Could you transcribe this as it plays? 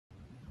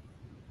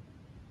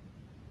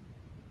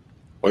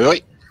Oi,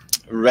 oi.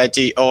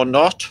 Ready or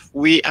not,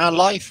 we are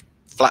live.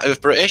 Flat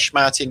Earth British,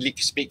 Martin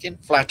Leake speaking,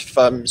 Flat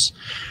Thumbs,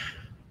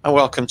 and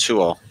welcome to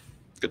all.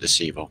 Good to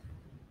see you all.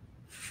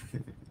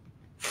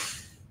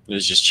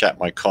 Let's just check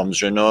my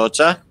comms are in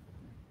order.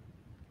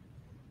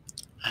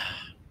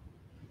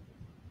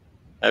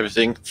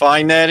 Everything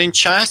fine there in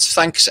chat.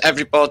 Thanks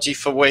everybody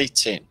for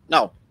waiting.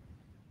 Now,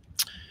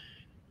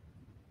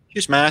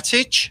 here's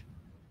Martage.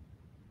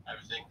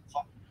 Everything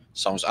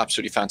sounds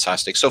absolutely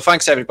fantastic. So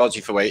thanks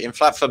everybody for waiting.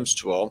 Flat thumbs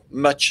to all.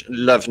 Much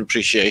love and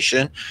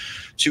appreciation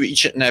to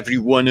each and every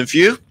one of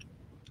you.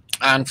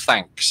 And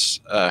thanks,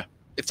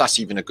 if that's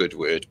even a good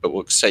word, but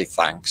we'll say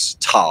thanks.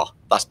 Tar,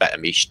 that's better,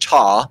 Mish.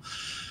 Tar.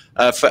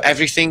 For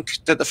everything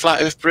that the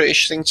Flat Earth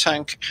British think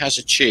tank has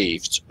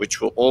achieved, which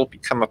will all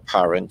become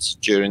apparent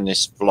during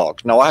this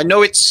vlog. Now, I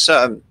know it's,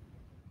 I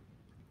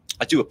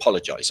do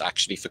apologise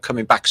actually for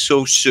coming back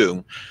so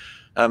soon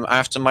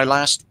after my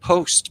last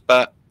post,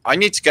 but I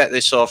need to get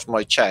this off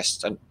my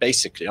chest, and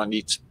basically I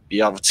need to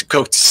be able to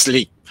go to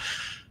sleep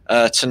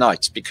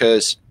tonight,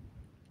 because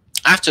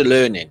after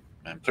learning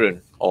and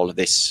putting all of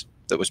this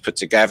that was put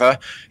together,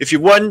 if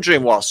you're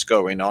wondering what's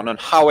going on and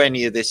how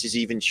any of this is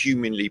even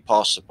humanly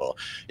possible,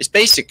 it's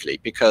basically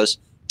because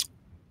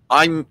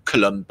I'm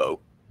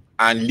Columbo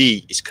and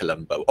Lee is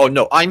Columbo. Oh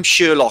no, I'm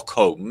Sherlock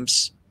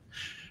Holmes.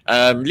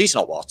 Lee's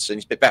not Watson,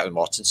 he's a bit better than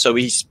Watson. So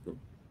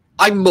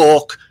I'm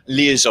Mork,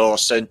 Lee is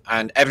Orson,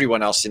 and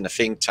everyone else in the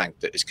think tank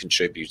that has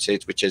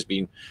contributed, which has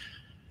been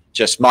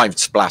just mind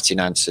splatting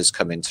answers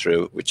coming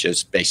through, which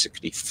has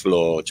basically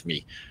floored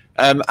me.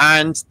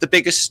 And the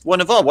biggest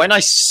one of all, when I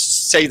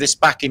say this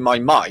back in my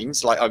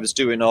mind, like I was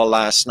doing all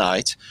last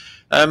night,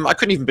 I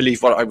couldn't even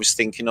believe what I was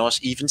thinking or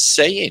even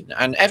saying.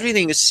 And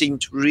everything has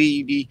seemed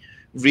really,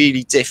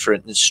 really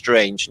different and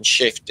strange and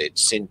shifted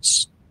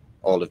since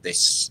all of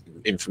this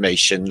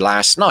information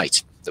last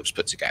night that was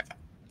put together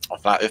on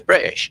Flat Earth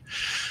British.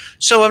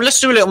 So let's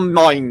do a little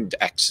mind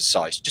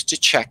exercise just to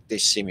check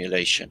this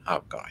simulation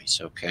out, guys,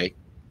 okay?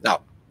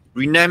 Now,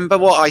 remember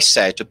what I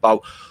said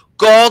about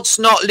God's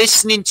not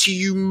listening to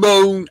you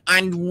moan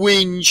and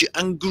whinge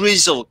and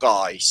grizzle,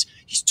 guys.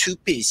 He's too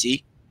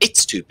busy.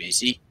 It's too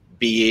busy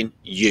being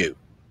you.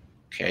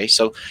 Okay,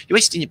 so you're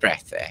wasting your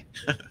breath there.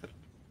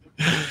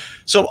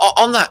 So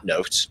on that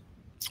note,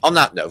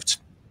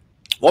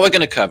 what we're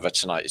going to cover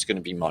tonight is going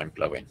to be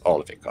mind-blowing,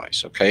 all of it,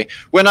 guys, okay?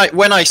 When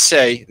I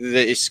say that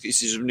this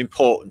is an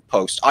important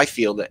post, I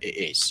feel that it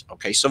is,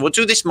 okay? So we'll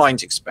do this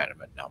mind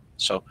experiment now.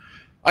 So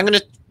I'm going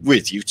to,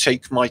 with you,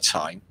 take my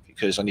time,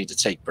 because I need to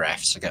take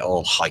breaths. I get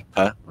all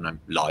hyper when I'm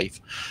live.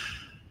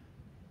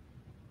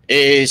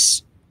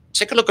 Is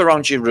take a look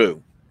around your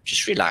room.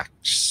 Just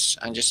relax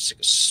and just take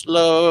a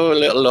slow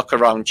little look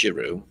around your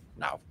room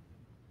now.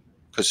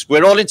 Because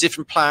we're all in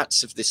different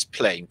parts of this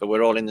plane, but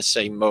we're all in the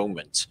same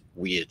moment,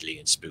 weirdly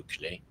and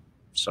spookily.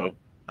 So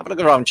have a look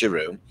around your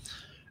room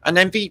and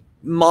then be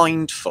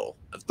mindful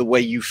of the way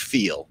you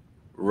feel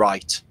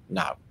right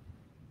now.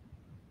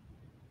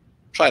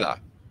 Try that.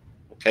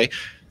 Okay.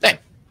 Then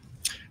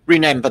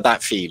remember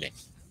that feeling.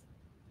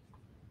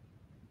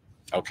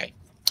 Okay,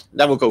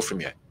 then we'll go from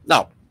here.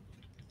 Now,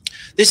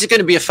 this is going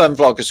to be a fun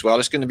vlog as well.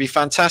 It's going to be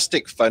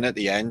fantastic fun at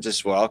the end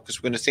as well, because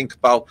we're going to think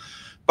about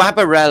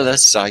Barbarella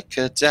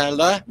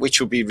Psychedella, which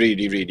will be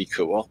really, really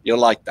cool. You'll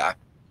like that.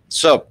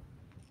 So,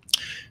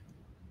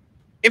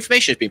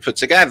 information has been put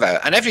together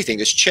and everything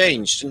has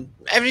changed, and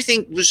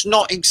everything was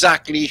not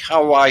exactly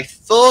how I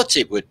thought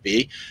it would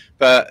be,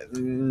 but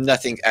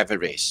nothing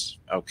ever is.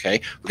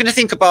 Okay, we're going to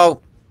think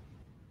about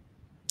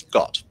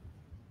God.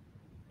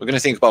 We're going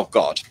to think about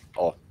God,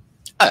 or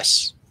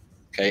us,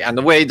 okay, and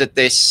the way that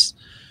this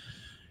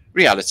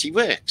reality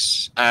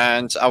works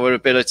and our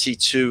ability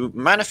to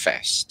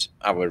manifest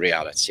our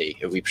reality.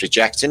 Are we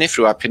projecting it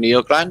through our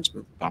pineal gland?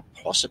 Well,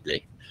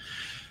 possibly.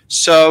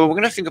 So we're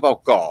going to think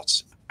about God,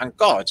 and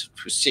God,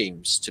 who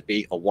seems to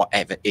be, or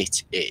whatever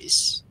it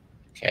is,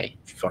 okay,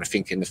 if you want to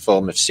think in the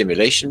form of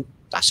simulation,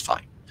 that's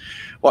fine.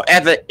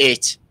 Whatever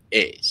it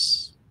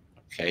is,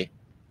 okay,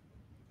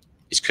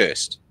 is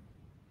cursed.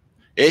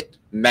 It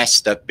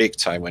messed up big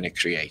time when it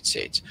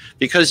created,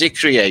 because it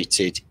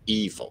created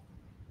evil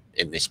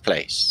in this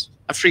place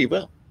and free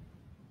will.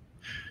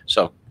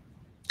 So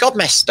God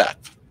messed up.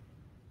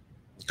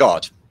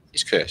 God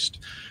is cursed.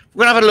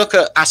 We're going to have a look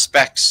at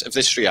aspects of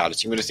this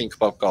reality. I'm going to think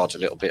about God a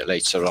little bit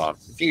later on.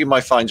 I think you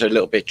might find it a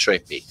little bit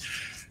trippy.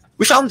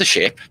 We found the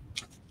ship.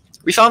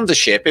 We found the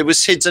ship. It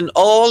was hidden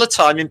all the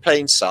time in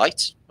plain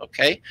sight.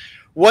 Okay.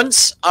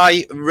 Once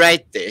I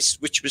read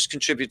this, which was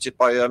contributed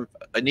by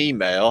an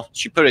email,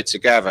 she put it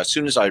together. As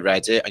soon as I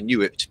read it, I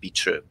knew it to be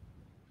true.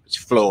 It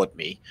floored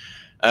me.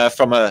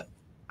 From I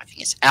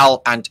think it's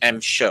L&M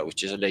show,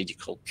 which is a lady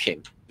called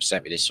Kim who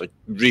sent me this. So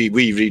we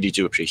really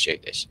do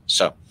appreciate this.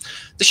 So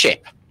the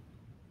ship.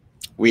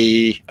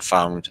 We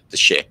found the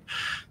ship.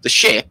 The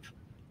ship,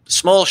 the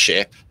small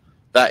ship,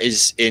 that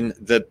is in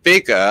the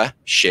bigger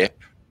ship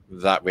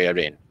that we're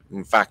in.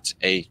 In fact,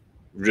 a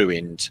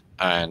ruined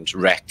and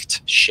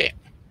wrecked ship,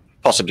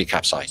 possibly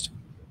capsized.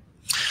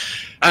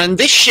 And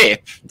this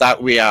ship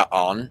that we are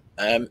on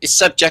is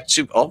subject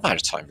to all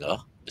maritime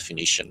law. The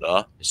Phoenician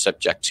law is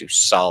subject to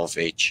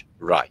salvage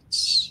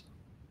rights.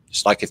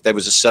 It's like if there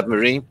was a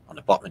submarine on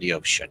the bottom of the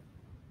ocean.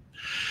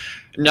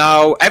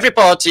 Now,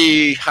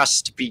 everybody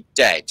has to be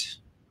dead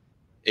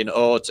in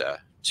order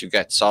to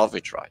get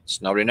salvage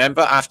rights. Now,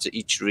 remember, after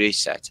each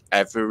reset,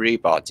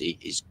 everybody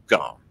is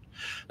gone.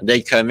 And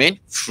they come in,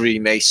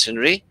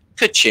 Freemasonry,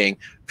 ka-ching,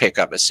 pick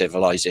up a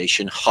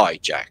civilization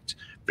hijacked,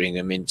 bring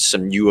them in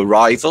some new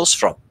arrivals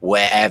from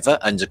wherever,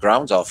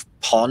 underground, off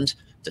pond,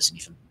 doesn't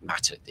even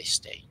matter at this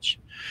stage.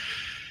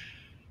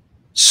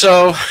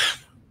 So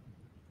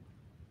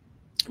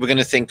we're going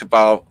to think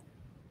about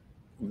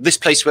this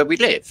place where we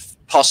live,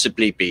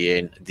 possibly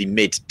being the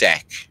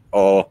mid-deck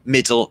or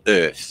middle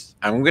earth.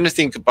 And we're going to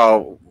think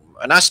about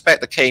an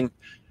aspect that came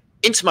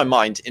into my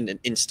mind in an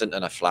instant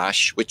and a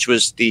flash, which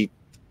was the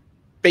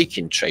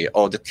baking tray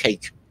or the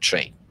cake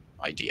tray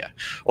idea,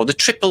 or the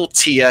triple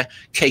tier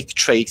cake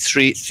tray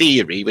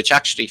theory, which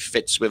actually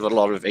fits with a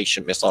lot of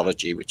ancient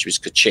mythology, which was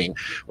ka-ching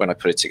when I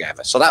put it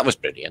together. So that was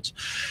brilliant.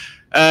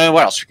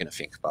 What else are we going to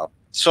think about?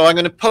 So I'm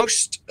going to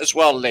post as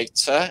well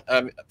later,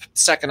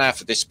 second half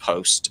of this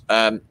post,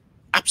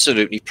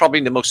 absolutely,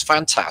 probably the most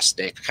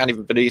fantastic, I can't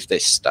even believe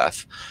this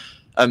stuff,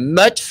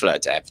 mud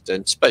flood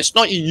evidence, but it's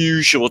not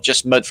usual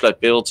just mud flood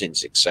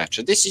buildings,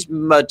 etc. This is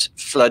mud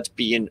flood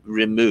being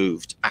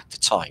removed at the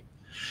time.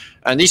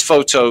 And these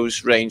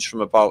photos range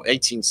from about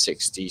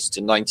 1860s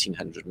to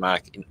 1900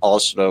 mark in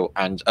Oslo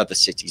and other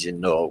cities in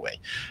Norway.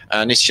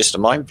 And it's just a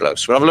mind blow.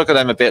 So we'll have a look at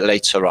them a bit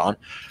later on.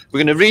 We're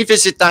going to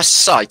revisit that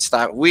site,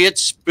 that weird,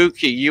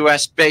 spooky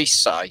US base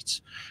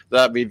site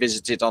that we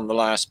visited on the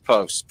last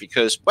post,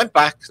 because went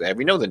back there.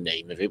 We know the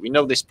name of it. We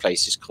know this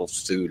place is called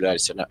Thule.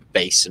 It's a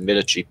base, a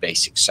military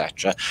base,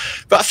 etc.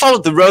 But I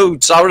followed the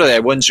roads out of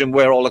there, wondering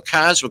where all the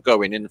cars were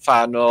going in the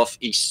far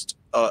northeast,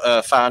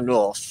 far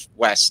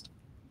northwest,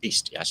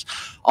 east, yes,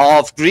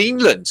 of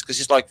Greenland, because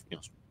it's like, you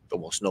know,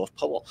 almost North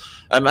Pole.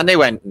 And they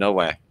went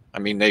nowhere. I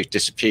mean, they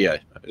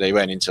disappeared. They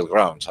went into the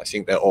ground. I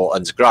think they're all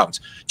underground.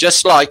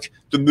 Just like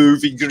the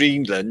movie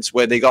Greenland,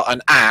 where they got an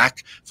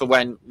arc for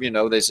when, you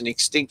know, there's an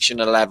extinction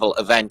level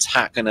event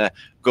going to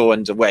go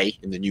underway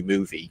in the new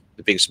movie,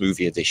 the biggest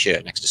movie of this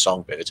year, next to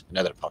Songbird,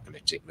 another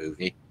apocalyptic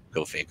movie,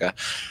 go figure.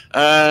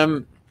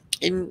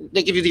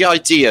 They give you the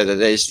idea that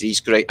there's these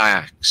great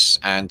arcs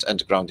and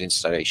underground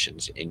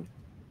installations in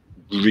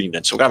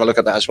Greenland. So we'll have a look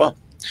at that as well.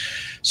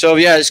 So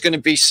yeah, there's going to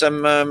be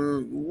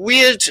some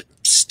weird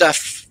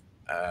stuff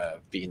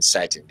being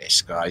said in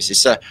this, guys.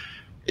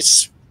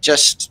 It's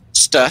just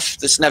stuff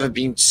that's never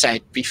been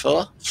said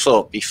before,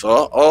 thought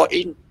before, or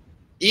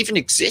even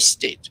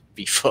existed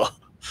before.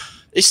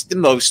 It's the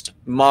most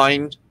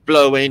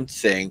mind-blowing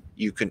thing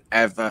you can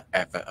ever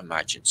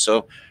imagine.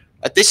 So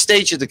at this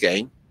stage of the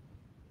game,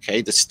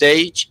 okay, the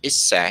stage is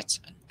set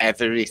and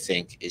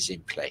everything is in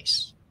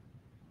place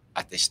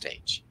at this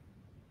stage.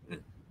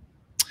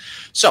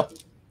 So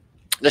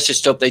let's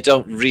just hope they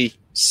don't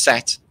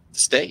reset the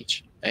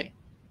stage. Hey,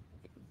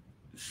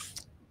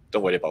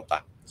 don't worry about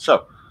that.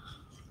 So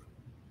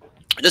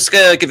let's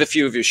give a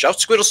few of you a shout.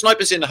 Squirrel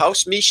Sniper's in the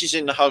house. Mish is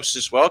in the house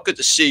as well. Good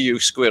to see you,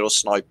 Squirrel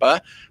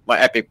Sniper, my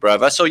epic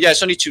brother. So yeah,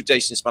 it's only 2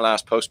 days since my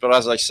last post, but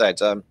as I said,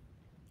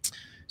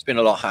 it's been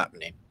a lot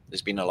happening.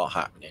 There's been a lot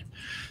happening.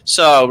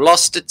 So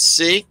Lost at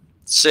Sea,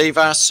 save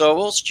our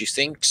souls. Do you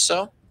think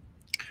so?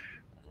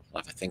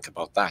 I'll have a think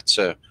about that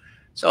too.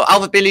 So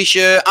Albert Billy's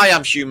here, I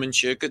am human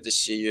here, good to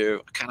see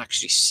you. I can't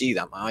actually see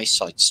that, my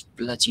eyesight's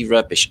bloody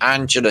rubbish.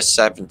 Angela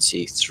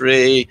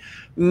 73,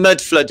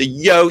 Mudflooder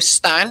Yo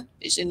Stan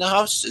is in the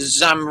house,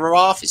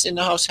 Zamraf is in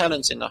the house,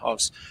 Helen's in the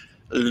house,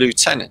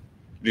 Lieutenant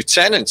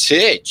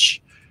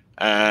Hitch,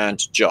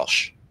 and John,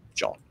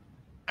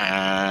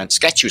 and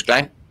Sketchus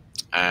Glenn,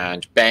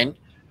 and Ben,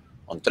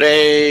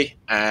 Andre,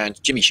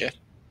 and Jimmy Share,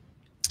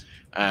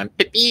 and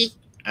Pippi,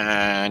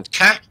 and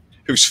Kat,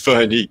 who's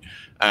funny,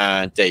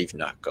 and Dave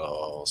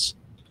Knuckles,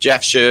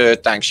 Jeff Sher,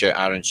 thanks Sher,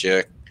 Aaron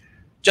Sher,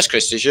 just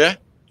Chris is here,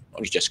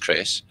 only just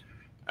Chris,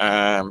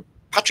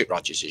 Patrick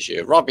Rogers is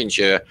here, Robin's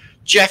here,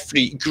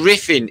 Jeffrey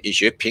Griffin is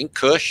here, Pink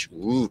Kush,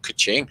 ooh,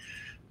 ka-ching,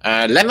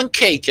 Lemon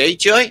Cake, eh,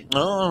 Joy?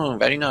 Oh,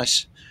 very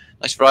nice.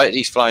 Nice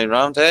varieties flying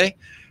around, eh?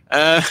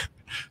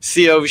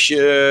 Theo's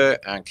here,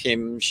 and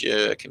Kim's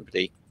here,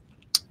 Kimberly,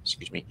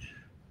 excuse me,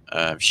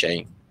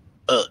 Shane,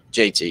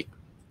 JT,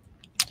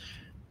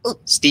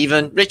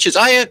 Stephen Richards,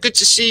 good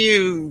to see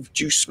you.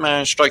 Juice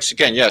Man strikes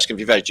again. Yeah, it's going to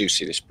be very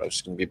juicy, this bro.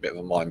 It's going to be a bit of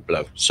a mind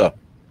blow. So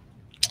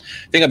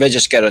I think I better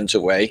just get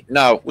underway.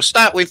 Now, we'll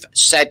start with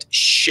said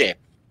ship.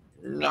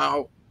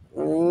 Now,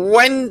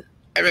 when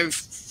I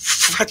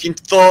fucking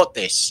thought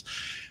this,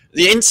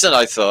 the instant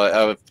I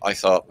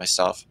thought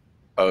myself,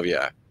 oh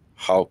yeah,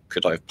 how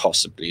could I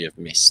possibly have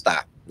missed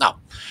that?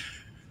 Now,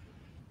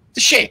 the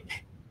ship,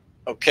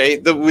 okay,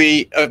 that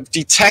we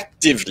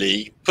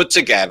detectively put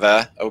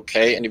together,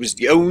 okay, and it was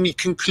the only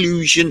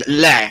conclusion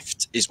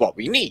left is what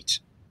we need,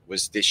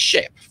 was this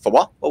ship. For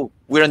what? Well,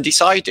 we're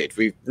undecided.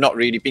 We've not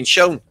really been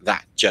shown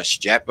that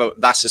just yet, but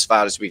that's as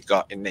far as we've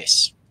got in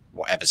this,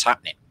 whatever's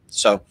happening.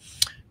 So,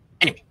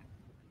 anyway,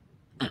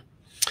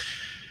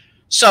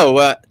 So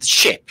the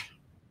ship.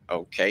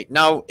 Okay,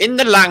 now in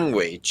the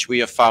language, we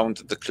have found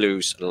that the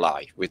clues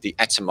lie with the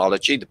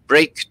etymology, the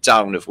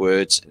breakdown of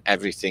words, and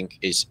everything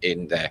is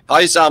in there.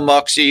 Hi, Zal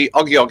Moxie,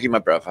 Oggy Oggy, my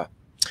brother.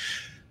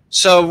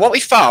 So what we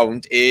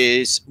found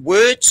is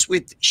words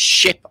with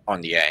ship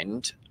on the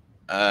end,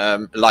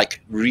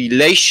 like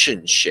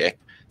relationship,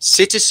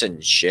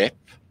 citizenship,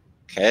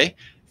 okay,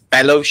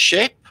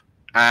 fellowship,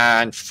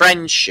 and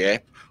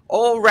friendship,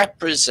 all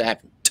represent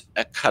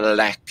a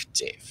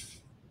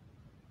collective,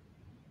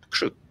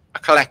 a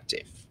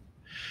collective.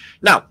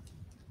 Now,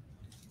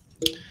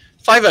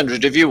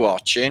 500 of you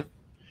watching,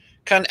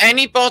 can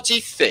anybody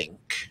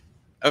think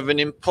of an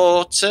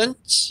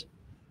important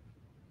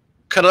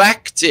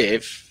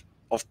collective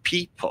of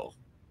people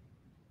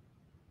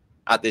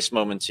at this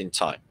moment in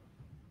time?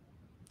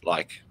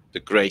 Like the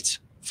Great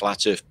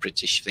Flat Earth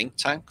British think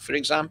tank, for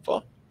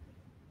example.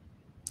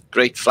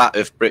 Great Flat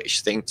Earth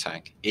British think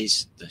tank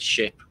is the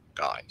ship,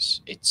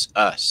 guys. It's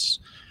us.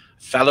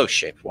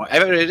 Fellowship,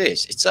 whatever it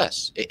is, it's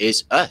us. It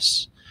is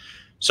us.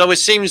 So it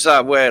seems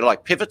that we're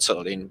like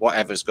pivotal in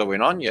whatever's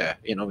going on here.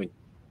 You know, we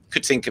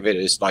could think of it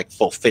as like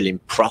fulfilling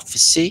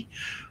prophecy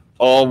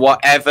or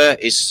whatever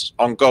is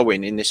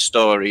ongoing in this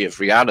story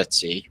of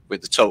reality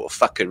with the total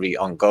fuckery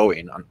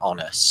ongoing and on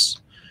us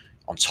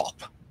on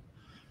top.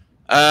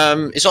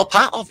 It's all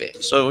part of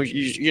it. So,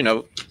 you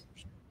know,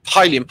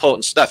 highly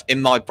important stuff.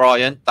 In my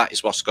Brian, that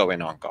is what's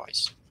going on,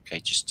 guys. Okay,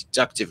 just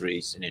deductive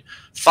reasoning.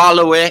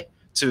 Follow it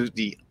to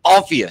the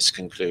obvious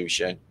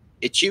conclusion.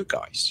 It's you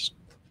guys.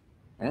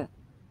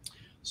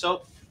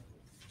 So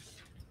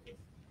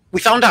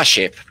we found our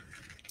ship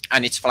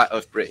and it's Flat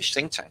Earth British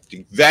think tank.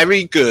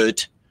 Very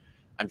good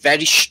and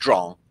very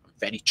strong and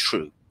very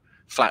true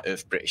Flat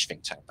Earth British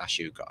think tank. That's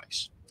you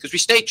guys. Because we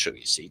stayed true,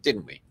 you see,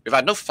 didn't we? We've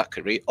had no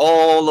fuckery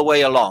all the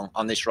way along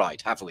on this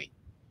ride, have we?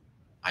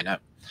 I know.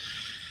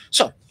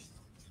 So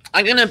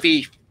I'm going to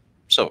be,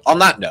 so on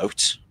that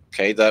note,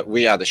 okay, that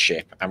we are the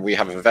ship and we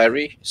have a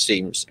very,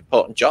 seems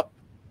important job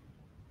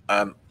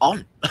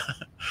on.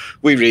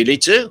 We really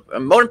do.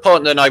 And more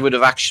important than I would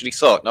have actually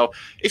thought. Now,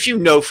 if you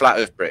know Flat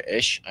Earth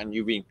British and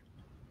you've been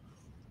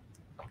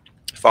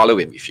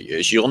following me for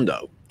years, you'll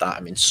know that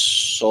I'm in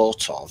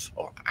sort of,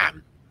 or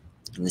am,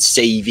 in the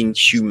saving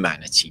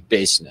humanity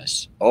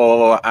business.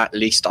 Or at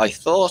least I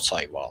thought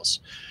I was.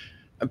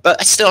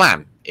 But I still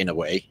am, in a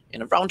way,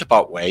 in a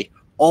roundabout way.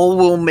 All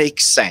will make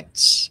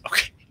sense.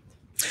 Okay.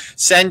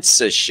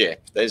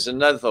 Censorship. There's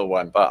another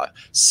one, but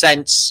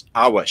sense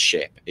our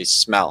ship is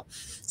smell.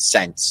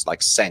 Sense,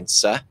 like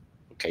censor.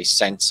 Okay,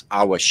 sense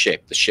our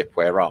ship, the ship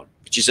we're on,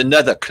 which is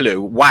another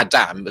clue,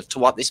 wadam, to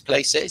what this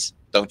place is,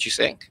 don't you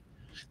think?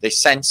 They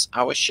sense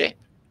our ship.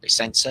 They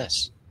sense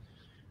us.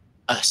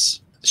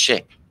 Us, the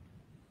ship.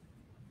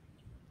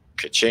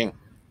 Ka-ching.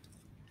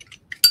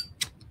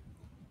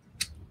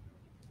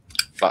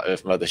 Flat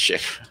Earth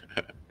mothership.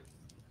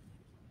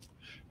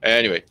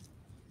 Anyway,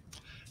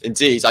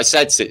 indeed, I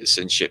said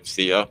citizenship,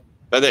 Theo,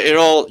 but it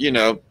all, you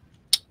know,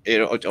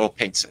 it all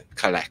paints a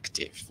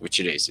collective, which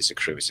it is. It's a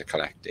crew, it's a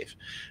collective.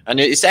 And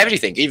it's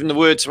everything. Even the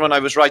words when I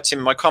was writing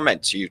my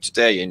comment to you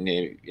today in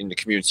the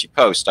community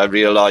post, I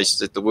realized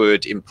that the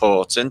word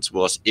important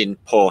was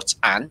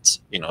important,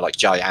 you know, like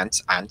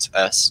giant, ant,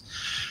 us.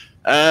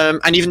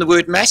 And even the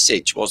word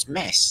message was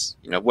mess,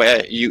 you know,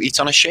 where you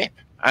eat on a ship.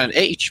 And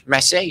age,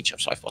 message. I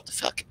was like, what the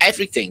fuck?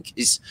 Everything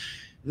is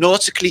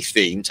nautically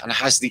themed and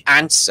has the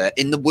answer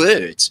in the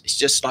words. It's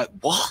just like,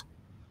 what?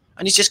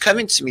 And it's just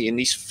coming to me in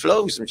these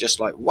flows. I'm just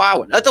like,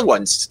 wow. And other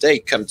ones today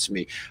come to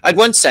me. I had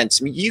one sent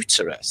to me,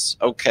 uterus.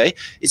 Okay.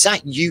 Is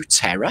that you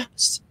terror?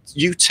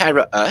 You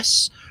terror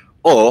us,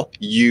 or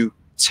you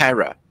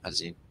terror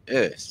as in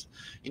earth?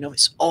 You know,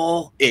 it's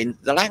all in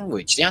the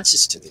language, the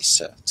answers to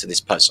this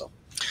puzzle.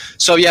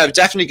 So yeah, we're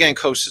definitely getting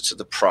closer to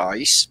the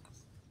prize.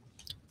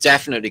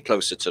 Definitely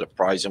closer to the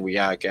prize, and we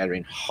are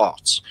getting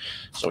hot.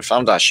 So we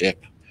found our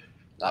ship.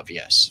 That'd be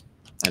us.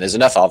 And there's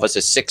enough of us.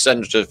 There's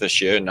 600 of us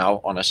here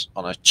now on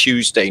a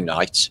Tuesday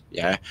night.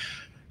 Yeah,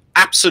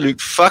 absolute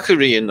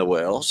fuckery in the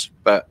world,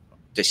 but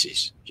this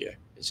is here,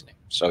 isn't it?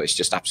 So it's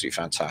just absolutely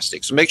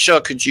fantastic. So make sure,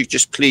 could you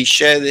just please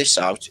share this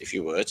out, if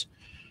you would?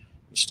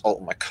 Just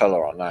alter my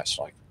color on that. It's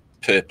like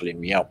purpling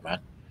me out, man.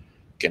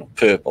 Getting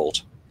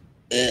purpled.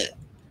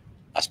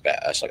 That's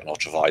better. It's like an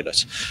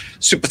ultraviolet.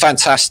 Super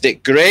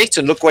fantastic. Great.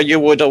 And look what you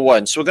would have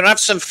won. So we're going to have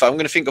some fun. I'm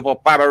going to think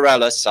about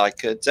Barbarella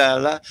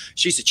Psychedella.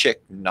 She's a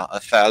chick, not a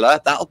fella.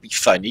 That'll be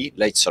funny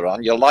later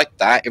on. You'll like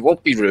that. It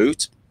won't be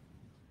rude.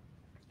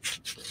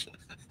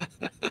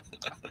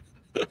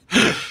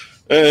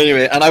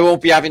 Anyway, and I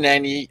won't be having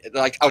any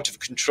like out of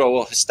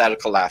control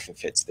hysterical laughing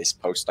fits this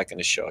post. I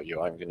can assure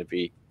you. I'm going to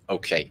be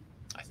okay,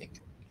 I think.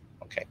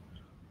 Okay.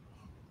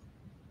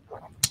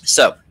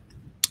 So,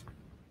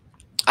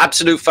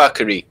 absolute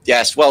fuckery.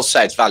 Yes, well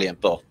said,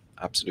 Valiant Bull.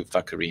 Absolute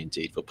fuckery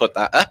indeed. We'll put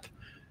that up.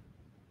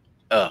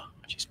 Oh,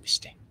 I just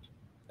missed it.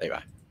 There you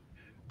are.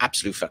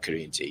 Absolute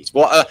fuckery indeed.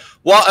 What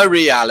a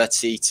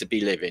reality to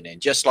be living in.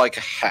 Just like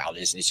a hell,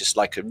 isn't it? Just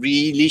like a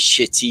really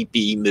shitty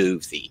B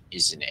movie,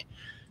 isn't it?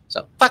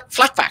 So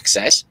Flatback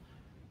says,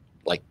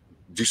 like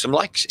do some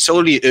likes. It's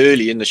only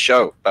early in the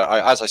show, but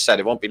as I said,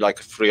 it won't be like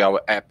a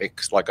 3-hour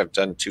epic like I've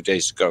done 2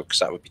 days ago, because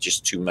that would be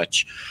just too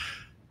much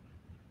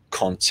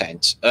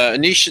content.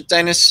 Anisha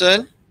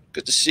Dennison,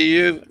 good to see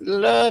you.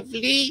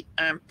 Lovely.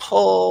 And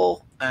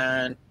Paul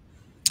and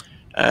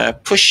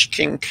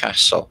Pushkin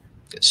Castle,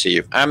 good to see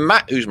you. And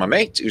Matt, who's my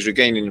mate, who's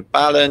regaining the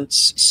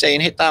balance,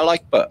 saying hit that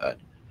like button.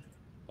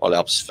 All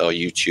helps for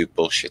YouTube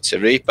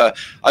bullshittery. But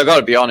I've got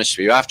to be honest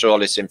with you, after all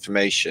this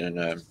information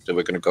that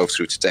we're going to go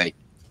through today,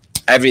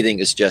 everything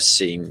has just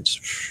seemed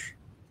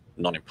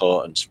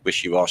non-important,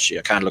 wishy-washy.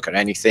 I can't look at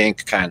anything.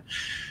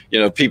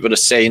 People are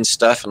saying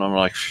stuff, and I'm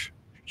like,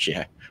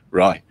 yeah,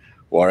 right,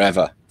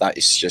 whatever. That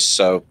is just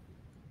so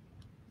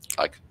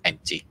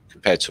empty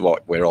compared to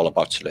what we're all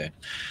about to learn.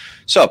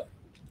 So,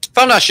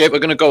 found that shit. We're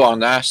going to go on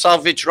there.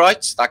 Salvage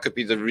rights. That could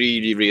be the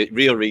really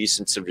real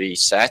reason to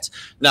reset.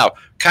 Now,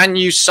 can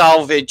you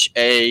salvage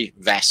a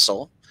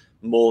vessel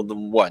more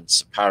than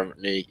once?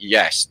 Apparently,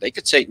 yes. They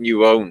could take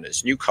new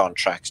owners, new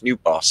contracts, new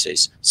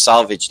bosses,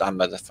 salvage that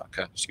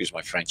motherfucker. Excuse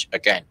my French.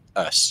 Again,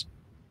 us.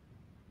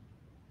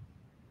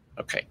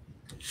 Okay.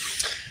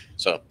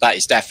 So that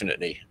is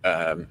definitely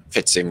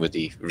fits in with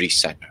the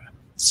reset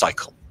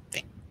cycle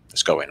thing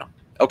that's going on.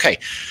 Okay,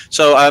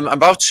 so I'm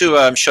about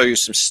to show you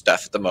some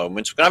stuff at the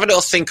moment. We're going to have a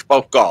little think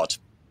about God.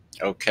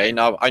 Okay,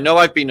 now I know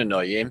I've been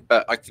annoying,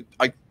 but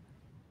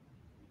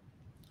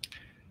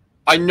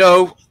I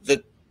know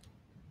that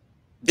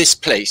this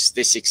place,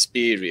 this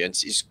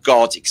experience, is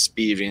God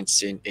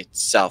experiencing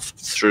itself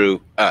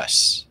through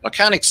us. I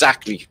can't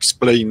exactly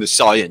explain the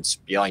science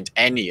behind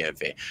any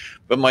of it,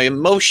 but my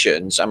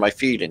emotions and my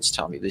feelings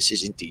tell me this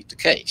is indeed the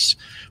case.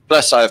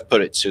 Plus, I have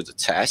put it to the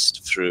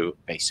test through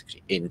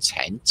basically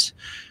intent.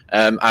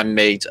 And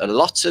made a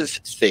lot of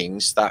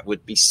things that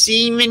would be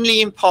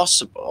seemingly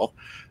impossible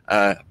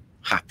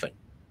happen.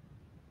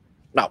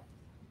 Now,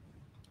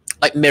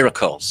 like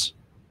miracles,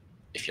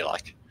 if you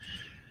like,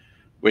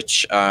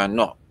 which are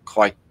not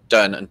quite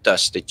done and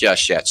dusted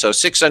just yet. So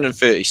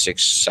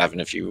 636.7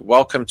 of you.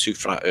 Welcome to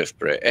Flat Earth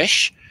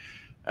British.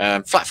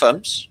 Flat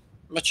thumbs,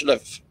 much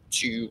love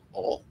to you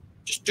all.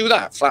 Just do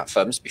that, flat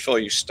thumbs, before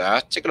you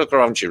start. Take a look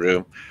around your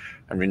room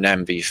and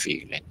remember your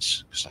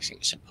feelings, because I think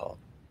it's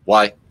important.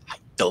 Why?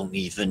 Don't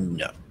even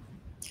know.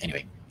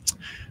 Anyway,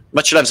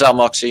 much love, Zal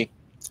Moxie.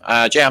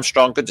 Jay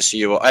Armstrong, good to see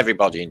you all.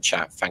 Everybody in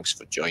chat, thanks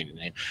for joining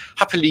in.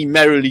 Happily,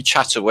 merrily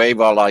chat away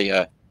while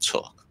I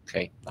talk.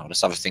 Okay, now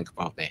let's have a think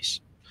about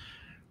this.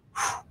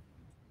 Whew.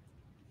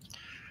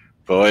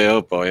 Boy,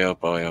 oh boy, oh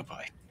boy, oh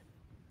boy.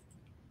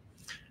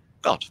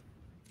 God,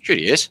 here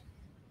he is.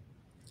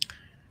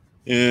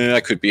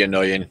 I could be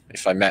annoying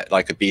if I met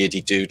like a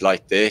beardy dude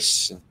like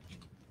this.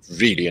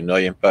 Really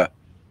annoying, but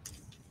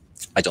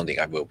I don't think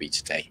I will be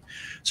today.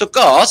 So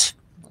God,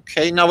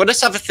 okay, now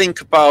let's have a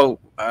think about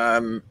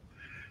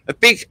a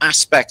big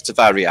aspect of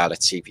our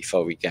reality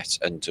before we get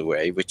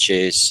underway, which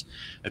is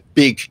a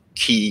big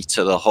key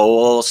to the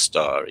whole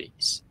story: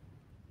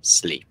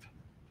 sleep.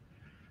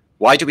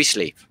 Why do we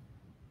sleep?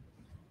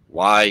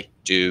 Why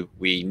do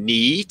we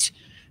need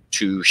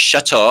to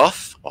shut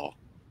off, or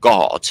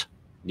God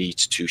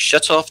needs to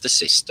shut off the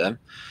system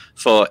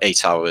for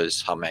 8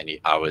 hours, how many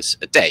hours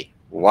a day?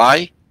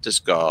 Why does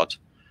God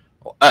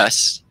or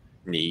us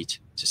need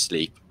to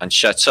sleep and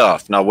shut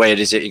off? Now, where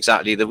is it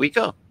exactly that we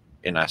go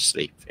in our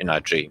sleep, in our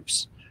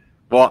dreams?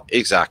 What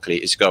exactly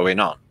is going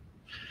on?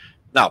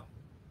 Now,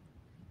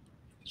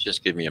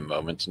 just give me a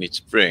moment. I need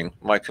to bring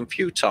my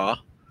computer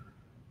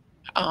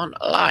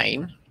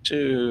online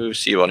to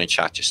see you all in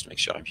chat, just to make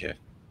sure I'm here.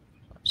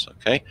 That's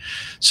okay.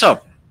 So,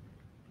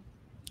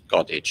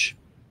 Godage.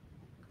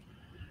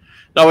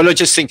 No, we're not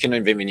just thinking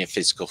of him in your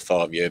physical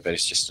form here, but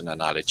it's just an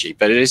analogy.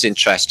 But it is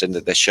interesting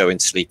that they're showing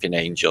sleeping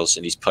angels,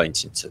 and he's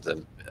pointing to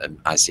them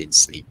as in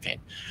sleeping.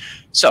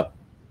 So,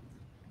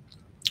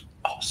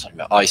 oh, sorry,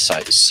 my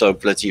eyesight is so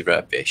bloody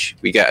rubbish.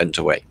 We get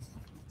underway.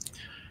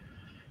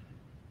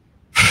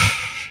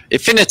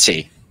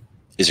 Infinity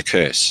is a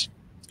curse,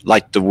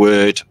 like the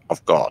word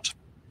of God.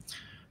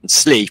 And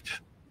sleep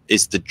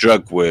is the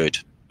drug word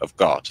of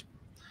God.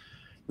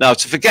 Now,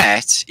 to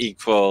forget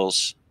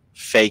equals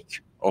fake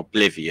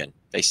oblivion.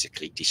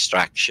 Basically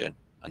distraction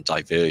and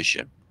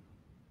diversion.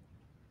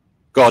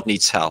 God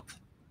needs help,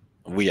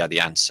 and we are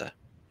the answer.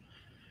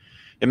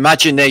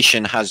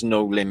 Imagination has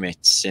no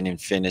limits in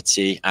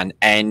infinity, and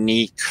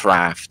any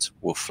craft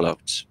will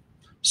float.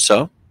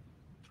 So,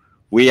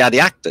 we are the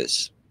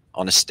actors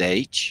on a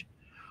stage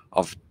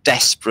of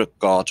desperate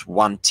God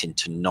wanting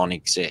to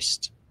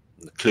non-exist.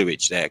 And the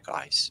clueage there,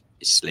 guys,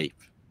 is sleep.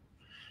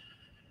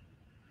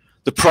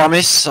 The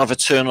promise of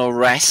eternal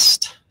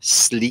rest,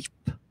 sleep,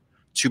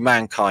 to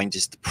mankind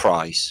is the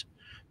prize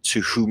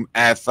to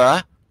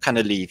whomever can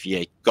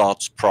alleviate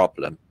God's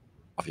problem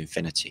of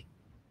infinity.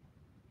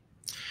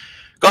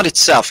 God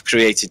itself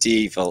created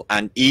evil,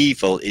 and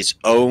evil is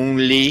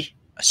only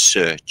a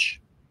search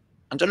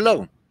and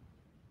alone.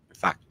 In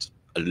fact,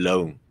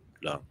 alone.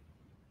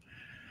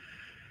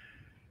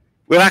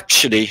 We're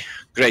actually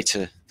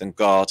greater than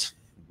God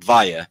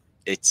via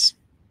its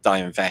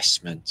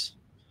divestment.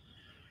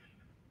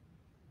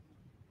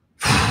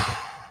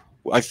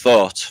 I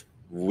thought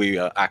we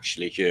are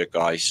actually here,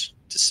 guys,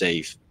 to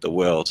save the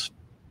world.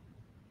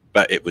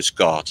 But it was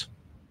God,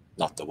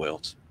 not the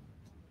world.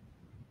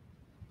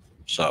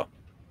 So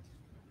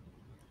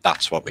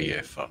that's what we're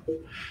here for.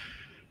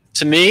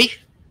 To me,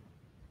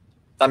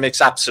 that makes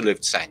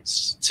absolute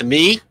sense. To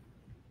me,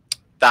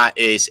 that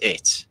is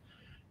it.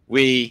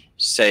 We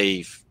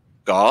save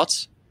God,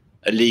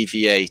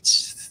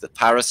 alleviate the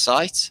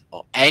parasite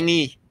or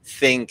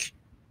anything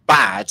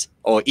bad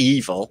or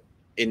evil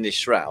in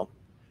this realm.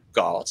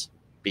 God,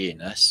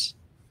 being us,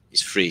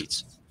 is freed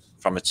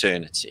from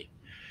eternity.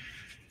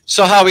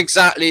 So how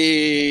exactly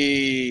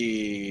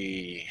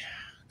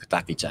could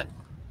that be done?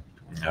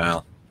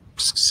 Well,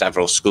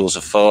 several schools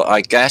of thought,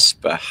 I guess,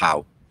 but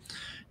how?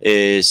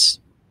 Is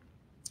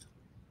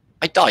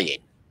by dying,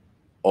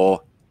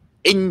 or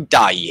in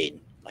dying,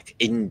 like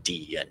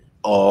Indian,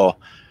 or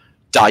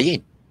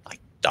dying, like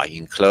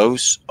dying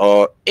clothes,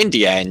 or in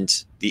the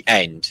end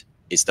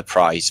is the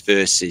prize,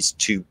 versus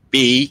to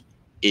be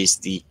is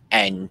the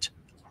end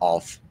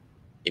of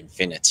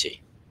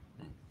infinity.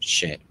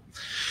 Shit.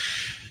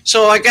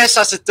 So I guess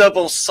that's a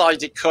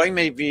double-sided coin,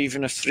 maybe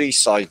even a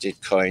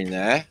three-sided coin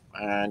there,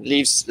 and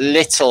leaves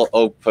little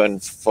open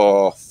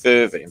for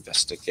further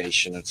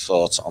investigation and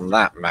thought on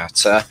that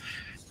matter,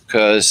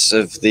 because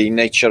of the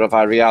nature of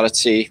our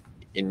reality,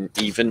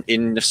 even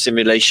in the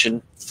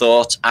simulation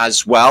thought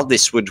as well,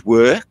 this would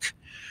work.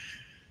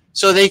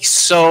 So they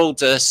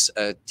sold us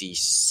a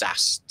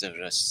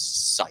disastrous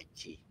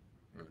psyche.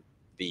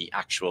 The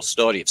actual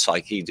story of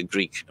psyche, the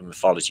Greek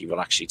mythology will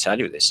actually tell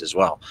you this as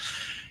well,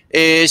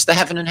 is the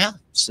heaven and hell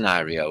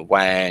scenario,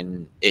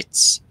 when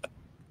it's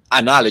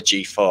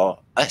analogy for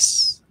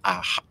us,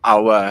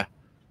 our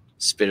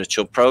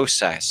spiritual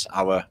process,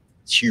 our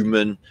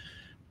human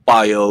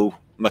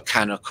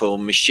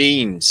biomechanical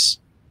machines,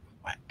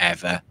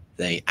 wherever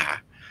they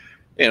are.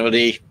 You know,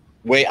 the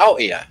way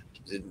out here,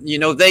 you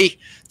know, they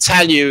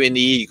tell you in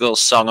the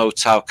Eagles song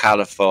Hotel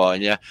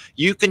California,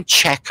 you can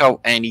check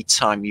out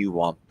anytime you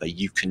want, but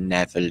you can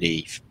never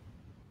leave.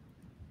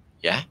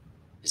 Yeah,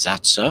 is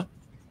that so?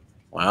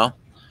 Well,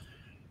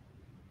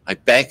 I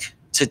beg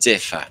to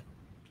differ.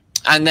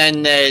 And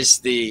then there's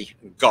the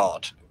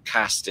God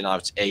casting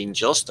out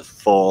angels, the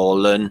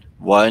fallen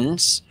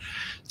ones,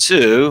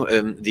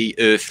 to the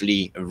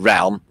earthly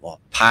realm, or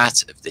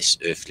part of this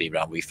earthly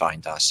realm we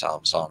find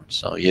ourselves on.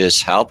 So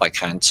here's Hell by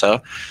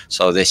Canto.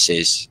 So this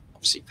is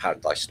obviously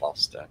Paradise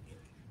Lost,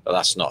 but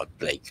that's not a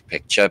bleak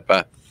picture.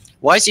 But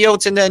why is he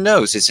holding their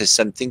nose? Is there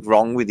something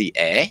wrong with the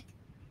air?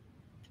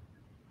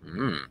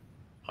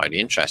 Highly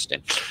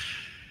interesting.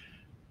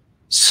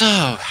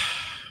 So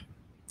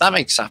that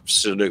makes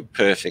absolute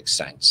perfect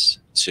sense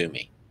to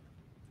me.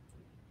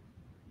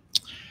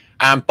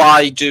 And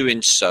by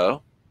doing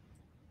so,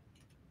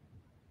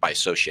 by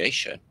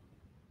association,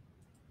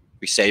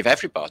 we save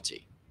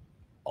everybody,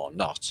 or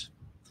not.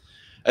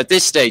 At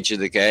this stage of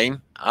the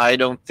game, I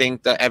don't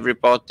think that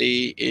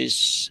everybody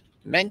is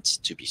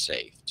meant to be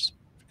saved,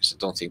 because I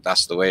don't think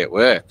that's the way it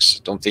works.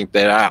 I don't think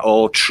there are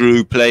all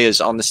true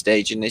players on the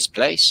stage in this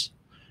place,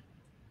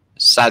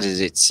 as sad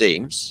as it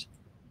seems.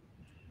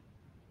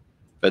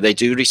 But they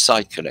do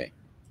recycle it.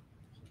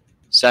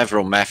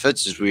 Several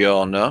methods, as we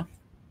all know.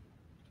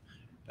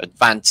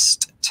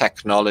 Advanced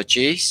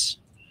technologies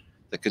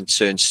that can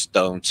turn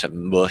stone to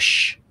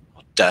mush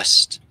or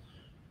dust.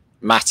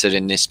 Matter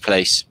in this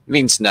place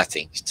means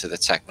nothing to the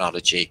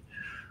technology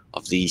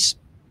of these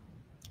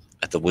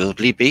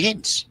otherworldly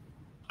beings,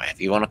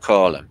 whatever you want to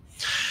call them.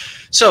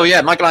 So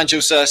yeah,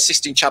 Michelangelo's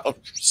Sistine Chapel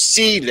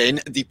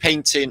ceiling, the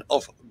painting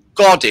of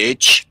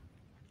Goddage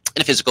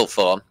in a physical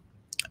form,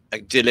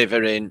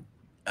 delivering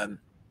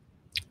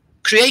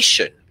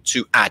creation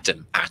to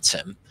Atom,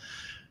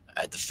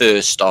 the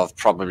first of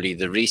probably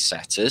the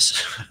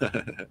resetters,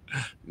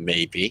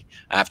 maybe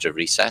after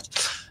reset.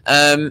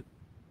 And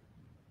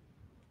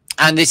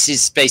this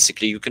is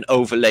basically, you can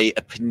overlay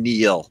a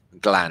pineal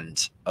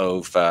gland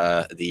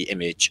over the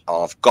image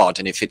of God,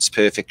 and it fits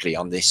perfectly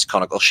on this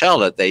conical shell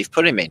that they've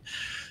put him in.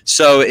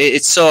 So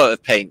it sort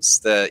of paints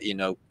the, you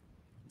know,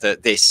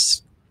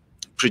 this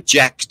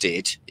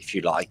projected, if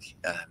you like,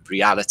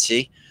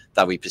 reality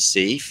that we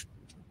perceive.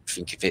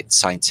 Think of it in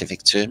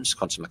scientific terms,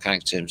 quantum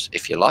mechanics terms,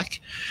 if you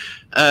like,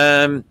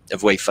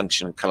 of wave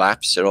function and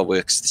collapse. It all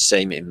works the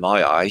same in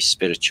my eyes.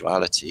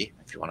 Spirituality,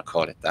 if you want to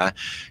call it that,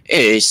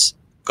 is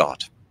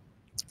God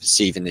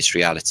perceiving this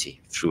reality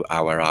through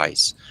our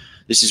eyes.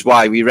 This is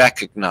why we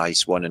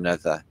recognize one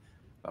another.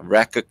 I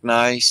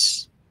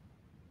recognize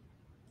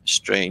a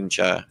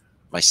stranger,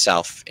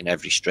 myself in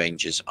every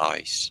stranger's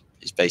eyes,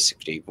 is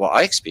basically what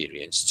I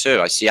experience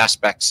too. I see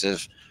aspects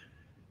of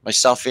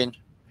myself in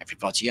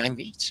everybody I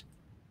meet.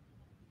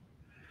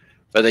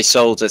 But they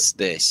sold us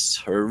this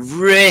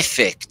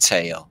horrific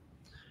tale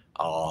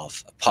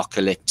of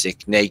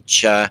apocalyptic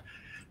nature.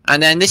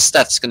 And then this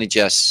stuff's going to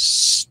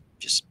just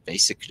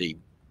basically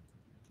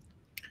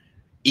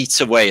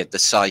eat away at the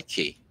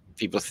psyche.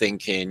 People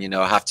thinking, you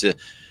know, I have to,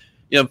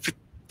 you know,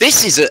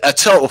 this is a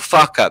total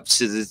fuck up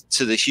to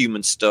the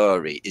human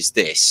story. Is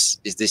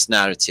this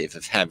narrative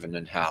of heaven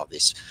and hell,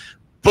 this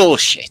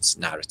bullshit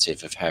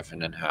narrative of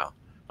heaven and hell.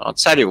 I'll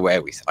tell you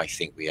where I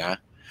think we are.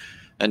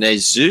 And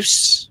there's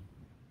Zeus,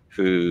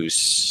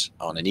 who's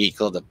on an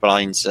eagle that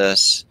blinds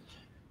us.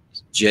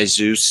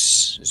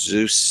 Zeus.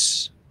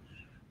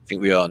 I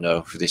think we all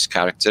know who this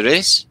character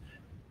is.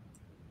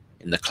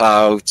 In the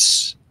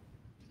clouds,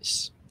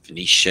 this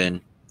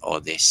Venetian, or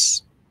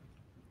this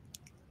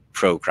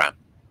program.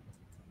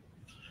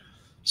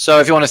 So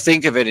if you want to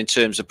think of it in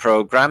terms of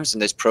programs,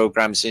 and there's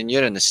programs in you,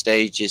 and the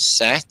stage is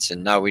set,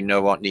 and now we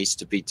know what needs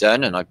to be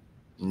done, and I'm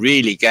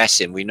really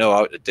guessing we know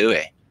how to do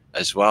it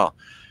as well.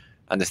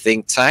 And the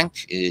think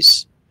tank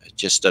is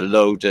just a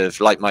load of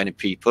like-minded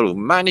people who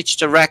manage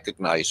to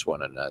recognize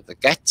one another,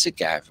 get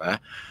together,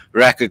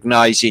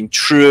 recognizing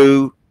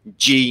true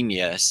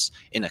genius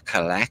in a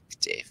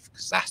collective,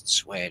 because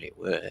that's where it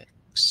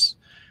works,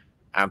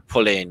 and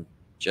pull in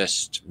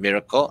just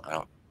miracle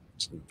out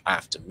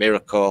after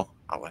miracle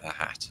out of the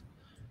hat.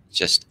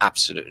 Just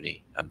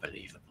absolutely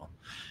unbelievable.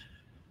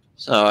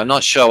 So I'm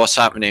not sure what's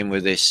happening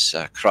with this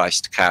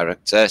Christ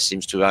character.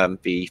 Seems to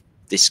be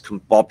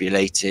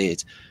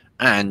discombobulated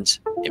and,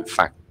 in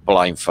fact,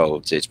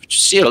 blindfolded, which you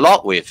see a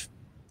lot with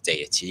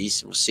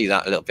deities. We'll see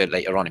that a little bit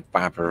later on in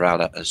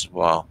Barbarella as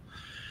well.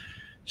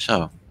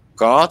 So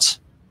God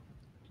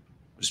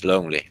was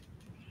lonely.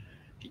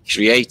 He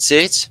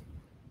created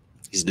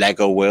his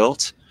Lego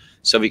world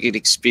so we could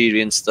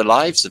experience the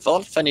lives of all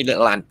the funny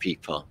little ant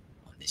people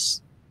on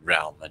this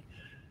realm and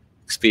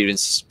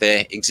experience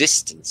their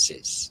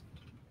existences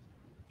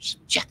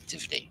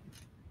subjectively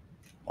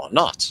or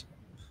not.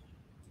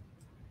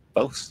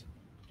 Both,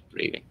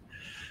 really.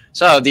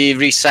 So the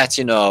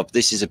resetting up,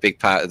 this is a big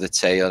part of the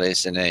tale,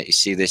 isn't it? You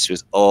see this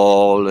with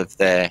all of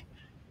their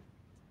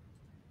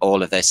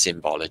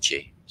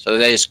symbology. So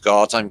there's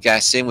God, I'm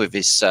guessing, with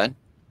his son.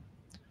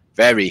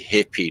 Very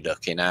hippie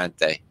looking, aren't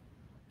they?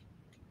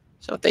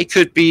 So they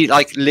could be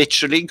like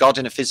literally God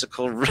in a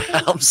physical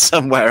realm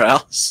somewhere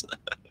else.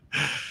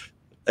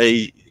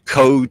 A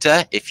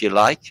coda, if you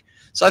like.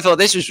 So I thought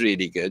this was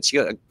really good. So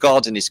you got a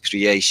God in his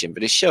creation,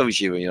 but it shows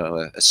you,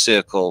 a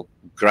circle,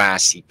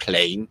 grassy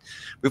plain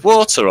with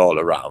water all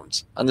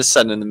around, and the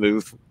sun and the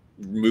moon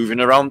moving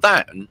around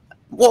that, and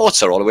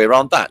water all the way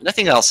around that.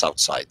 Nothing else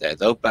outside there,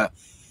 though, but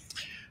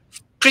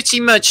pretty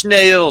much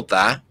nailed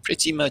that.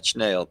 Pretty much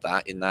nailed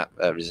that in that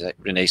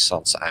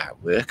Renaissance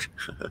artwork.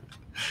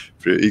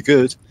 Pretty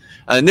good.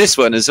 And this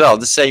one as well,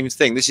 the same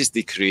thing. This is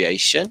the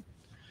creation.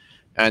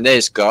 And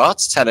there's God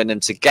telling them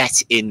to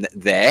get in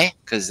there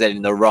because they're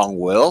in the wrong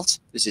world.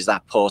 This is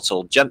that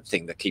portal jump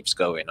thing that keeps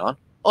going on,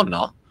 or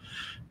not.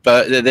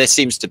 But there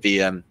seems to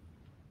be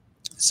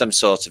some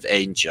sort of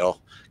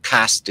angel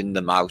casting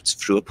them out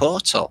through a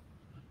portal,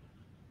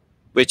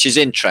 which is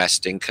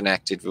interesting,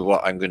 connected with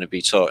what I'm going to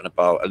be talking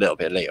about a little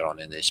bit later on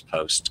in this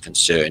post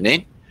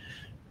concerning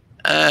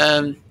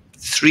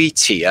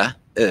three-tier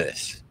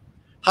Earth.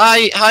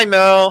 Hi,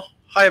 Mel.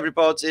 Hi,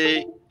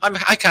 everybody.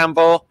 Hi,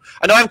 Campbell.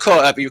 I know I'm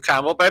caught up with you,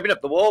 Campbell, but I've been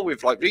up the wall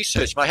with like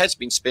research. My head's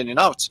been spinning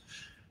out.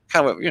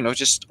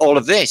 Just all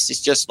of this.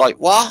 It's just like,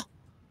 what?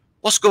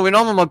 What's going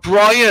on with my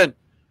Brian?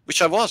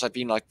 Which I've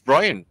been like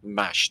Brian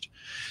mashed.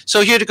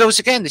 So here it goes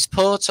again, this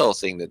portal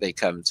thing that they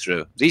come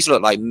through. These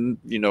look like,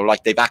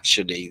 like they've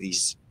actually,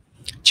 these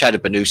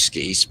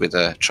Cherubanuskis with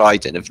a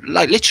trident have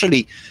like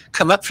literally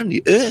come up from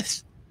the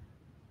earth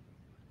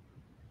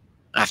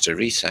after a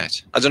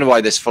reset. I don't know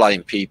why there's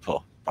flying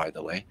people, by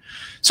the way.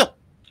 So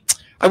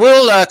I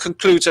will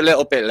conclude a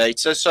little bit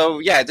later. So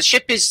yeah, the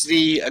ship is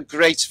the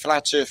Great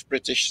Flat Earth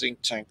British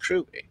think tank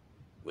crew, it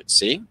would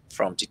seem,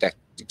 from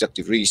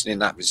deductive reasoning.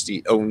 That was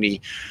the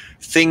only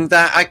thing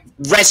that I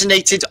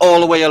resonated all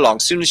the way along.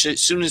 As soon as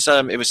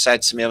it was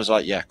said to me, I was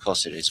like, yeah, of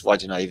course it is. Why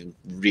didn't I even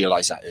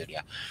realize that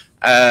earlier?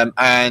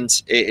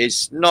 And it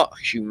is not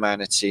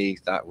humanity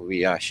that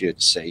we are here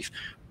to save,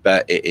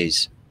 but it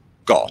is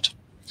God.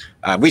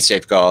 We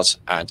save God,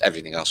 and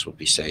everything else will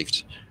be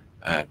saved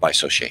by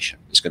association.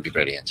 It's going to be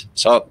brilliant.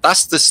 So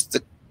that's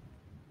the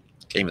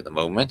game at the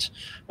moment.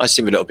 Might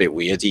seem a little bit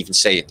weird even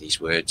saying these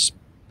words,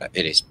 but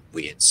it is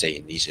weird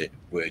saying these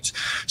words.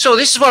 So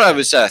this is what I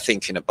was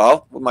thinking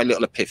about with my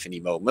little epiphany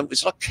moment.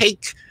 Was like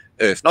cake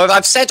Earth. Now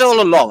I've said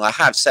all along.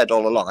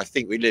 I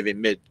think we live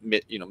in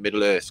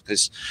Middle Earth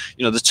because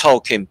the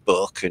Tolkien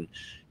book and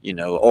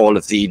all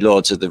of the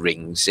Lords of the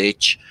Rings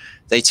itch.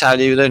 They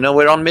tell you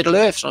we're on Middle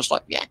Earth. And I was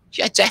like, yeah,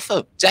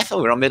 defo,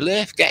 we're on Middle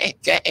Earth.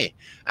 Get it.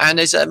 And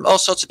there's all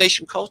sorts of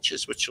Asian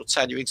cultures which will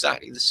tell you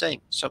exactly the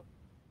same. So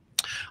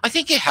I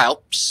think it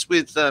helps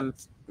with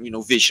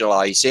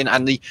visualizing,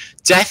 and the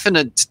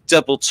definite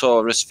double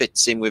torus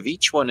fits in with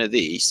each one of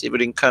these. It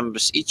would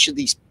encompass each of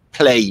these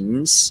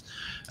planes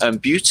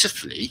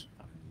beautifully,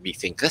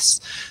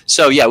 methinkus.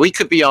 So yeah, we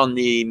could be on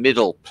the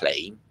middle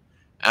plane,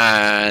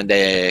 and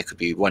there could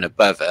be one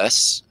above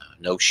us,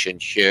 an ocean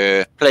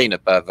here, plane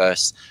above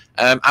us,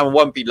 and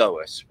one below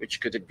us, which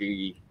could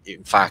be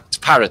in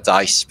fact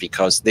paradise,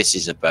 because this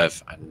is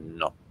above and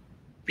not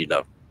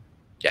below.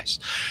 Yes.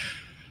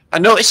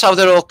 And notice how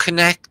they're all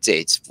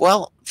connected.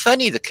 Well,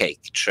 funny, the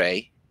cake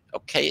tray.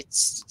 Okay,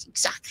 it's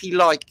exactly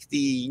like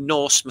the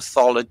Norse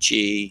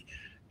mythology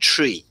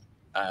tree,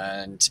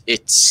 and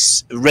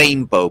it's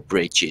rainbow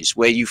bridges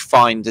where you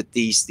find that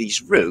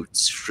these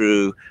routes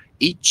through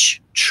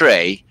each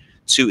tray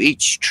to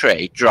each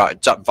tray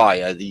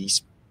via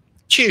these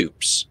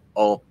tubes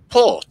or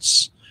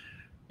ports.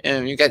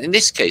 And you get, in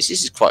this case,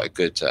 this is quite a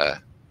good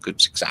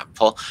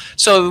example.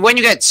 So when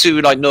you get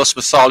to like Norse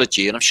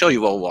mythology, and I'm sure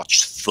you've all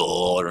watched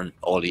Thor and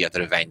all the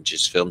other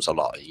Avengers films, a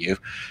lot of you,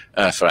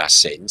 for our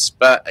sins,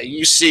 but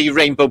you see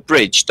Rainbow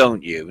Bridge,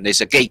 don't you? And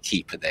there's a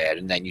gatekeeper there,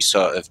 and then you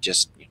sort of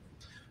just,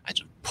 I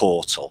don't know,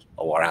 portal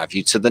or what have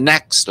you to the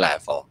next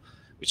level,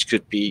 which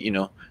could be, you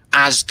know,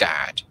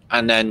 Asgard,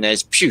 and then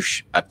there's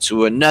Push up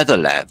to another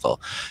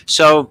level.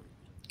 So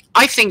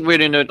I think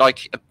we're in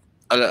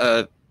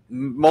a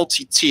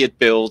multi-tiered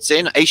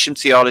building. Asian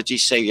theology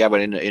say, yeah,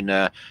 we're in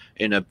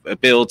a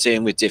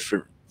building with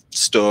different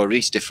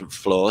stories, different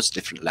floors,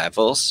 different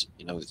levels.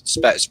 You know,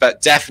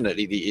 but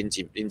definitely the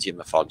Indian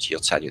mythology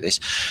will tell you this.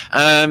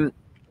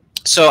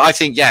 So I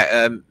think,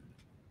 yeah,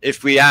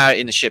 if we are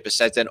in a ship, as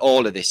said, then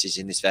all of this is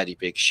in this very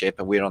big ship,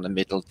 and we're on the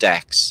middle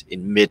decks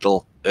in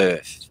Middle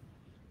Earth,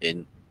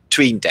 in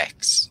tween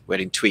decks. We're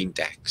in tween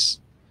decks.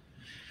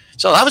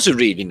 So that was a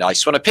really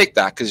nice one. I picked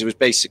that because it was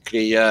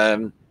basically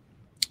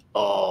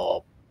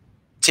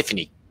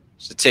Tiffany.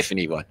 It's the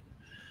Tiffany one.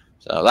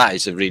 So that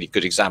is a really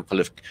good example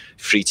of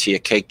free-tier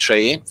cake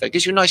traying. That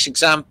gives you a nice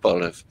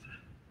example of,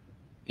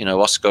 you know,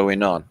 what's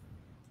going on.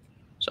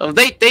 So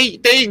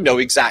they know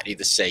exactly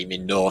the same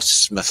in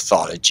Norse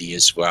mythology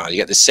as well. You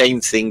get the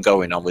same thing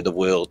going on with the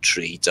world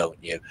tree, don't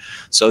you?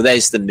 So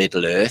there's the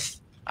Middle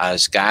Earth,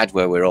 Asgard,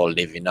 where we're all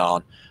living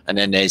on. And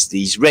then there's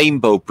these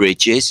rainbow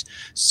bridges,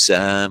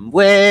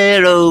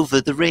 somewhere over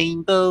the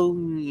rainbow,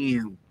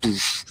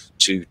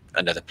 to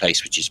another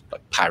place, which is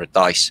like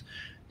paradise.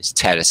 It's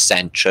Terra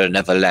Centra,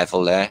 another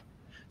level there.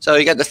 So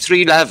you get the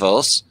 3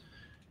 levels,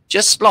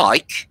 just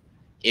like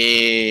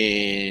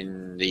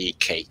in the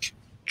cake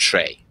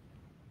tray.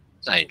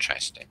 Is that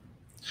interesting?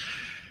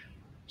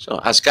 So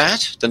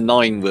Asgard, the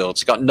 9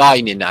 worlds. It's got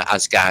 9 in that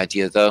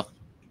Asgardia, though.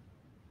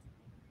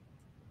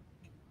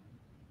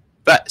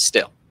 But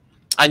still.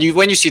 And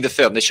when you see the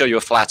film, they show you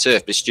a flat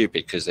Earth, but it's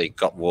stupid because they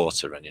got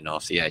water running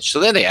off the edge. So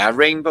there they are,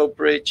 rainbow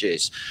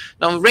bridges.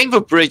 Now, Rainbow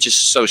Bridge is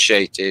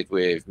associated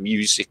with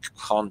music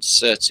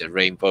concerts. A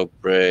Rainbow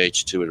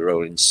Bridge, to the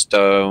Rolling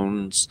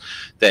Stones.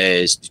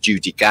 There's the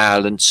Judy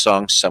Garland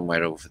song,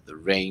 Somewhere Over the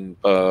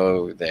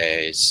Rainbow.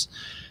 There's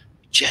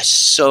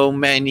just so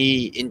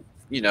many,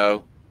 you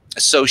know,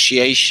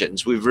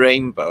 associations with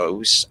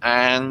rainbows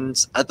and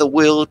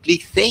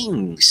otherworldly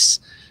things.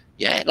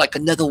 Yeah, like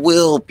another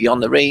world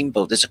beyond the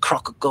rainbow. There's a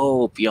crock of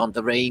gold beyond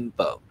the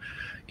rainbow.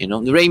 You know,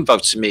 the rainbow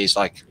to me is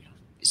like,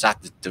 is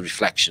that the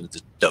reflection of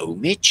the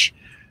domage?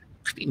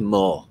 Could be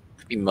more.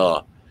 Could be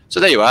more.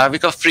 So there you are.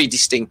 We've got 3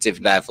 distinctive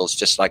levels,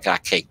 just like our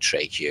cake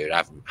tray here,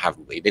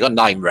 haven't we? They've got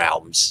 9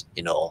 realms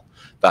in all.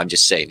 But I'm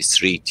just saying it's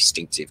 3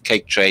 distinctive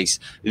cake trays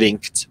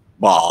linked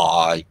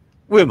by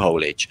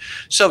wormholeage.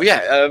 So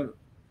yeah,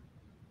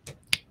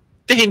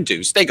 the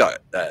Hindus, they got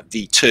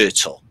the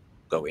turtle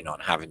going on,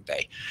 haven't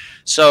they?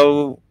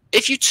 So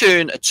if you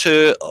turn a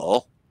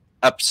turtle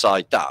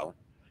upside down,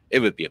 it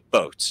would be a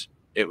boat.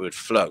 It would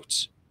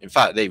float. In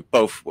fact, they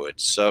both would.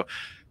 So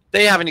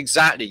they haven't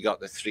exactly got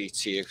the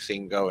 3-tier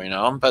thing going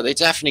on, but they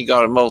definitely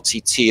got a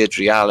multi-tiered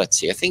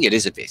reality. I think it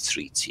is a bit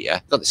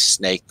 3-tier. Got the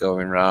snake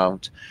going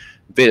around,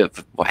 a bit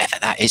of whatever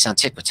that is,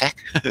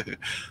 Antiquitech.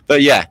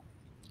 But yeah,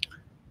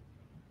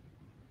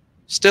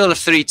 still a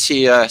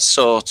 3-tier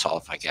sort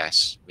of, I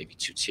guess. Maybe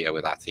 2-tier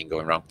with that thing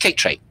going around. Cake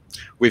tray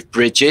with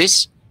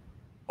bridges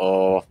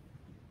or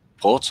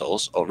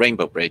portals or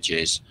rainbow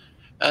bridges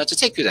to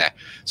take you there.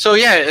 So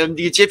yeah,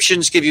 the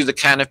Egyptians give you the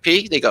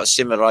canopy. They got a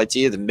similar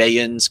idea. The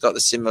Mayans got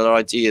the similar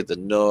idea. The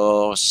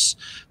Norse,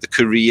 the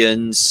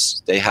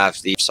Koreans, they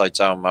have the upside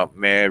down Mount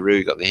Meru.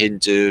 You got the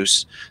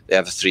Hindus, they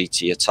have a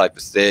 3-tier type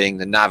of thing.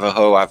 The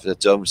Navajo have the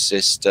dome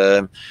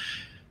system.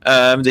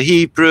 The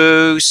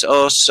Hebrews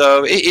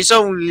also. It is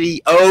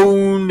only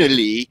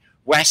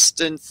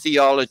Western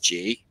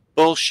theology,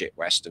 bullshit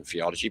Western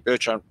theology,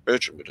 Bertrand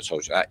would have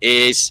told you that,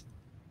 is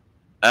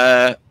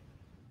the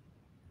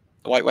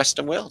white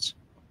Western world.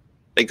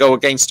 They go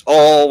against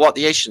all what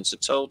the Asians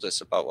have told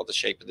us about what the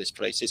shape of this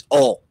place is.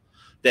 All.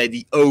 They're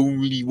the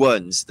only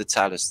ones that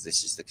tell us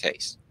this is the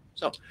case.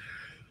 So,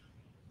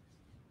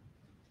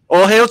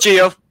 all hail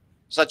Geo.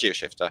 Is that Geo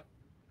Shifter?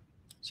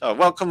 So,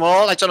 welcome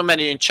all. I don't know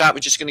many in chat. We're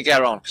just going to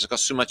get on because I've got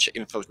so much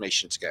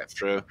information to get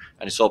through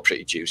and it's all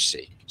pretty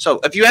juicy. So,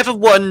 have you ever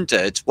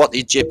wondered what the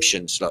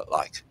Egyptians look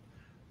like?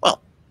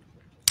 Well,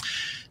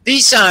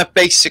 these are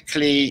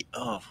basically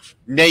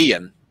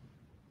Nahum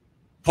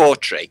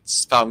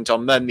portraits found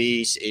on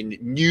mummies in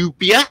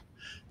Nubia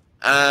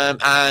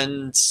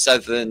and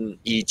southern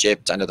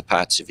Egypt and other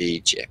parts of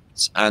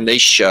Egypt. And they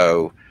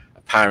show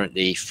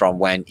apparently from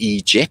when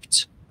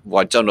Egypt,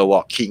 well, I don't know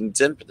what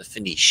kingdom, but the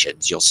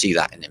Phoenicians, you'll see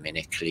that in a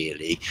minute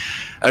clearly,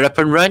 are up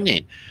and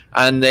running.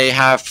 And they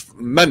have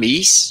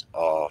mummies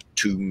or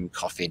tomb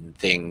coffin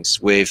things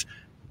with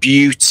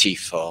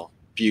beautiful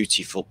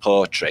beautiful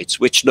portraits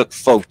which look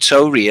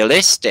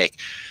photorealistic.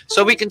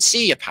 So we can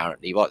see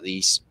apparently what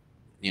these,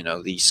 you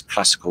know, these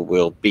classical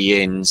world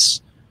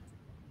beings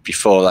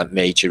before that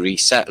major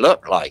reset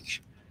look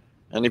like.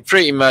 And they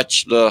pretty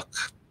much look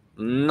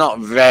not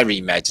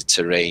very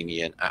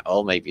Mediterranean at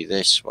all. Maybe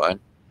this one.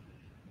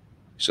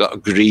 He's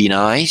got green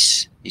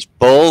eyes. He's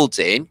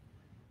balding.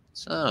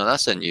 So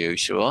that's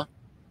unusual.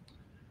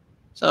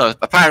 So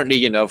apparently,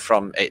 you know,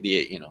 from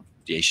the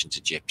ancient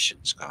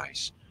Egyptians,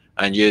 guys.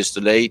 And here's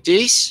the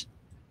ladies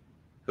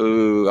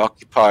who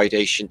occupied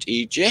ancient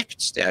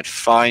Egypt. They had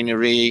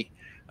finery,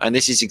 and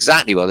this is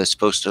exactly what they're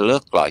supposed to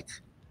look like.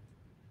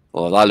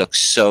 Well, that looks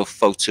so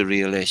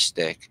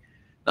photorealistic.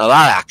 Now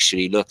that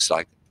actually looks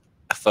like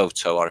a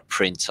photo or a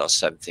print or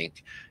something.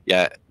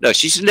 Yeah, no,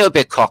 she's a little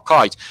bit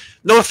cockeyed.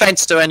 No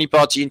offense to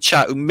anybody in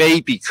chat who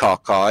may be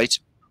cockeyed.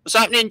 What's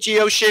happening,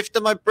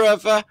 GeoShifter, my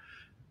brother?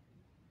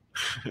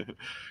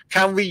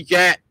 Can we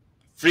get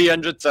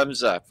 300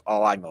 thumbs up?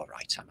 Oh, I'm all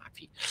right. I'm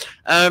happy.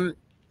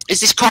 Is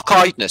this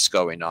cockeyedness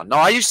going on? Now,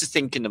 I used to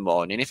think in the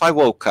morning, if I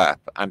woke up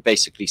and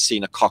basically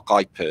seen a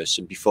cockeyed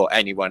person before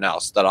anyone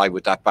else, that I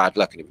would have bad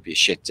luck and it would be a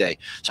shit day.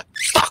 It's like,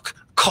 fuck,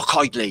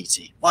 cockeyed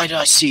lady. Why did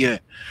I see her?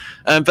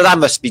 But that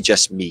must be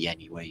just me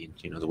anyway, and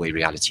you know the way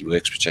reality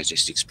works, which I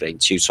just explained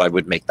to you. So I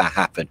would make that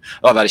happen.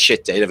 Oh, I've had a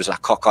shit day. There was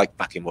that cockeyed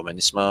fucking woman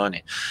this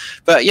morning.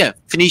 But yeah,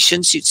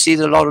 Phoenicians, you'd see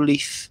the laurel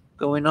leaf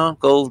going on,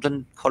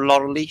 golden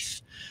laurel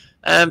leaf.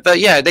 But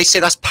yeah, they say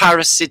that's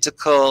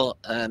parasitical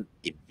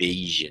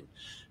invasion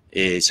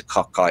is a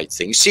cockeyed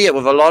thing. You see it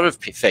with a lot of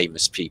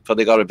famous people.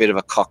 They got a bit of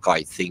a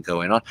cockeyed thing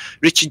going on.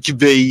 Richard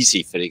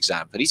Gervaisi, for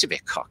example, he's a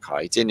bit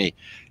cockeyed, isn't he?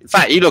 In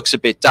fact, he looks a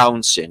bit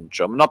Down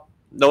syndrome.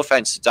 No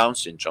offense to Down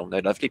syndrome,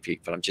 they're lovely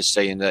people. I'm just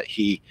saying that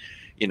he,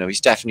 you know,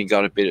 he's definitely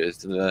got a bit of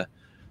the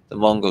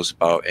Mongols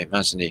about him,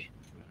 hasn't he,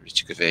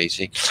 Richard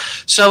Gervaisi?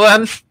 So,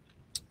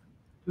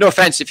 no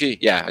offense if you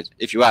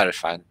are a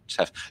fan.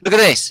 Look at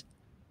this,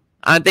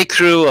 aren't they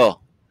cruel?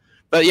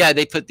 But yeah,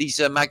 they put these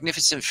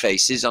magnificent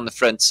faces on the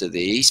fronts of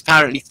these.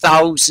 Apparently,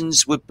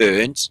 thousands were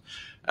burnt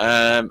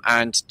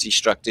and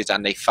destructed,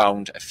 and they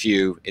found a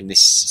few in this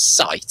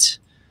site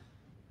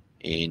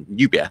in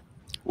Nubia,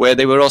 where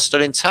they were all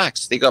still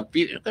intact. They got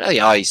beautiful. Look at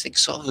the eyes, like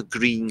sort of a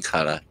green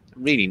color,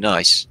 really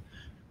nice.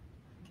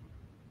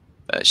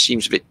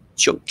 Seems a bit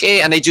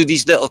chunky, and they do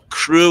these little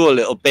cruel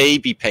little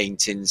baby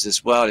paintings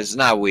as well. Isn't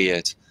that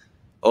weird?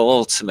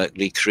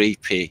 Ultimately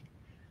creepy.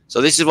 So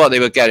this is what they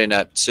were getting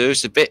up to.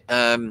 It's a bit,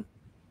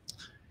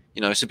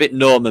 you know, it's a bit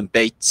Norman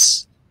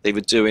Bates they were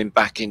doing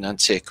back in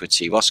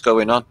antiquity. What's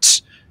going on?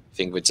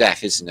 Thing with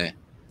death, isn't it?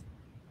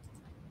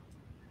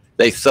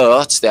 They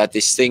thought they had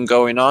this thing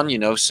going on, you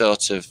know,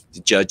 sort of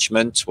the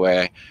judgment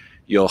where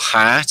your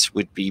heart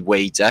would be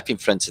weighed up in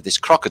front of this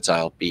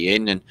crocodile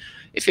being, and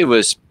if it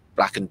was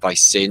blackened by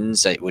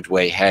sins, it would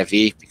weigh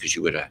heavy because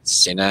you were a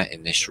sinner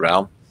in this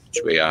realm,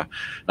 which we are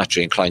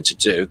naturally inclined to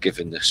do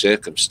given the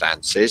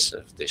circumstances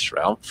of this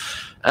realm.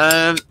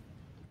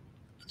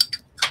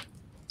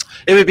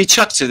 It would be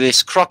chucked to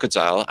this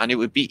crocodile and it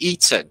would be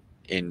eaten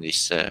in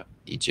this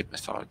Egypt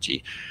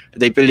mythology.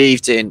 They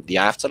believed in the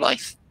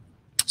afterlife,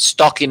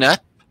 stocking up,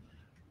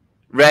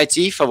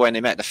 ready for when they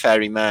met the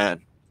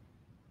ferryman.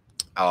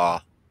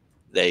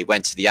 They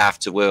went to the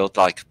afterworld,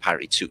 like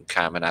apparently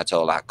Tutankhamun had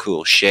all that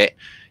cool shit.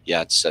 You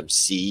had some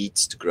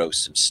seeds to grow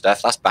some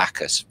stuff. That's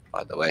Bacchus,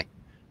 by the way.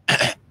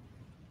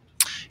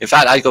 In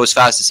fact, I'd go as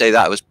far as to say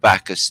that was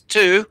Bacchus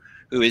too,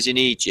 who is in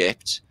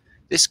Egypt.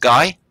 This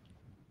guy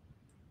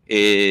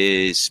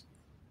is,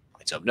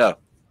 I don't know,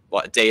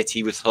 what, a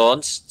deity with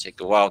horns? Take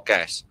a wild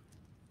guess.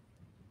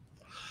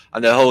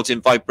 And they're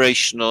holding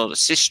vibrational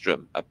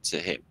sistrum up to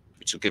him,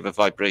 which will give a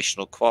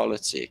vibrational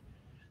quality.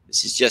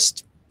 This is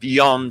just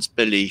beyond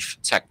belief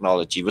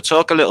technology. We'll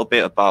talk a little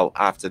bit about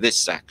after this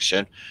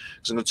section,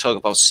 because I'm going to talk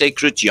about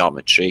sacred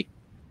geometry,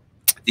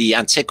 the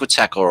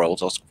Antiquitech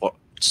world, or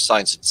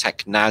science of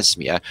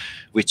technasmia,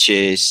 which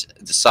is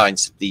the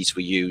science that these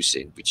were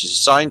using, which is a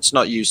science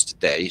not used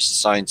today. It's the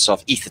science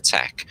of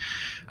ethertech.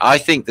 I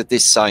think that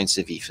this science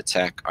of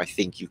ethertech, I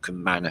think you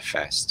can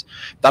manifest.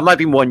 That might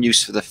be one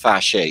use for the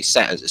Fache,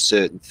 set as a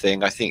certain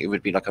thing. I think it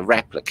would be like a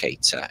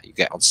replicator you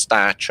get on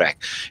Star Trek.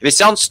 If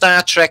it's on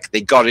Star Trek,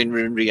 they got in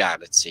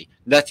reality.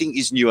 Nothing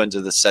is new under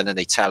the sun, and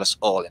they tell us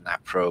all in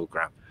that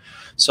program.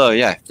 So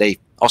yeah, they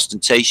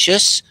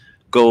ostentatious,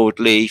 gold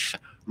leaf,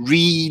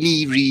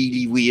 really,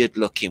 really weird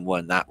looking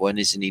one. That one,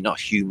 isn't he? Not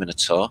human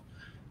at all.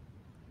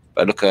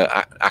 But look at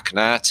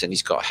Akhenaten,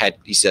 he's got a head.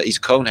 He's a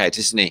cone head,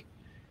 isn't he?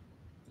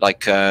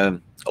 Like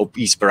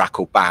he's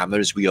Barack Obama,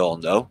 as we all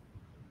know.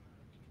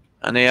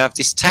 And they have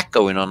this tech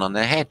going on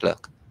their head.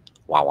 Look,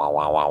 wow, wow,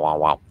 wow, wow, wow,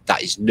 wow.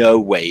 That is no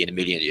way in a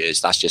million years.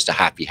 That's just a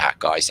happy hat,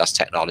 guys. That's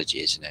technology,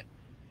 isn't it?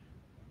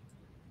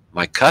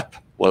 My cup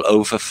will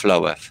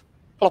overfloweth.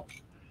 Plop.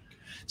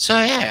 So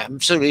yeah,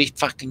 absolutely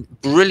fucking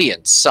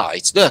brilliant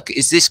sight. Look,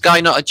 is this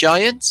guy not a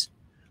giant?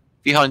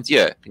 Behind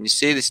you, can you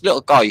see this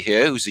little guy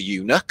here who's a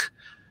eunuch?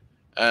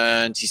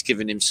 And he's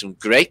giving him some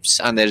grapes.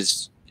 And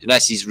there's,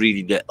 unless he's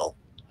really little,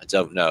 I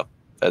don't know.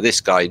 But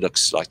this guy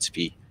looks like to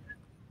be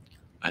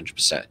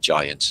 100%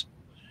 giant.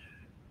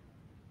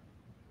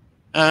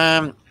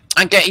 And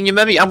getting your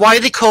mummy. And why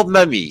are they called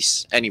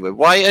mummies anyway?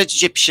 Why are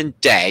Egyptian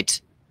dead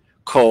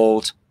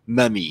called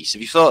mummies?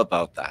 Have you thought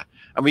about that?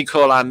 And we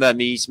call our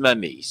mummies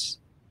mummies.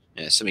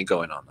 Yeah, something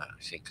going on there,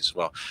 I think, as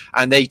well.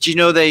 And do you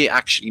know they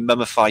actually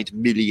mummified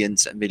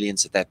millions and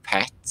millions of their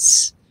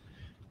pets?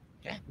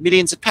 Yeah,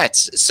 millions of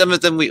pets. Some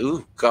of them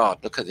oh God,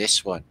 look at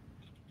this one.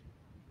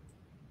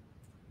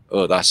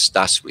 Oh,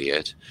 that's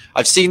weird.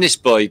 I've seen this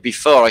boy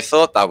before. I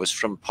thought that was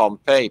from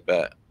Pompeii,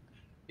 but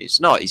it's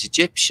not. He's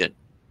Egyptian.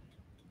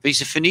 But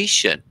he's a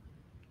Phoenician.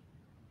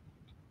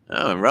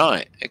 Oh,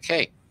 right.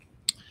 Okay.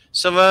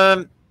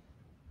 So,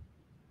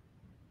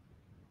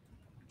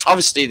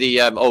 obviously,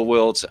 the Old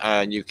World,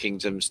 New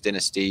Kingdoms,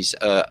 dynasties,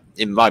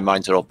 in my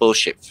mind, are all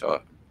bullshit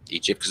for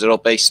Egypt because they're all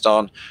based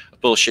on a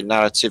bullshit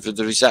narrative of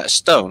the Rosetta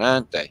Stone,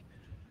 aren't they?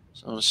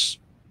 So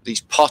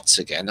these pots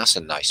again, that's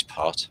a nice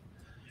pot.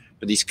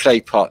 But these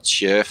clay pots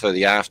here for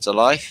the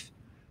afterlife,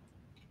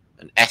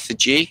 an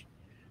effigy,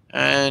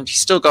 and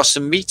he's still got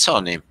some meat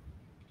on him.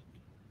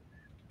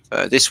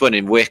 This one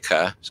in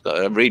wicker, it's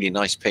got a really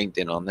nice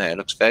painting on there. It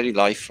looks very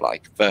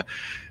lifelike, but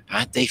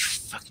aren't they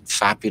fucking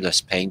fabulous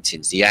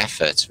paintings? The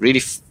effort,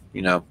 really,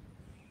 you know.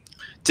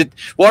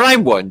 What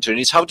I'm wondering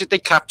is how did they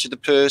capture the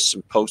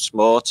person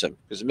post-mortem?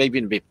 Because it may be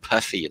a bit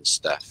puffy and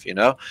stuff, you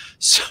know.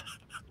 So,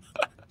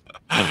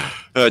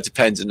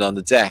 depending on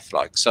the death,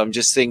 like. So I'm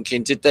just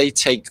thinking, did they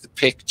take the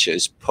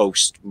pictures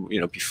post, you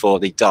know,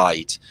 before they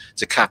died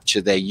to capture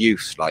their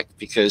youth, like?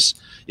 Because,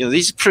 you know,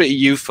 these are pretty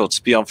youthful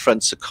to be on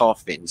fronts of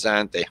coffins,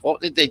 aren't they?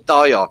 What did they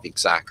die of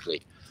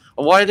exactly?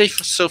 And why are they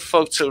so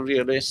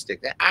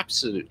photorealistic? They're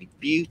absolutely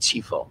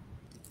beautiful,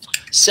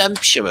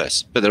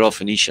 sumptuous, but they're all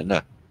Phoenician.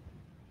 Look,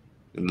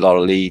 a lot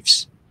of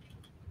leaves.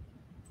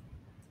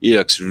 He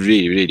looks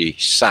really, really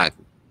sad.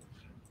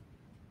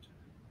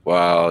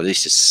 Wow,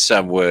 this is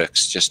some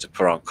works just to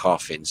put on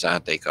coffins,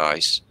 aren't they,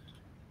 guys?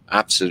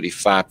 Absolutely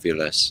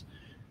fabulous.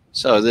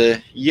 So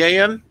the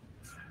Fayum,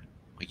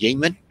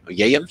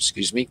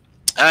 excuse me,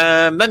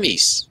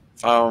 mummies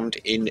found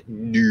in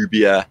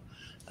Nubia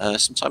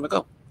some time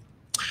ago.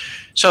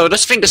 So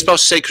let's think about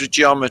sacred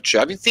geometry.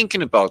 I've been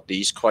thinking about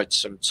these quite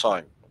some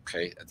time.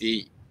 Okay,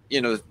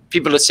 you know,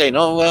 people are saying,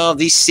 oh well,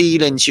 these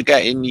ceilings you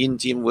get in the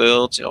Indian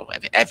world, you know,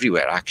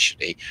 everywhere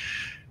actually.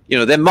 You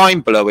know, they're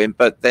mind-blowing,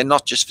 but they're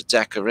not just for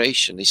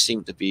decoration. They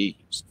seem to be,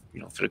 you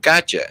know, for a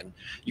gadget. And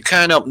you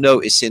can't help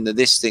noticing that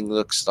this thing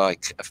looks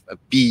like a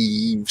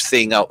beam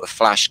thing out of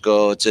Flash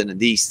Gordon, and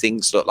these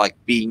things look like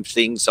beam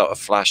things out of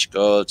Flash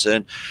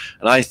Gordon.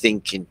 And I'm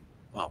thinking,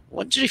 well, I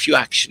wonder if you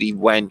actually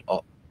went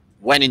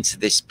into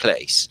this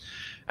place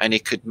and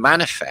it could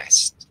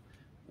manifest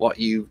what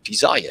you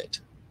desired,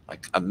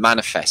 like a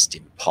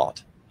manifesting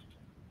pod.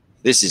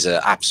 This is an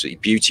absolutely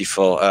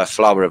beautiful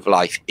flower of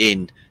life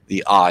in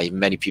the eye.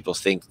 Many people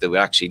think that we're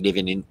actually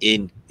living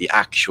in the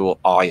actual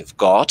eye of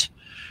God,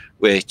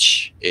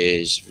 which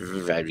is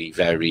very,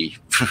 very,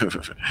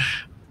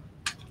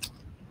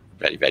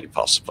 very, very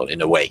possible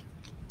in a way.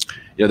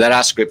 You know, there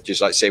are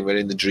scriptures like saying we're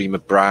in the dream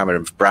of Brahma,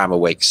 and Brahma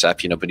wakes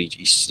up, you know, but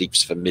he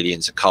sleeps for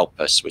millions of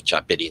kalpas, which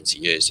are billions of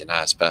years in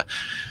ours. But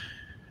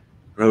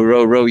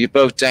row your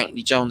boat down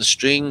the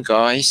stream,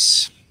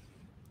 guys.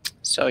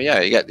 So yeah,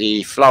 you get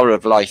the flower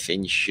of life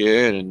in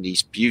here and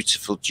these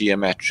beautiful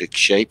geometric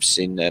shapes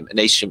in an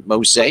ancient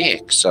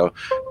mosaic. So,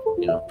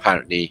 you know,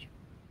 apparently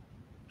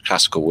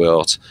classical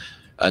world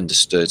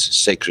understood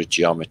sacred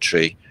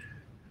geometry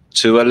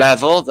to a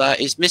level that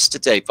is missed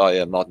today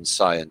by modern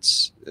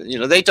science. You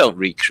know, they don't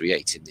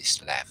recreate in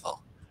this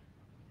level.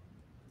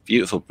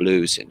 Beautiful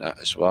blues in that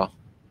as well.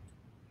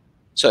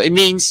 So it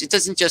means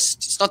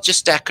it's not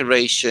just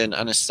decoration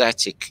and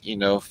aesthetic, you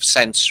know,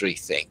 sensory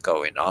thing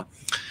going on.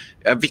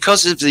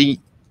 Because of the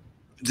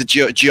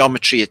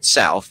geometry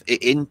itself,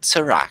 it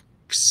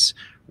interacts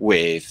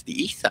with the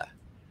ether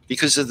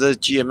because of the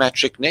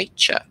geometric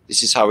nature.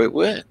 This is how it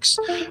works.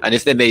 And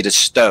if they're made of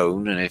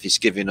stone, and if it's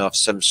giving off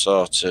some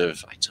sort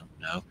of, I don't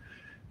know,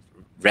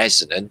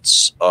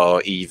 resonance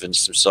or even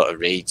some sort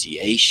of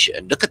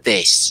radiation. Look at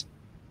this.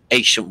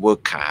 Ancient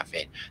wood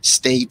carving,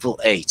 stable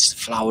 8,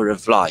 flower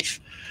of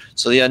life.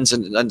 So they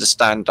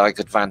understand like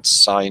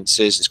advanced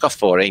sciences. It's got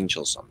 4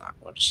 angels on that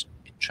one. It's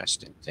an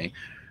interesting thing.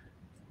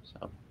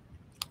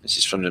 This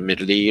is from the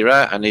Middle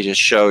Era, and they just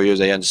show you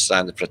they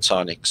understand the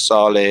Platonic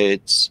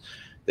solids.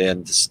 They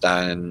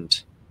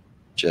understand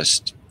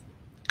just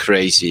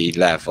crazy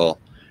level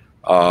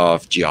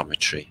of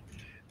geometry,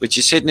 which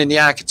is hidden in the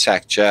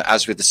architecture,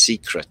 as with the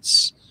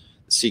secrets.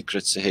 The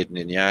secrets are hidden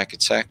in the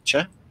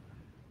architecture.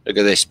 Look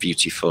at this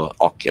beautiful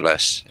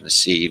oculus in the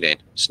ceiling.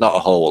 It's not a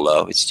hole,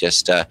 though. It's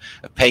just a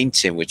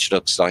painting, which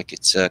looks like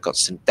it's got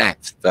some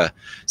depth. But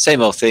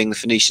same old thing, the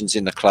Phoenicians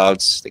in the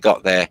clouds, they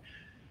got their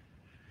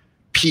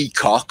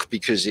peacock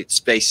because it's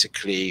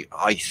basically,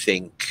 I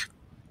think,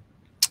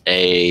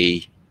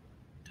 a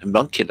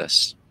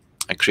homunculus,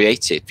 and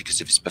created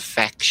because of its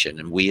perfection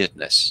and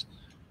weirdness,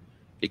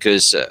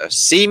 because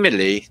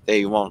seemingly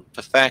they want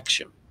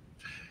perfection.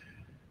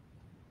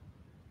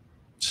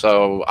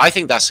 So I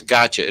think that's a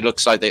gadget. It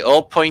looks like they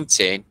all point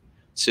in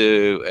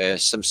to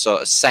some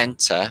sort of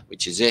center,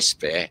 which is this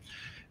bit,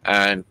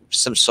 and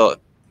some sort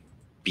of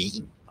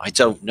beam. I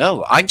don't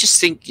know. I'm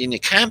just thinking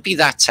it can't be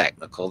that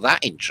technical,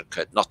 that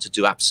intricate, not to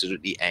do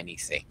absolutely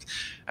anything.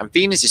 And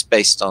Venus is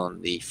based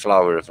on the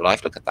flower of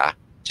life. Look at that.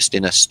 Just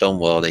in a stone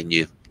wall they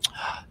knew.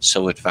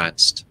 So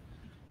advanced.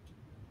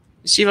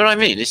 You see what I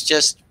mean? It's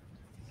just,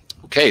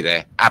 okay,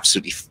 they're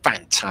absolutely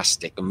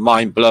fantastic and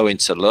mind-blowing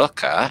to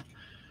look at.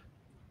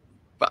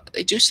 But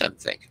they do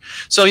something.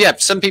 So yeah,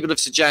 some people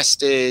have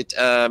suggested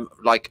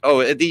like,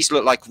 oh, these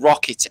look like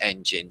rocket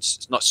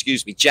engines. Not,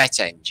 excuse me, jet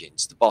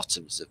engines, the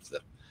bottoms of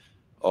them.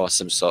 Or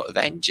some sort of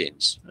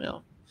engines.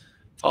 Well,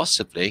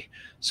 possibly.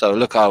 So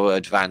look how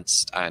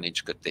advanced and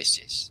intricate this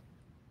is.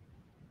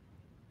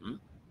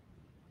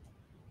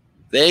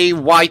 They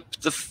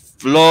wiped the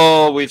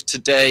floor with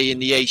today in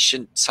the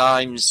ancient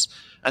times.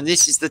 And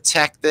this is the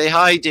tech they're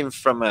hiding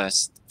from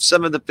us.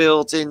 Some of the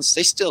buildings,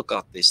 they still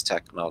got this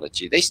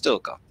technology. They still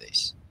got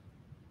this.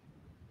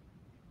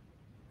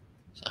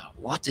 So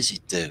what does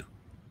it do?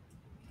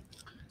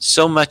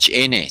 So much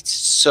in it.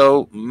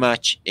 So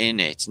much in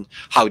it. And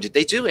how did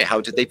they do it?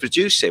 How did they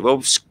produce it?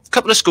 Well, a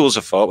couple of schools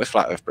of thought with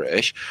Flat Earth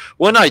British.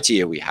 One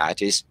idea we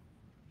had is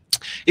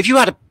if you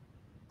had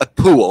a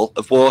pool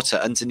of water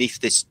underneath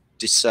this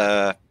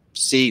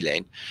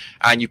ceiling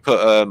and you put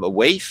a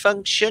wave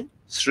function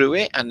through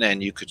it, and then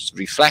you could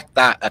reflect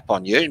that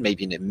upon you,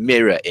 maybe in a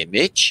mirror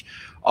image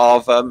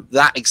of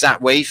that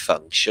exact wave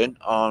function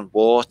on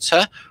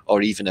water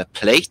or even a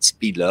plate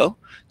below,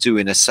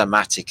 doing a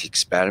cymatic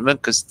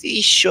experiment, because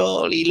these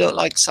surely look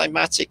like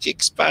cymatic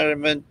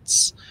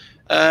experiments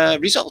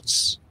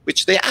results,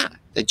 which they are.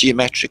 They're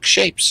geometric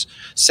shapes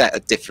set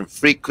at different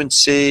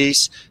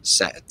frequencies,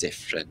 set at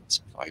different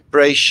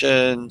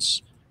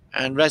vibrations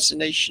and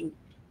resonation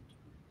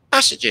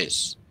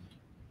passages,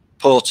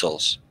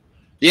 portals.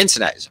 The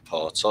internet is a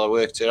portal. I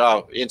worked it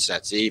out. The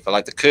internet's evil,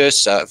 like the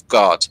cursor of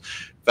God.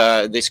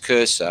 But this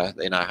cursor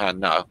in our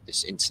hand now,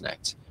 this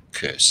internet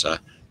cursor,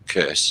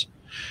 curse,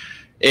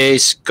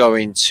 is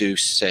going to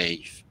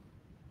save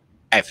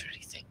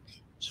everything.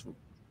 It's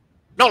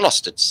not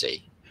lost at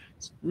sea.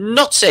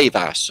 Not save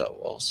our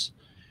souls.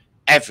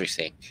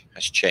 Everything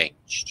has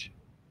changed.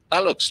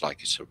 That looks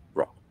like it's a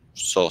rock,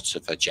 sort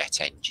of a jet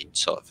engine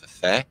sort of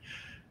affair.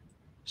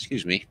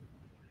 Excuse me.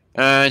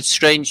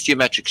 Strange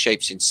geometric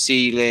shapes in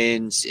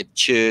ceilings, in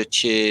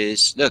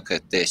churches. Look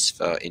at this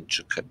for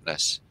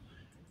intricateness.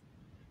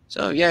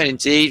 So yeah,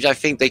 indeed, I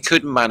think they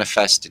couldn't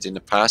manifest it in the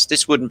past.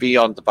 This wouldn't be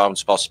on the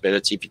bounds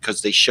possibility,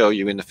 because they show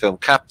you in the film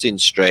Captain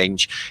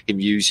Strange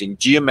him using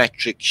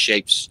geometric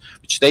shapes,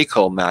 which they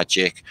call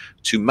magic,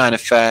 to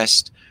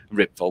manifest,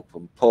 rip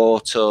open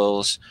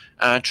portals,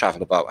 and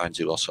travel about and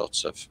do all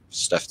sorts of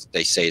stuff that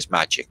they say is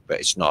magic, but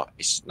it's not.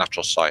 It's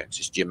natural science.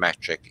 It's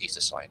geometric ether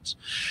science,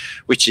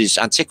 which is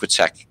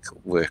Antiquitech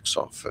works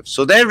off of.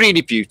 So they're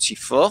really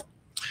beautiful.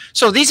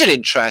 So these are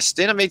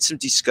interesting. I made some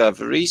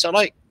discoveries. I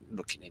like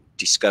looking at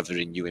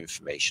discovering new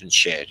information,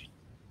 sharing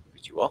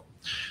with you all.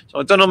 So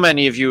I don't know how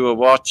many of you are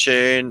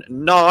watching.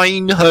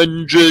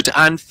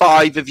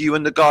 905 of you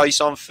and the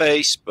guys on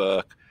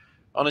Facebook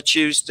on a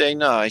Tuesday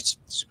night.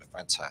 Super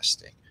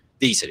fantastic.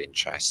 These are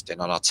interesting,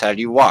 and I'll tell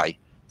you why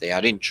they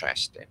are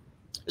interesting.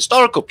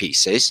 Historical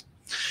pieces.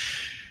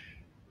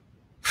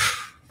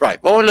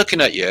 Right, what we're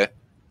looking at here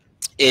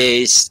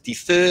is the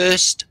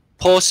first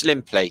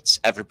porcelain plates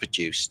ever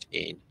produced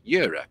in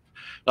Europe.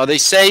 Now, they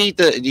say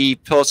that the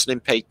porcelain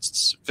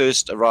plates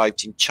first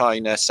arrived in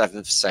China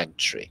 7th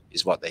century,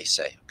 is what they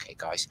say. Okay,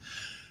 guys.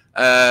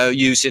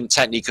 Using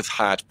technique of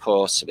hard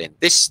porcelain.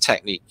 This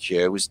technique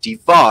here was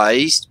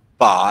devised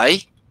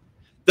by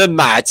the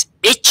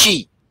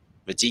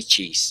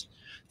Medicis,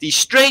 the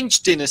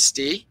strange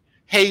dynasty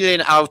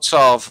hailing out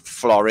of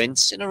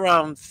Florence in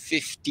around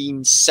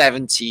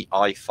 1570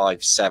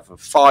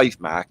 I-575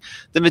 mark.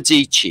 The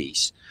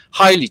Medicis,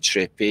 highly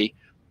trippy,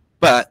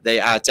 but they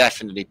are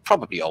definitely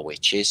probably all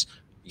witches.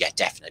 Yeah,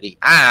 definitely.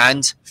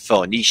 And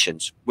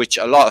Phoenicians, which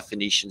a lot of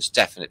Phoenicians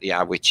definitely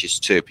are witches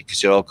too,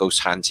 because it all goes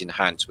hand in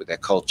hand with their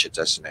culture,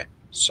 doesn't it?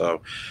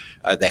 So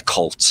their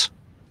cult.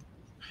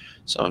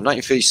 So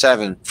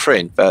 1937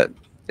 print, but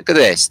look at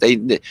this.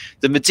 The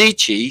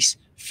Medicis,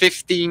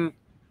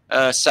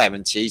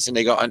 1570s, and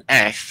they got an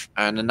F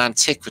and an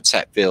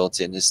Antiquitech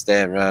building as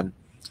their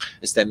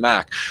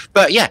mark.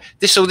 But yeah,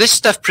 so this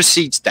stuff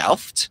precedes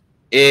Delft.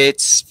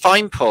 It's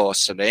fine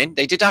porcelain.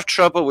 They did have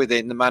trouble with it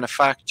in the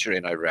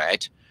manufacturing, I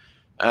read,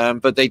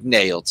 but they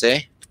nailed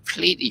it.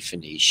 Completely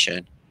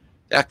Phoenician.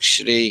 They're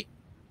actually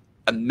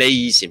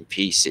amazing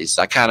pieces.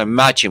 I can't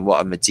imagine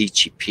what a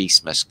Medici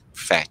piece must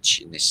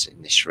fetch in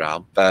this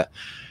realm, but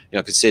you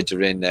know,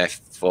 considering they're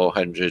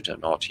 400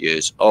 and odd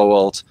years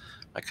old,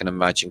 I can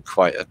imagine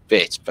quite a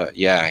bit. But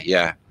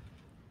yeah,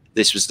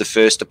 this was the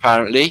first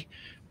apparently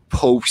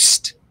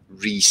post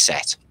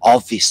reset.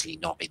 Obviously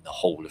not in the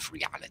whole of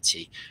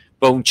reality.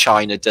 Bone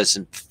China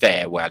doesn't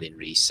fare well in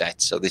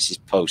reset, so this is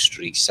post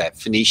reset.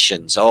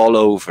 Phoenicians all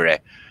over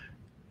it.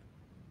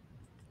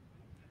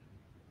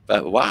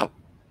 But wow.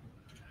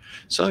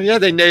 So yeah,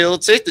 they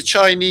nailed it. The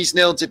Chinese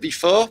nailed it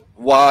before.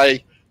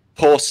 Why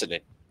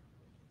porcelain?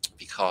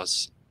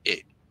 Because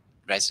it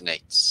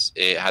resonates.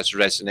 It has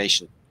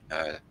resonation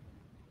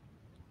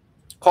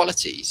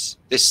qualities.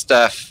 This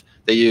stuff,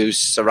 they use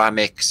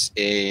ceramics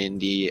in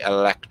the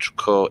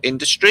electrical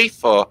industry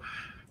for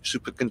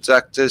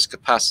superconductors,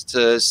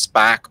 capacitors,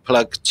 spark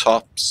plug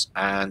tops,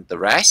 and the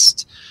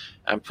rest.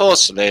 And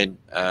porcelain,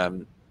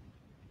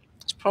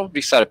 it's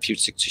probably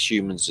therapeutic to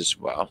humans as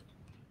well.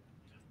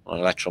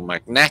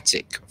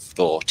 Electromagnetic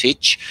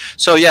voltage.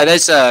 So yeah,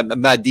 there's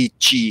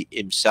Medici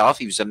himself.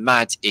 He was a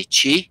mad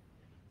itchy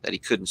that he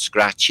couldn't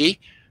scratchy,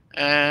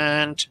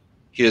 and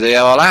here they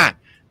all are.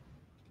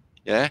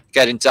 Yeah,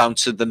 getting down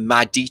to the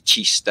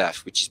Medici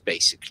stuff, which is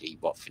basically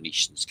what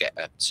Phoenicians get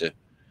up to.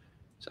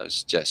 So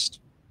it's just,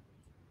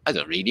 I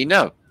don't really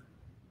know.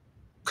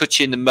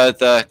 Cutting the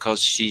mother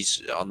because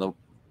she's on the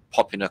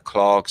popping her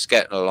clogs,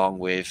 getting along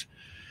with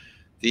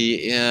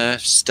the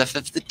stuff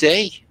of the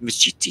day,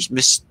 Medici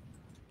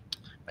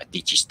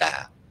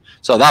style.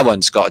 So that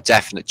one's got a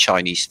definite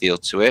Chinese feel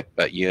to it,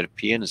 but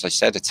European, as I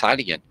said,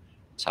 Italian.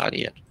 So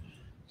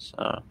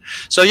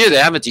yeah, they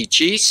are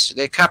Medicis.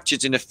 They're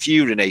captured in a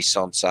few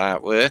Renaissance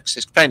artworks.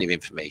 There's plenty of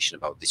information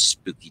about this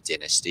spooky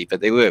dynasty,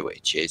 but they were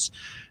witches.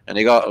 And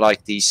they got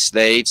like these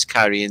slaves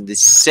carrying the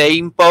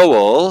same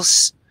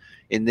bowls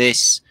in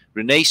this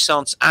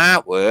Renaissance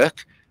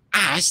artwork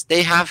as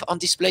they have on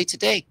display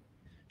today.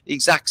 The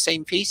exact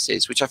same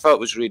pieces, which I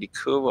thought was really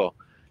cool.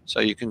 So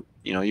you can,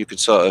 you can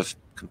sort of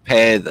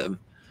compare them,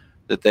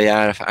 that they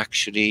are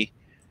actually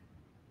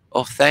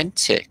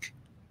authentic.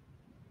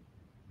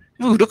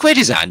 Ooh, look where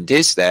his hand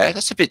is there.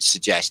 That's a bit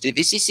suggestive.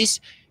 Is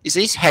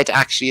his head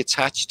actually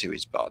attached to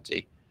his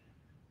body?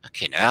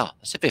 Fucking hell,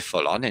 that's a bit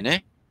full on, isn't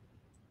it?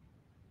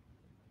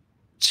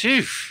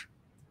 Toof.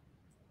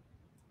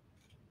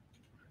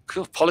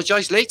 Cool.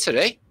 Apologise later,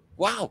 eh?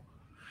 Wow.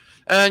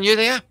 And here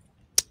they are.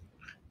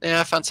 They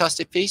are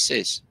fantastic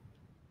pieces.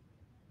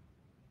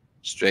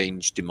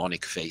 Strange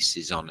demonic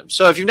faces on them.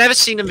 So if you've never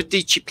seen a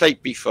Medici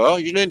plate before,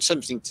 you learned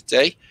something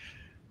today.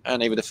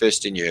 And they were the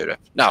first in Europe.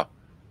 Now,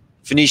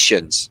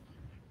 Phoenicians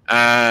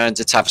and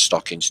the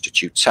Tavistock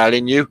Institute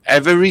telling you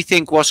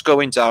everything what's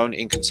going down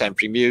in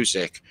contemporary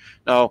music.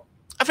 Now,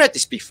 I've read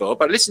this before,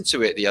 but I listened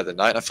to it the other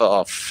night and I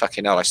thought, oh,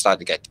 fucking hell, I started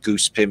to get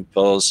goose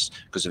pimples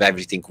because of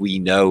everything we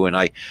know. And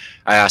I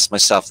asked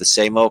myself the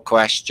same old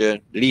question.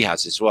 Lee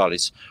has as well.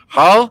 Is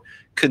how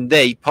can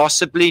they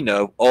possibly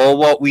know all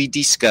what we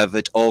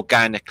discovered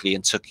organically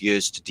and took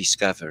years to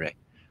discover it?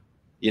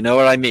 You know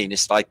what I mean?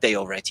 It's like they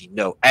already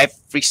know.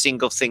 Every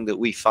single thing that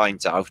we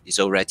find out is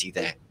already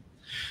there.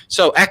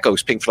 So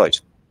Echoes, Pink Floyd.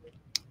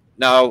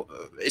 Now,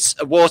 it's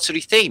a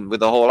watery theme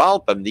with the whole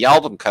album. The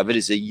album cover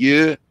is a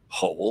year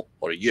hole,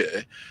 or a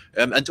year,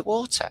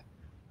 underwater.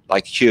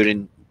 Like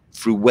hearing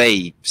through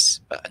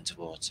waves, but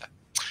underwater.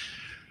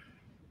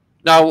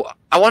 Now,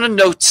 I want to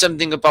note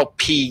something about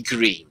pea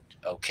green.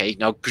 Okay,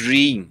 now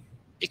green,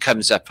 it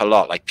comes up a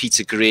lot. Like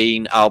Peter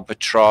Green,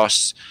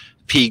 Albatross,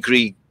 pea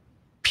green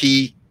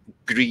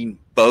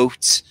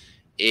boat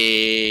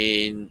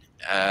in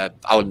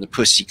Out in the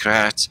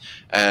Pussycat,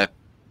 the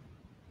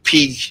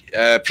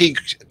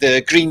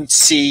green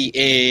sea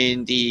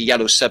in the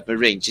Yellow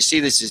Submarine. Do you see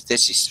this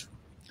is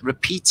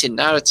repeating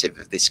narrative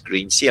of this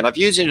green sea, and I've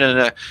used it in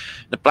a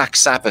Black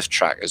Sabbath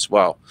track as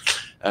well.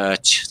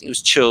 It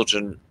was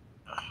Children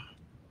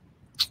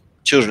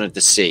of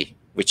the Sea,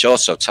 which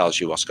also tells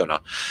you what's going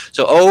on.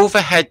 So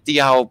overhead the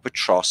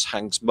albatross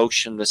hangs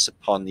motionless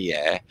upon the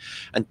air,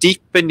 and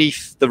deep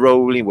beneath the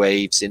rolling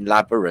waves in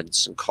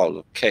labyrinths and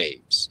coral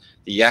caves,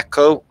 the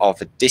echo of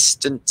a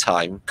distant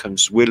time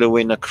comes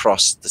willowing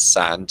across the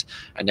sand,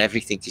 and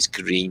everything is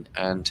green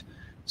and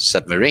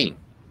submarine.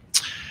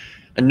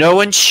 And no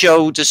one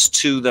showed us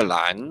to the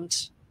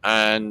land,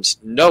 and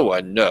no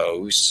one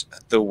knows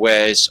the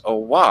wheres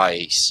or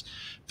whys.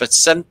 But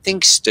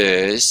something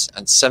stirs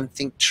and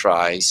something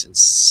tries and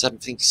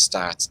something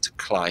starts to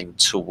climb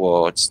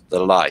towards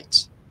the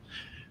light.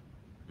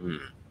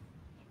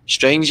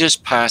 Strangers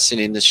passing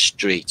in the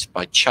street,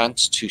 by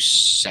chance two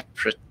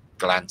separate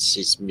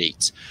glances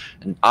meet.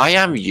 And I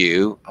am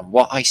you, and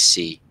what I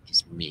see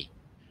is me.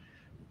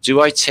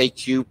 Do I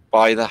take you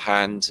by the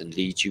hand and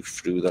lead you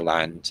through the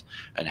land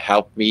and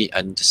help me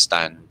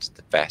understand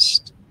the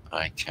best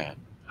I can?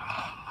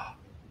 Oh,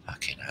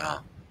 fucking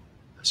hell.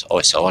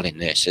 It's all in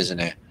this, isn't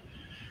it?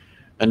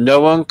 And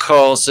no one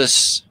calls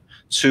us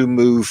to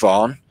move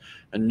on,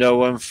 and no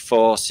one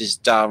forces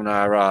down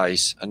our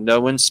eyes, and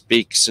no one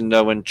speaks, and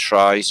no one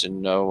tries,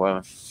 and no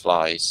one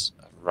flies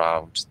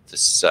around the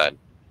sun,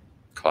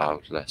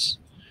 cloudless.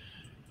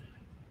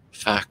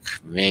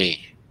 Fuck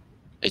me.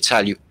 They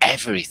tell you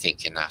everything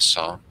in that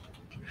song.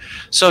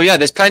 So yeah,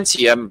 there's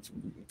plenty.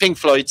 Pink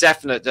Floyd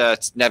definitely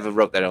never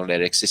wrote their own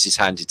lyrics. This is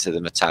handed to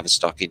them at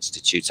Tavistock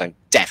Institute. I'm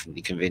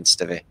definitely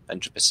convinced of it,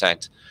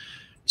 100%.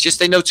 It's just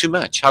they know too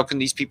much. How can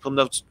these people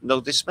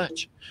know this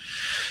much?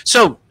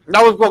 So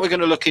now what we're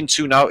going to look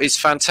into now is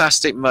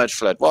Fantastic Mud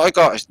Flood. What I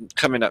got is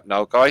coming up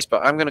now, guys,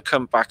 but I'm going to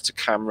come back to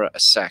camera a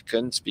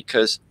second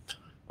because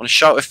I want to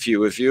shout a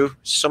few of you.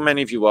 So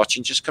many of you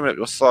watching, just coming up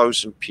to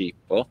 1,000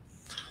 people.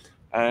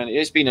 And it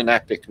has been an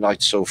epic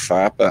night so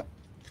far, but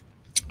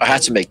I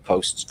had to make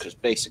posts because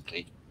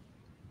basically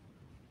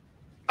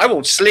I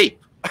won't sleep.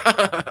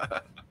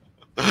 I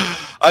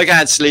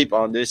can't sleep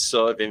on this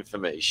sort of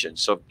information.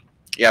 So,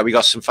 yeah, we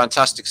got some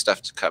fantastic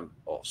stuff to come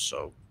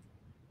also.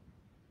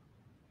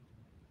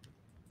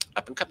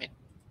 Up and coming.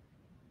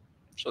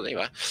 So there you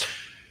are.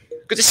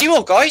 Good to see you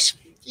all, guys.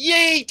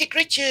 Yay, Dick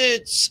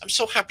Richards. I'm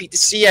so happy to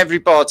see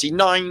everybody.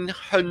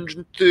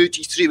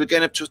 933. We're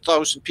getting up to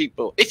 1,000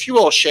 people. If you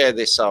all share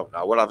this out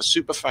now, we'll have a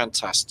super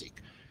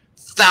fantastic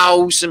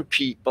 1,000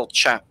 people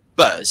chat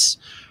buzz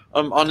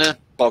on a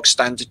bog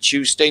standard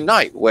Tuesday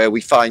night where we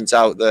find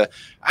out that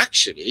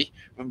actually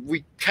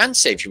we can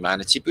save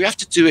humanity, but we have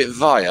to do it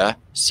via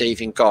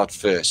saving God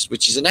first,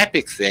 which is an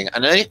epic thing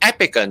and an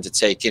epic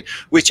undertaking,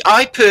 which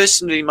I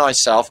personally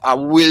myself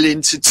am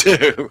willing to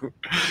do.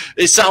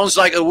 It sounds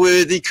like a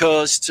worthy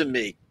cause to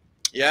me.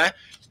 Yeah,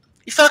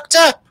 he fucked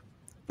up.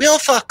 We all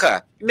fuck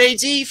up. He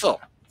made evil.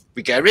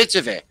 We get rid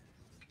of it.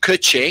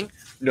 Ka-ching.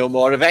 No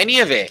more of any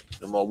of it.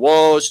 No more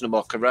wars, no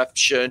more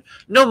corruption,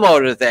 no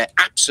more of their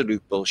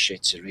absolute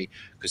bullshittery,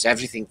 because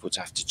everything would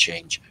have to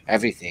change.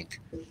 Everything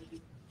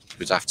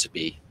would have to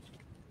be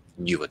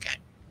new again.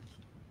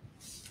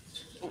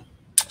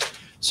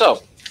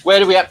 So,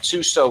 where are we up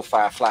to so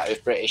far, Flat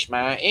Earth British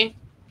Martin?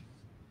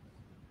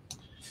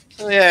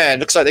 Oh, yeah, it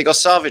looks like they got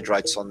salvage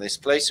rights on this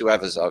place,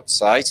 whoever's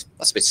outside.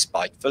 That's a bit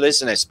spiteful,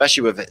 isn't it?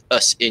 Especially with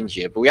us in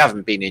here, but we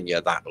haven't been in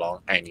here that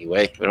long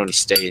anyway. We're only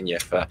staying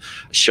here for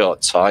a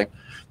short time.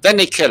 Then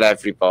they kill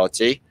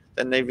everybody,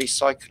 then they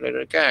recycle it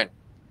again.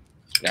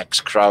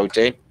 Next crowd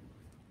in.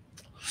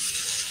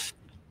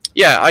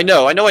 Yeah, I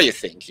know what you're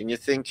thinking. You're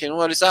thinking,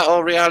 well, is that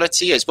all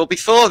reality is? Well,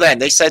 before then,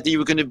 they said that you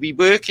were going to be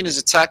working as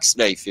a tax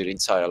slave for your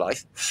entire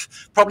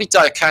life. Probably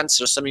die of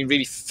cancer or something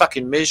really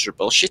fucking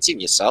miserable, shitting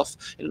yourself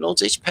in an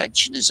old age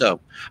pensioner's home.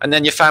 And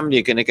then your family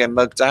are going to get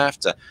mugged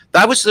after.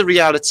 That was the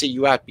reality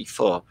you had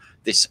before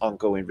this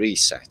ongoing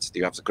reset.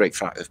 You have the Great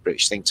Flat Earth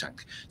British think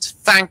tank to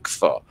thank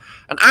for.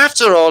 And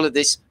after all of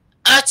this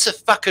utter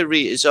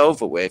fuckery is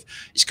over with,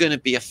 it's going to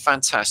be a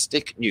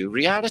fantastic new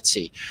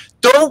reality.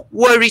 Don't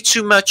worry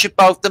too much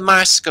about the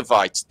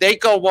Muscovites. They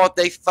got what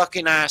they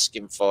fucking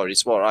asking for,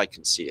 is what I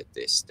can see at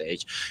this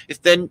stage.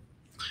 If they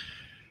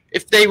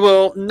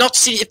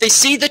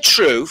see the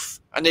truth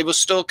and they will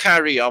still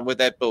carry on with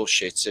their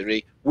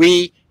bullshittery,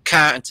 we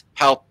can't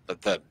help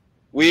them.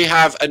 We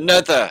have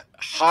another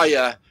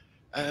higher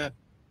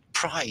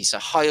prize, a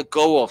higher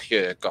goal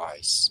here,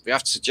 guys. We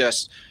have to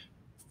just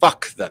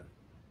fuck them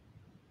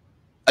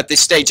at this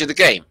stage of the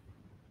game.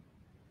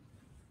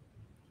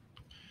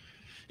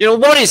 You know,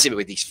 what is it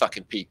with these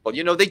fucking people?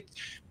 You know,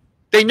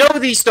 they know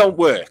these don't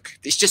work.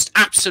 It's just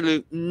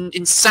absolute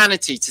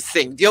insanity to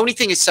think. The only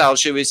thing it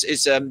sells you is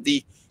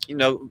the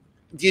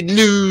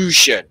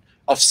illusion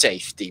of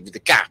safety with the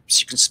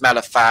gaps. You can smell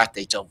a fart,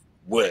 they don't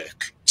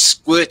work.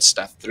 Squirt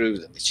stuff through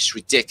them. It's just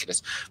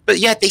ridiculous. But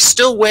yet they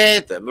still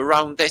wear them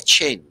around their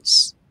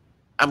chins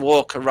and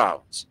walk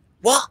around.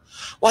 What?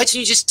 Why don't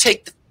you just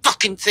take the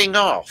fucking thing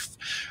off?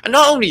 And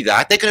not only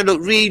that, they're going to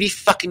look really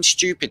fucking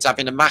stupid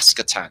having a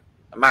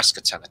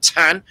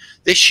tan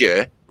this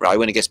year, right,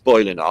 when it gets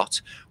boiling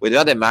hot, with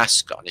their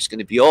mask on. It's going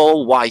to be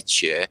all white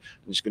here,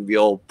 and it's going to be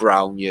all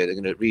brown here. They're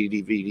going to look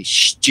really, really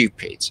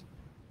stupid.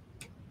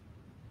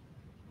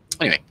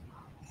 Anyway,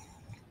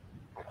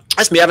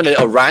 that's me having a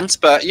little rant,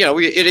 but, you know,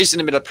 it is in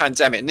the middle of a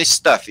pandemic, and this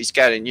stuff is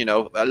getting, you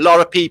know, a lot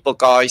of people,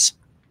 guys,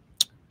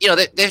 you know,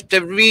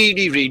 they're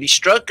really, really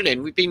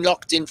struggling. We've been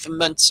locked in for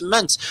months and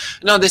months.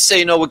 And now they're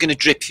saying, oh, we're going to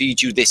drip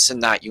feed you this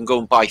and that. You can go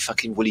and buy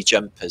fucking woolly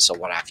jumpers or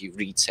what have you,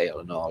 retail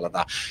and all of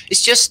that.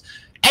 It's just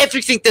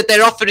everything that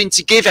they're offering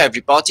to give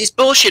everybody is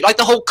bullshit. Like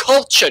the whole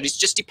culture is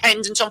just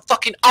dependent on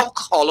fucking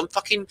alcohol and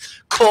fucking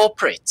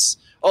corporates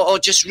or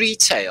just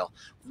retail.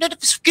 None of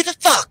us give a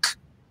fuck.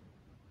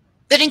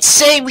 They're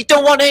insane. We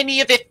don't want any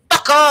of it.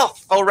 Fuck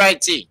off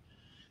already.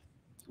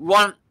 We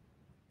want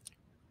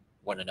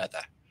one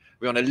another.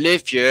 We want to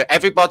live here.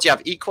 Everybody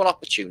have equal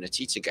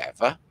opportunity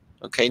together,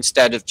 okay,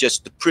 instead of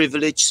just the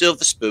privileged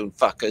silver spoon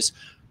fuckers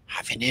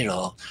having it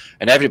all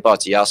and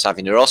everybody else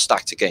having it all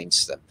stacked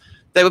against them.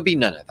 There will be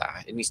none of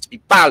that. It needs to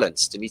be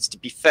balanced. It needs to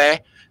be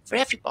fair for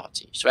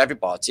everybody. So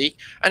everybody,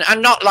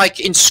 and not like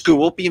in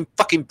school being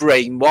fucking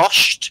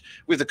brainwashed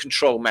with a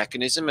control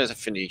mechanism as the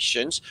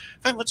Phoenicians.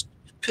 Find what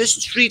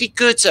person's really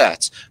good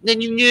at, and then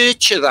you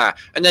nurture that,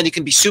 and then it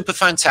can be super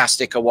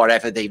fantastic or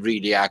whatever they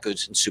really are good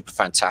and super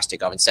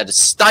fantastic of, instead of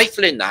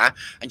stifling that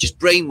and just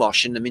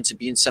brainwashing them into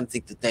being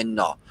something that they're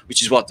not,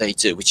 which is what they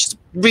do, which is a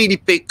really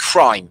big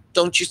crime,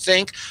 don't you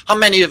think? How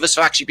many of us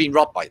have actually been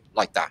robbed by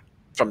like that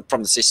from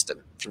the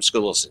system, from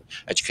schools and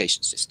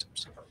education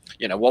systems?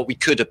 You know, what we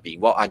could have been,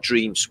 what our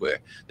dreams were.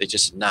 They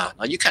just, no,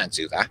 you can't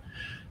do that.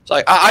 It's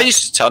like, I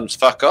used to tell them to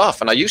fuck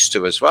off, and I used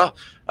to as well.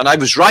 And I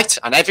was right,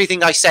 and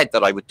everything I said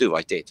that I would do,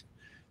 I did.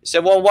 He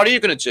said, well, what are you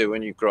going to do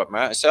when you grow up,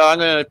 Matt? I said, I'm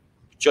going to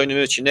join the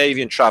Merchant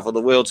Navy and travel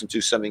the world and do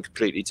something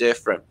completely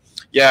different.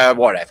 Yeah,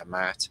 whatever,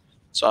 Matt.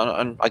 So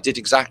and I did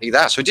exactly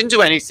that. So I didn't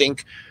do anything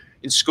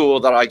in school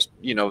that I,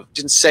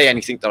 didn't say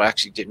anything that I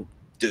actually didn't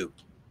do,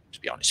 to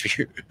be honest with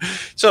you.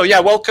 So yeah,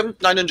 welcome,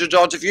 900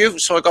 odd of you.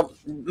 So I got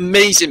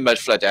amazing mud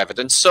flood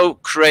evidence. So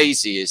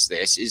crazy is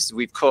this, is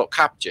we've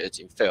captured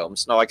in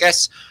films. Now I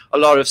guess a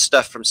lot of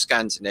stuff from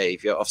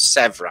Scandinavia of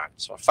Sevran.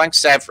 So thanks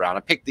Sevran. I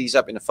picked these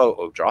up in a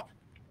photo drop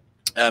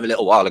a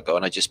little while ago,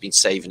 and I've just been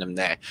saving them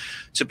there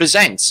to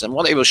present. And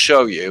what they will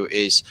show you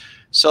is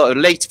sort of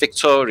late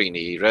Victorian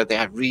era. They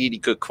had really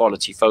good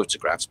quality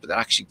photographs, but they're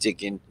actually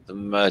digging the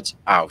mud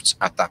out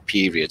at that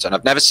period. And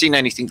I've never seen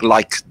anything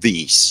like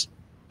these.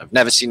 I've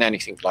never seen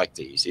anything like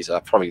these. These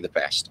are probably the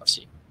best I've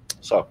seen.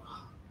 So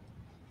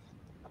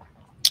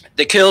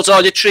they killed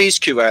all your trees,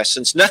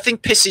 QSens. Nothing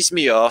pisses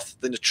me off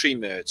than a tree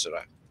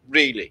murderer.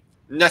 Really,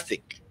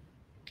 nothing.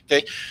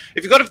 Okay,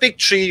 if you've got a big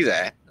tree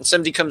there and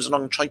somebody comes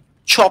along and tries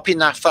chopping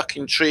that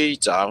fucking tree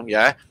down,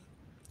 yeah,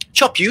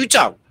 chop you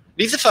down.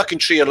 Leave the fucking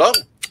tree alone.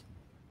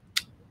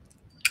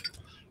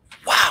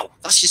 Wow,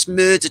 that's just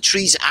murder.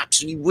 Trees are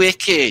absolutely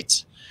wicked.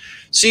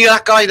 See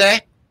that guy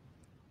there?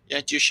 Yeah,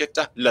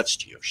 geoshifter. Loves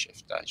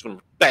geoshifter. He's one of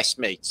my best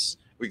mates.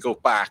 We go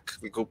back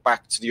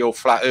to the old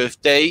flat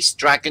earth days,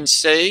 Dragon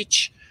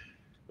Sage,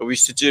 where we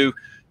used to do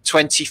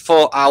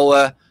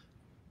 24-hour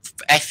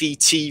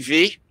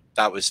FETV.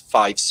 That was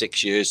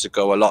 5-6 years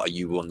ago. A lot of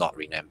you will not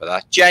remember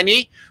that.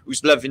 Jenny,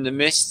 who's loving the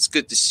mists.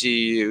 Good to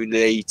see you,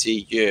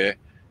 lady. Yeah.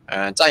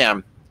 And I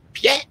am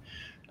Pierre.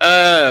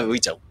 We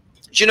don't.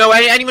 Do you know,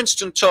 anyone's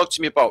done talk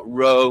to me about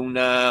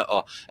Rona,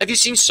 or have you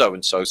seen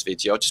so-and-so's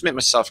video? I'll just make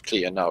myself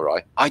clear now,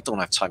 right? I don't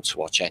have time to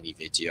watch any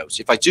videos.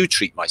 If I do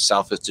treat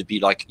myself as to be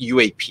like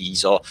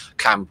UAPs or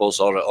Campbell's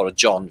or a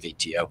John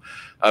video,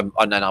 and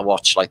then I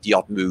watch like the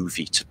odd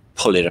movie to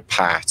pull it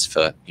apart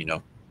for,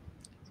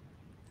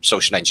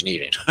 social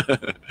engineering,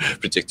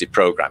 predictive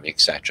programming,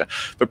 etc.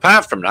 But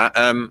apart from that,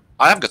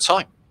 I haven't got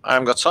time.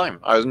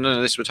 None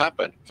of this would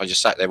happen if I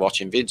just sat there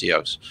watching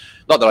videos.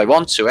 Not that I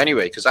want to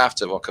anyway, because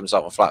after what comes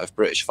out on Flat Earth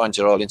British, I find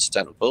it all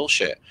incidental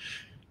bullshit.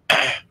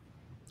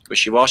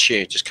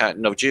 Wishy-washy, just can't,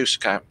 no juice,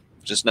 can't,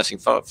 there's nothing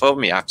for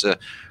me after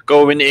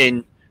going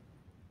in,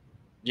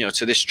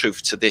 to this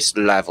truth, to this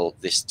level,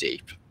 this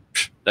deep.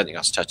 Nothing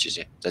else touches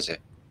you, does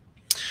it?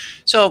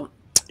 So,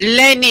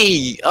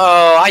 Lenny,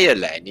 oh, hiya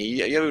Lenny,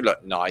 you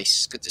look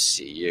nice, good to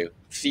see you.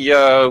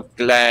 Theo,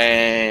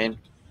 Glenn,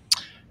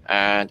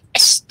 and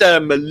Esther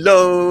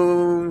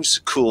Malone's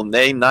a cool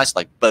name, nice,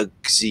 like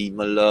Bugsy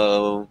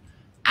Malone,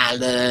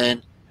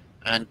 Alan,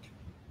 and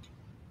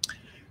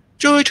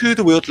Joy to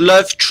the World,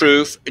 Love,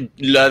 Truth,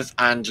 Love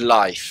and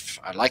Life.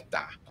 I like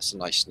that. That's a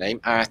nice name.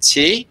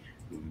 RT,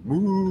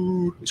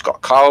 who's got a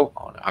cow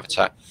on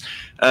Avatar.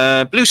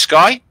 Blue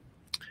Sky.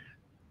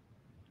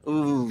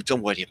 Ooh,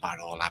 don't worry about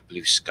all that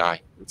blue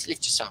sky.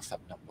 Lift yourself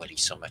up, not worry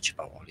so much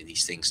about all of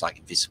these things like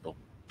invisible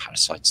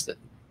parasites, that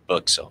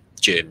bugs or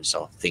germs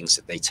or things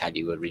that they tell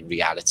you are in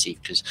reality,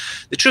 because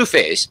the truth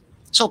is,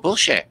 it's all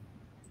bullshit.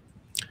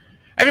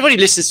 Everybody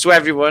listens to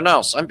everyone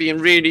else. I'm being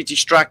really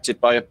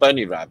distracted by a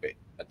bunny rabbit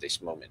at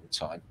this moment in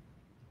time.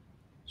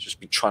 It's just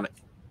been trying to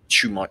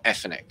chew my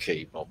Ethernet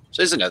cable.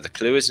 So there's another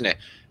clue, isn't it?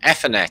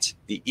 Ethernet,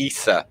 the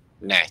ether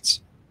net.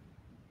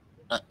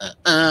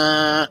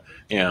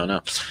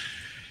 No.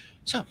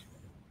 So,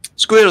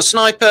 Squirrel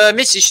Sniper,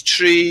 Mrs.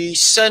 Tree,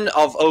 son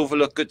of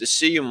Overlook, good to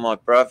see you, my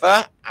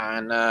brother.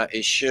 And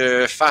it's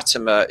your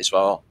Fatima as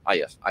well.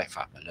 Hiya,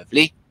 Fatima,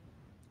 lovely.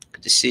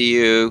 Good to see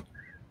you.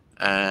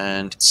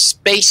 And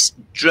Space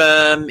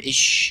Drum is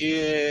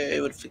sure,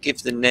 I would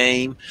forgive the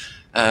name.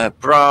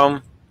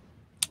 Brown,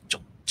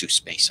 don't do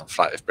space on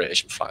Flat Earth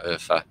British and Flat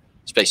Earth.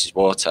 Space is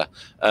water.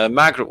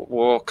 Margaret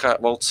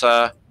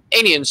Walter,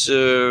 Alien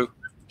Zoo,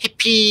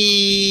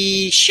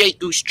 Hippie, Shake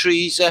Goose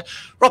Trees,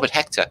 Robert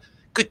Hector.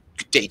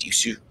 Good day to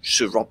you,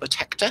 Sir Robert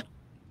Hector.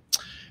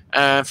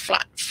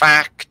 Flat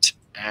Fact,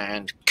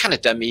 and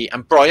Canadummy,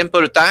 and Brian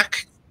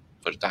Burdak.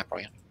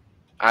 Brian.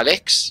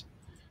 Alex.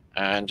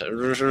 And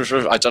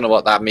I don't know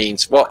what that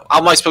means. What how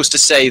am I supposed to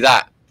say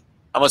that?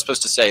 How am I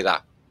supposed to say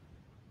that?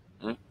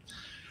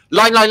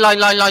 Line,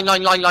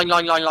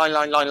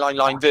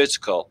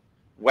 vertical.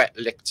 Wet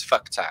licked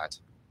fucktard.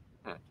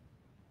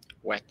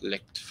 Wet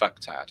licked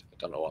fucktard. I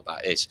don't know what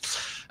that is.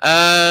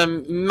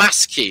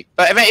 Masky.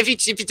 But if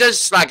he does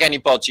slag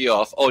anybody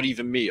off, or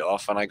even me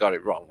off, and I got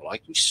it wrong,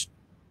 like, just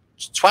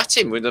twat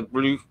him with a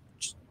blue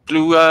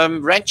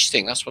wrench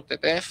thing. That's what they're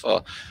there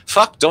for.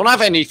 Fuck, don't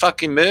have any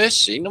fucking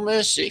mercy. No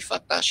mercy.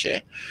 Fuck that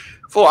shit.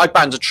 Thought I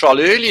banned a troll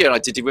earlier, and I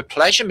did it with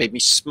pleasure, made me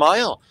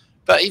smile.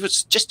 But he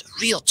was just a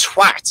real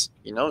twat.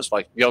 It's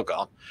like, you're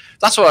gone.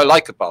 That's what I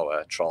like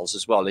about trolls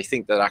as well. They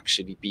think they're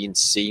actually being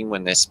seen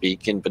when they're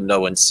speaking, but no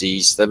one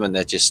sees them, and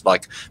they're just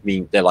like,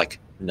 they're like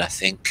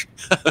nothing.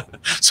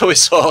 So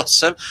it's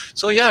awesome.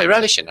 So yeah, I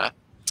relish in that.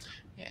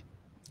 Yeah.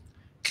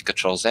 Kick a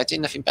troll's head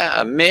in, nothing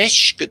better.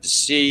 Mish, good to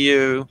see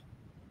you.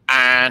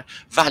 And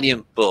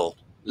Valiant Bull,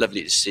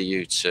 lovely to see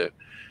you too.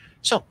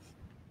 So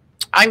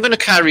I'm going to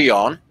carry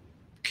on.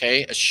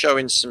 Okay,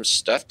 showing some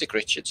stuff. Dick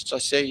Richards, did I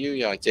say you?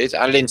 Yeah, I did.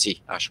 And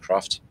Lindsay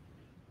Ashcroft.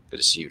 Good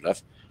to see you,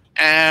 love.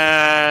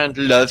 And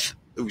Love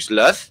who's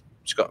Love.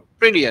 It's got a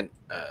brilliant,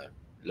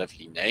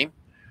 lovely name.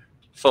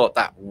 Thought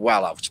that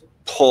well out.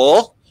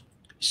 Paul.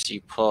 See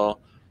Paul.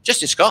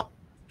 Justin Scott.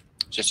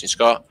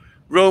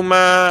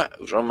 Roma.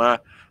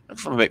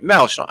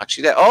 Mel's not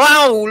actually there.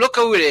 Oh, look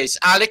who it is.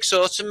 Alex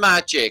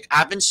Automagic.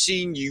 Haven't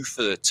seen you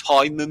for the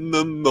time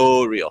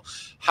immemorial.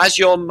 Has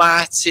your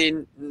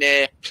Martin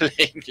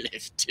airplane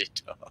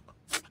lifted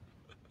off?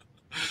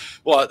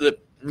 What,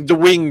 the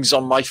wings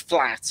on my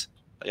flat?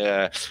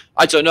 Yeah,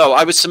 I don't know.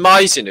 I was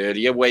surmising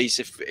earlier ways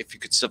if you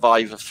could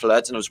survive a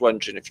flood, and I was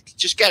wondering if you could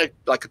just get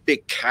like a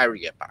big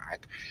carrier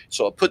bag,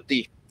 so I put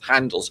the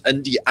handles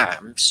under your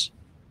arms.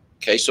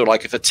 Okay, so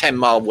like if a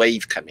 10-mile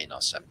wave come in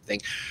or something,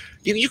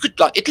 you could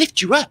like it'd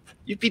lift you up.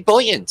 You'd be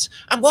buoyant,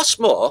 and what's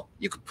more,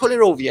 you could pull it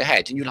over your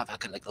head, and you'll have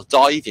like a little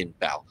diving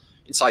bell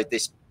inside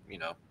this,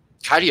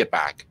 carrier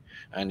bag,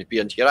 and it'd be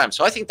under your arm.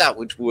 So I think that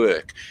would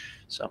work.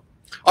 So.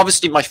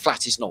 Obviously, my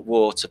flat is not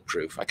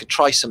waterproof. I could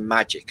try some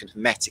magic and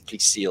hermetically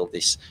seal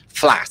this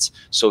flat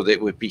so that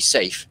it would be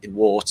safe in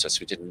water,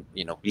 so it didn't,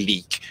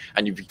 leak.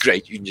 And it'd be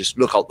great. You can just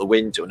look out the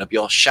window and there'd be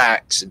all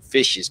sharks and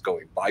fishes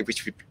going by,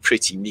 which would be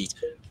pretty neat,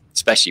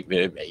 especially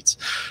mermaids.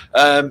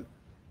 So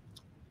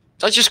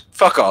I just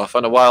fuck off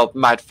on a wild,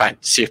 mad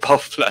fantasy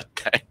about flood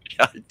then.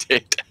 Yeah, I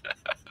did.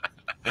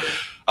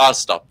 I'll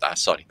stop that.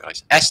 Sorry,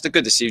 guys. Esther,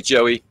 good to see you.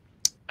 Joey,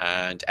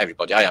 and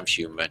everybody. I am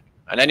human.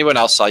 And anyone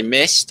else I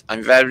missed,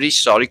 I'm very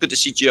sorry. Good to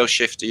see Geo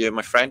Shifter here,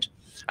 my friend.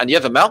 And the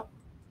other Mel,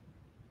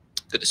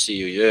 good to see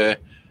you here.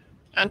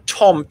 And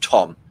Tom.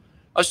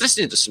 I was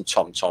listening to some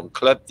Tom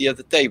Club the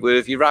other day.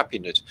 Worthy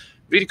Rapping it.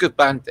 Really good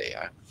band they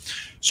are.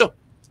 So,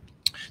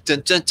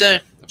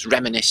 I was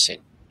reminiscing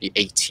the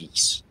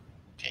 80s.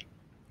 Okay.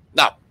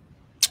 Now,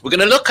 we're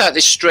going to look at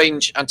this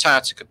strange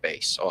Antarctica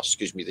base, or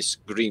excuse me, this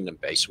Greenland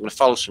base. We're going to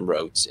follow some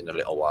roads in a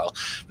little while.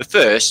 But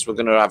first, we're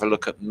going to have a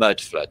look at mud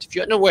flood. If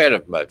you're not aware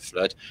of mud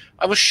flood,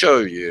 I will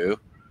show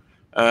you.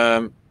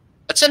 At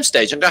some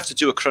stage, I'm going to have to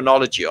do a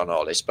chronology on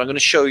all this, but I'm going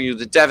to show you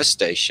the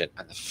devastation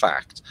and the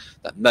fact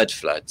that mud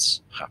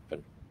floods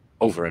happen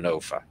over and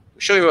over. I'll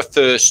show you a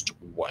first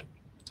one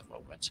at the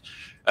moment.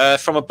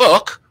 From a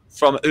book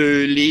from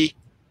early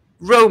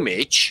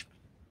Romage,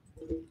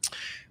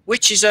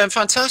 which is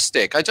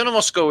fantastic. I don't know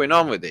what's going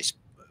on with this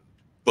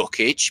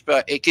bookage,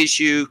 but it gives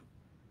you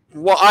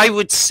what I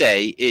would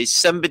say is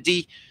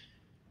somebody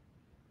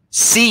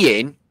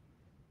seeing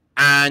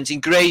and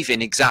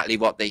engraving exactly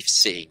what they've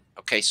seen.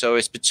 Okay, so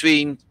it's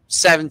between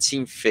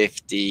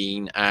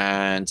 1715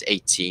 and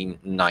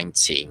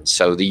 1819.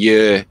 So the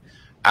year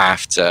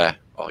after,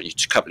 or a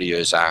couple of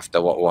years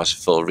after what was a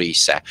full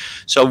reset.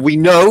 So we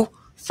know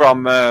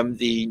from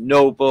the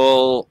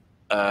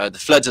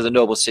floods of the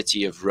noble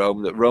city of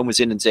Rome, that Rome was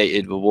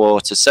inundated with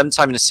water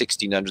sometime in the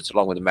 1600s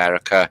along with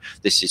America.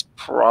 This is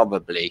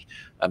probably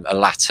a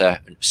latter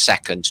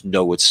second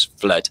Noah's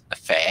flood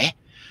affair.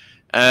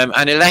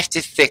 And it left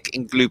it thick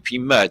in gloopy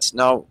mud.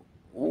 Now,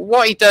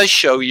 what he does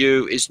show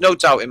you is no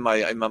doubt in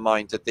my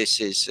mind that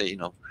this is,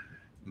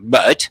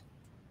 mud.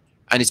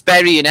 And it's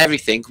burying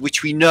everything,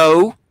 which we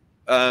know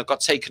got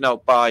taken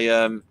out by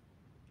the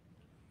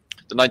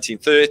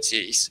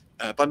 1930s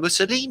by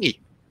Mussolini.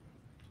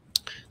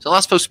 So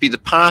that's supposed to be the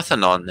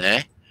Parthenon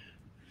there.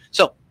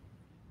 So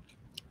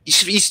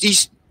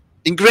he's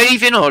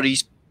engraving, or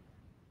he's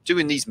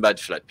doing these mud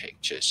flood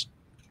pictures,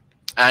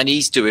 and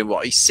he's doing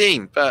what he's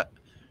seen. But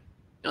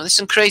there's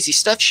some crazy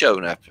stuff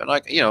showing up, and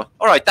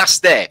all right, that's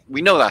there.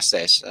 We know that's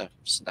there. St.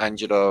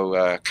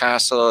 Angelo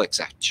Castle,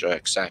 etc.,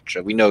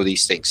 etc. We know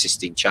these things.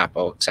 Sistine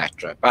Chapel,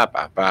 etc.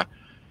 They're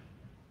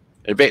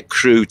a bit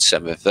crude,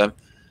 some of them.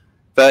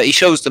 But he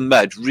shows the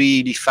mud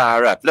really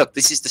far up. Look,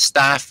 this is the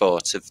Star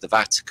Fort of the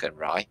Vatican,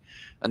 right?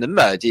 And the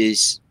mud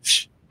is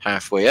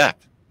halfway up.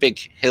 Big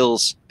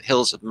hills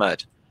of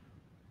mud.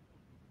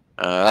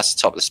 That's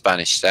the top of the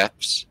Spanish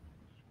Steps.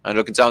 And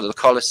looking down to the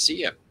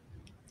Colosseum.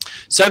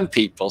 Some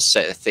people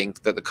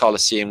think that the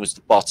Colosseum was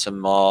the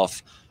bottom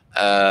of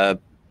the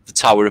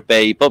Tower of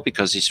Babel,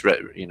 because it's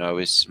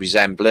its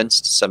resemblance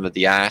to some of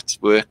the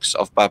artworks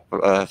of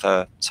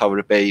Tower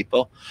of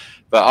Babel.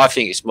 But I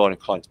think it's more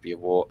inclined to be a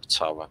water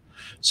tower.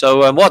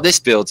 So what this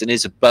building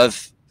is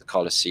above the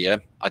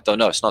Colosseum, I don't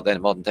know. It's not there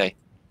in modern day.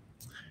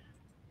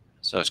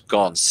 So it's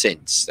gone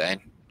since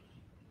then.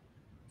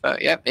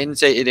 But yeah,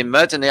 inundated in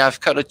mud, and they have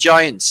kind of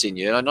giants in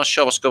here. I'm not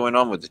sure what's going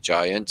on with the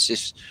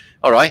giants.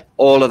 All right,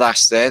 all of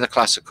that's there, the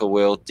classical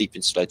world deep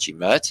in sludgy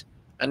mud.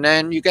 And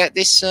then you get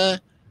this, there's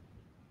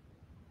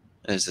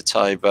the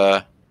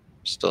Tiber,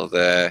 still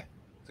there.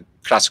 The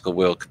classical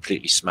world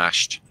completely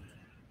smashed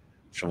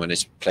from when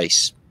this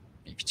place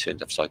maybe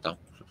turned upside down.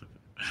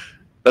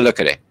 But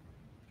look at it.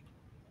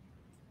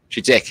 It's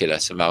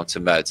ridiculous amount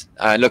of mud.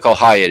 And look how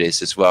high it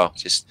is as well.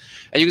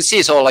 And you can see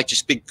it's all like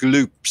just big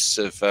gloops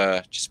of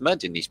just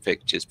mud in these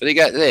pictures. But you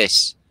get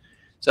this.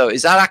 So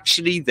is that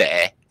actually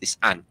there, this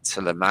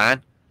antler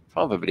man?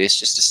 Probably it's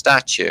just a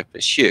statue, but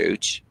it's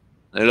huge.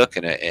 They're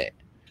looking at it.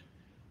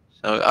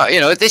 So,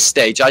 at this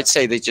stage, I'd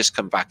say they just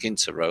come back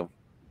into Rome,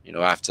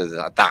 after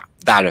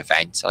that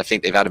event. I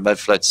think they've had a mud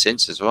flood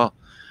since as well.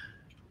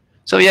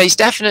 So, yeah, he's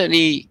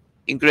definitely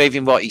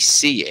engraving what he's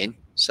seeing.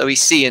 So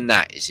he's seeing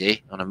that, is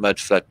he? On a mud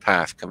flood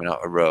path coming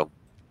out of Rome.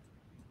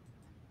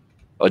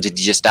 Or did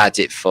he just add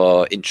it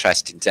for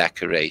interesting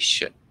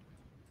decoration?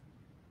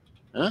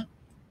 Huh?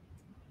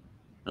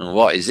 And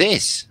what is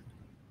this?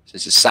 Is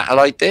this a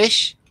satellite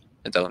dish?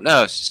 I don't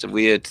know. It's just a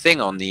weird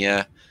thing on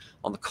the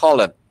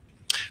column.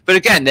 But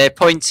again, they're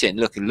pointing.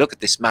 Look at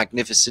this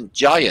magnificent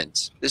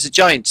giant. There's a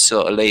giant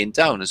sort of laying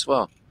down as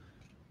well.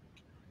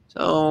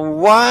 So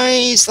why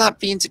is that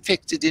being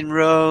depicted in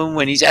Rome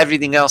when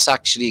everything else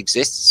actually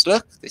exists?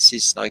 Look, this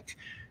is like,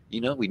 you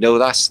know, we know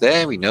that's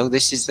there. We know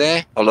this is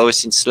there. Although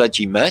it's in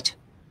sludgy mud.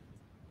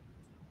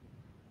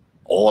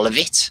 All of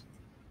it.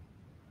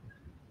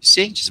 You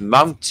see, just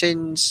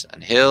mountains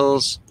and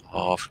hills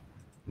of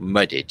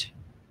mudded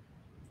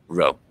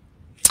Rome.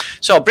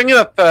 So I'll bring you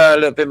up a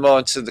little bit more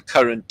into the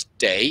current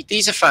day.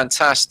 These are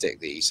fantastic.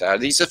 These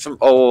are from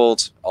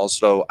old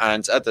Oslo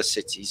and other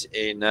cities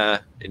in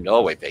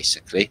Norway,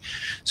 basically.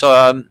 So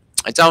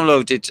I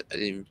downloaded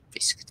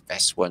basically the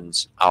best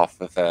ones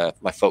off of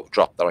my photo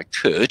drop that I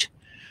could.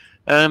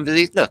 But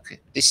look,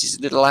 this is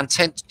a little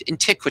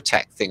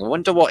Antiquitech thing. I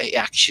wonder what it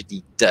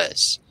actually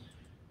does.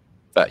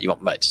 But you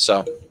want mud.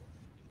 So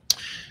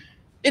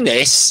in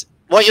this,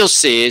 what you'll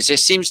see is it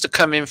seems to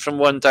come in from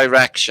one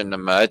direction, the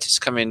mud. It's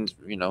coming,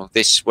 you know,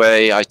 this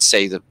way. I'd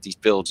say that these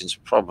buildings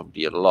are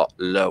probably a lot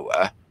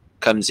lower.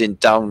 Comes in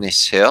down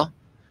this hill.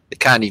 They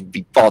can't even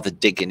be bothered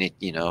digging it,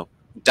 you know,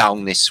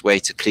 down this way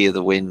to clear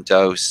the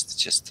windows.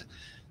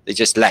 They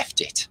just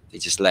left it. They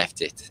just left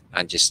it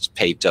and just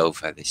paved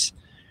over this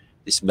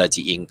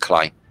muddy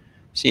incline.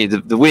 See,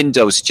 the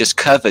windows are just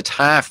covered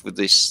half with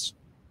this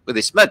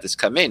mud that's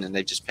come in, and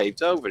they've just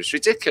paved over. It's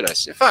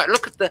ridiculous. In fact,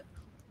 look at the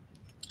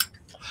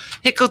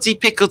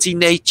hickledy-pickledy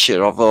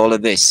nature of all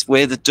of this,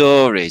 where the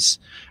door is,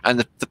 and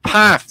the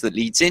path that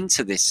leads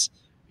into this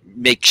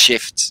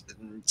makeshift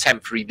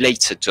temporary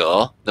later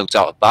door, no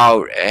doubt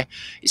about it,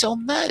 is all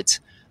mud.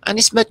 And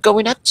it's mud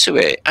going up to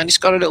it, and it's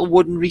got a little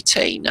wooden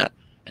retainer,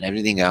 and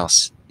everything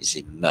else is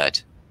in mud.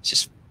 It's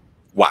just,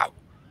 wow.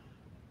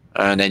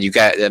 And then you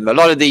get a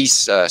lot of these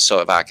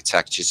sort of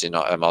architectures in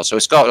Oslo.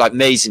 It's got like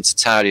amazing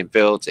Tatarian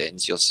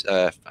buildings,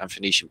 and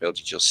Phoenician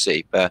buildings, you'll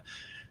see, but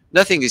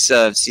nothing is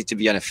seen to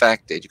be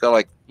unaffected. You've got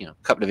like, you know,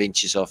 a couple of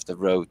inches off the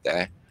road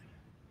there,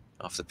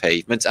 off the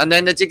pavement, and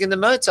then they're digging the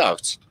mud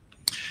out.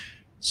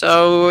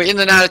 So in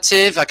the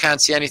narrative, I can't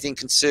see anything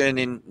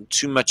concerning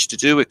too much to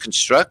do with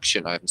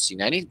construction. I haven't seen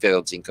any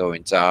building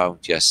going down,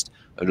 just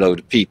a load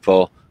of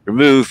people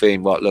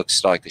removing what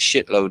looks like a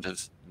shitload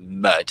of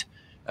mud.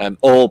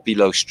 All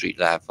below street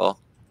level,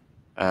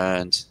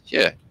 and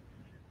yeah,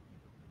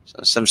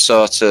 so some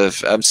sort of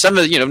some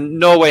of, you know,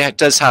 Norway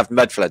does have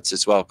mud floods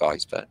as well,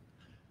 guys, but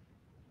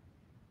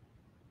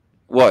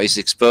what is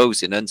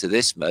exposing under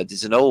this mud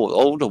is an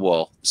older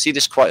wall. See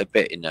this quite a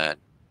bit in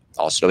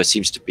Oslo. It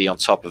seems to be on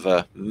top of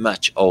a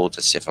much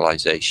older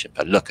civilization,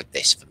 but look at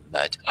this for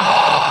mud.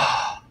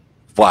 Oh,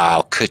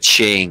 wow,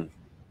 ka-ching.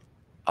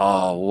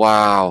 Oh,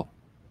 wow.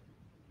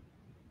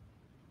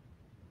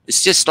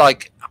 It's just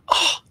like,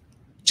 oh,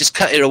 just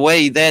cut it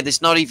away there.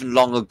 There's not even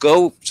long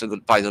ago,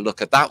 by the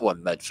look of that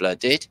one, mud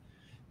flooded.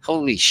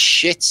 Holy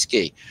shit,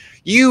 ski.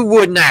 You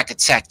wouldn't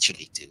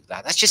architecturally do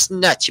that. That's just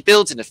nuts. You're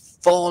building a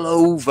fall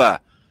over.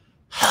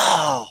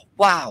 Oh,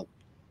 wow.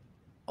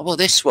 Oh, well,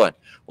 this one.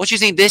 What do you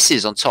think this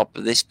is on top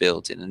of this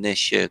building and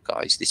this here,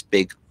 guys? This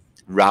big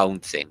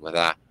round thing with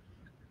that.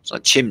 It's not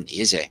a chimney,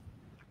 is it?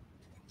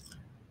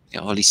 You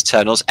know, all these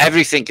tunnels.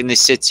 Everything in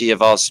this city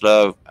of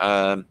Oslo,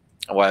 and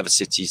whatever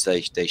cities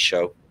they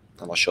show.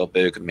 I'm not sure,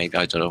 Bergen, maybe,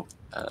 I don't know,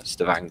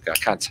 Stavanger, I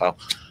can't tell.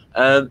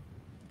 They're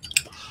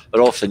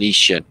all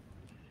Phoenician.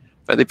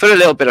 But they put a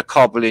little bit of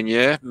cobble in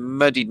here,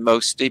 muddied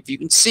mostly, but you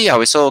can see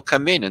how it's all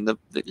come in, and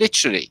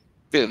literally,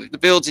 the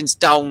building's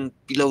down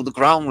below the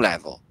ground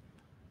level.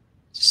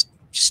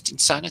 Just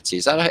insanity.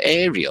 Is that an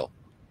aerial?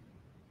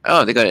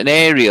 Oh, they got an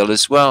aerial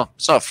as well.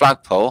 It's not a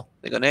flagpole,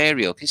 they got an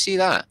aerial. Can you see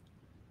that?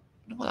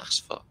 I don't know what that's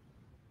for.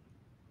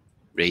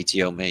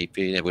 Radio,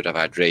 maybe. They would have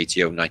had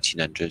radio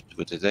 1900,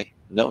 would they?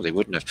 No, they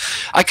wouldn't have.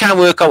 I can't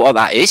work out what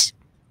that is.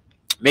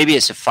 Maybe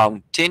it's a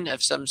fountain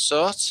of some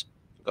sort.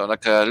 Got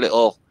like a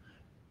little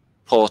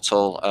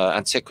portal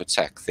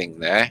Antiquitech thing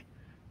there.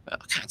 I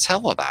can't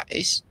tell what that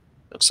is.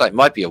 Looks like it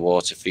might be a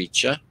water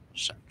feature or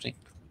something.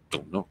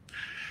 Don't know.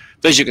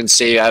 But as you can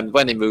see,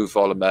 when they move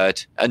all the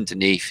mud,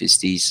 underneath is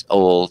these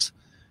old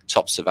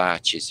tops of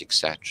arches,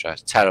 etc.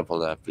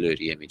 Terrible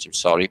blurry image, I'm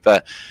sorry.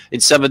 But in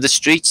some of the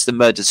streets, the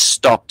mud has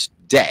stopped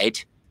dead.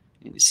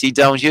 You see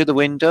down here the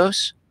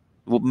windows?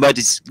 Mud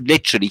is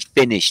literally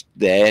finished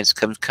there. It's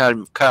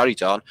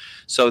carried on.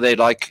 So they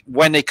like,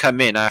 when they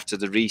come in after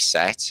the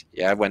reset,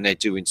 yeah, when they're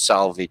doing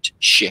salvage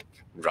ship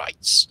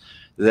rights,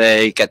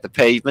 they get the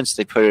pavements,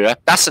 they put it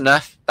up. That's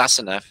enough. That's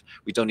enough.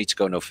 We don't need to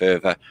go no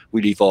further.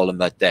 We leave all the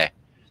mud there.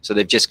 So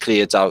they've just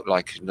cleared out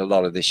like a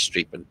lot of this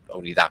street, but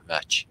only that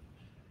much.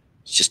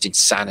 It's just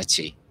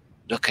insanity.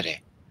 Look at it.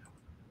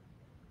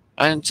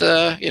 And,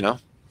 you know,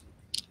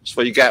 it's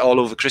what you get all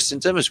over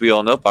Christendom, as we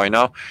all know by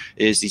now,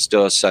 is these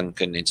doors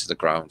sunken into the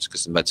ground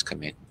because the mud's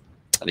come in.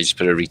 and they just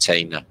put a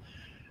retainer.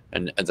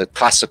 And the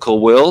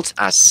classical world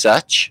as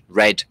such,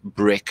 red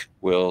brick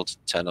world,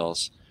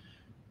 tunnels,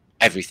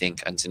 everything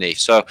underneath.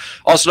 So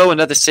Oslo,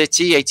 another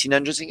city,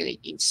 1800s, I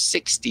think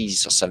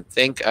 1860s or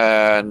something,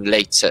 and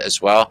later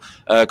as well,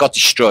 got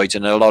destroyed,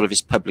 and a lot of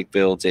its public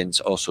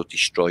buildings also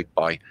destroyed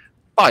by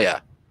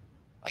fire,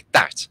 like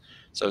that.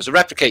 So it's a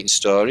replicating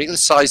story. The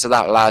size of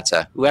that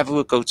ladder, whoever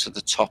would go to the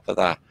top of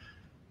that,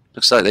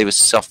 looks like they were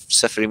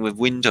suffering with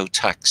window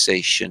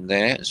taxation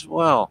there as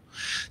well.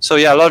 So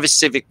yeah, a lot of its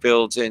civic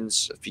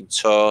buildings have been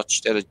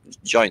torched. There had a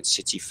giant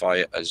city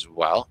fire as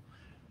well,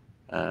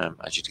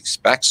 as you'd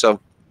expect. So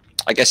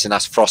I guess in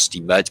that's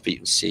frosty mud, but you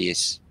can see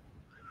it's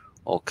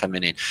all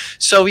coming in.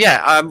 So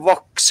yeah,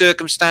 what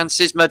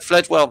circumstances? Mud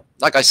flood? Well,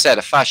 like I said,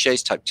 a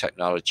Faches type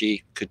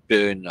technology could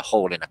burn a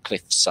hole in a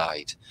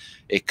cliffside.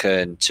 It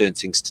can turn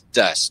things to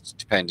dust,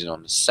 depending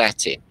on the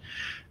setting.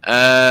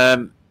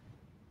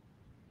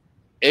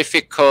 If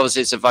it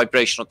causes a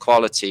vibrational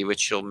quality,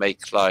 which will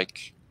make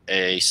like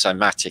a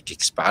cymatic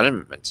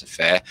experiment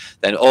affair,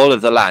 then all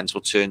of the lands will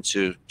turn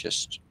to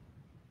just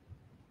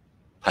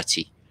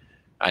putty,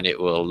 and it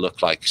will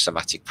look like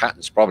cymatic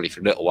patterns probably for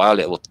a little while.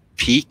 It will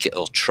peak, it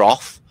will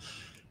trough.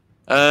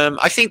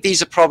 I think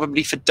these are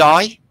probably for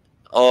dye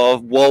or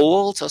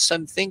wold or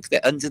something.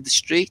 They're under the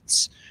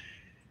streets.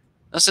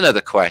 That's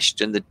another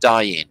question, the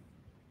dye-in.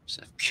 It's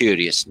a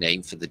curious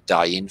name for the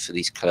dye-in for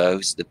these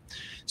clothes. The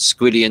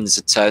squillions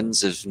of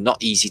tons of not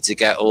easy to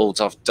get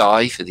hold of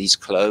dye for these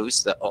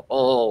clothes that are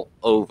all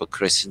over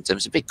Christendom.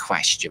 It's a big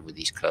question with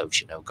these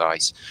clothes, you know,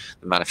 guys,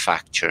 the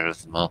manufacture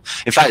of them all.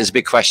 In fact, there's a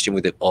big question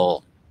with it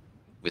all,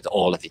 with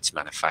all of its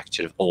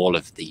manufacture, of all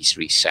of these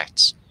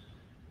resets.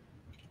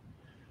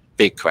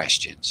 Big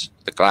questions.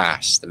 The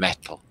glass, the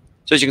metal.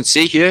 So as you can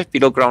see here,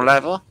 below ground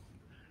level,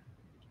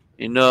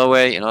 in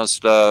Norway, in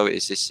Oslo,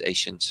 is this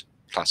ancient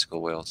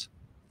classical world,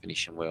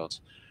 Phoenician world.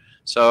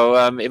 So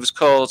it was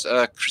called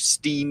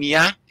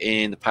Christiania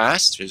in the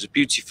past. It was a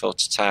beautiful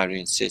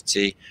Tatarian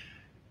city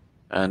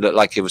and looked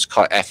like it was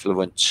quite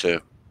affluent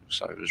too.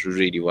 So it was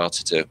really well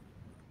to do.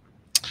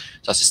 So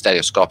that's a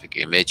stereoscopic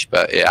image,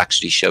 but it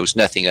actually shows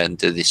nothing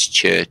under this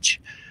church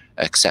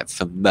except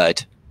for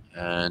mud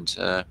and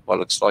what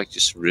looks like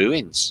just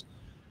ruins.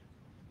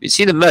 You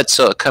see the mud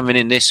sort of coming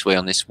in this way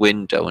on this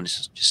window, and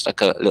it's just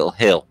like a little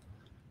hill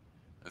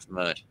of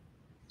mud.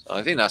 So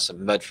I think that's a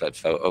mud flood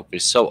photo, but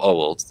it's so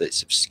old that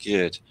it's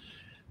obscured.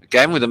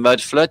 Again, with a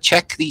mud flood,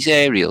 check these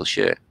aerials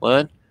here.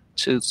 1,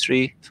 2,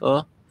 3,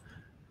 4.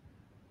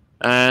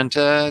 And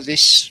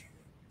this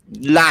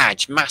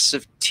large,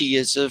 massive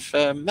tiers of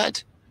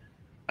mud.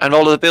 And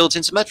all of the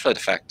buildings are mud flood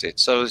affected.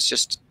 So it's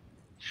just,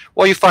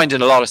 what you find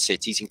in a lot of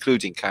cities,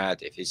 including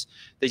Cardiff, is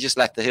they just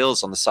left the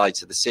hills on the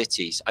sides of the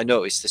cities. I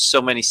noticed there's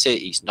so many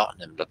cities,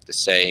 Nottingham looked the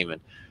same,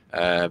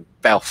 and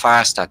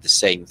Belfast had the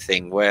same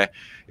thing, where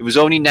it was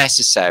only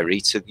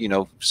necessary to, you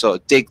know, sort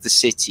of dig the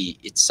city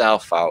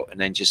itself out and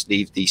then just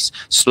leave these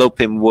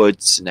sloping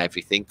woods and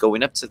everything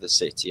going up to the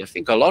city. I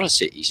think a lot of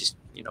cities,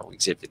 you know,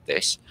 exhibit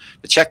this.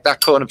 But check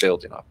that corner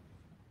building up.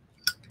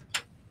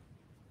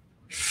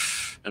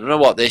 I don't know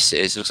what this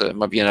is. It looks like it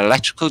might be an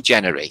electrical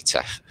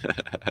generator.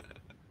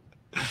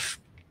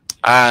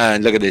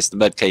 And look at this. The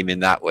mud came in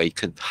that way.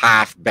 Could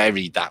half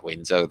buried that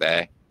window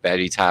there.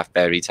 Buried, half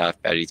buried,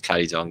 half buried.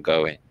 Carried on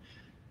going.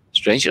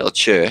 Strange little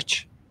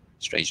church.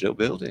 Strange little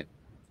building.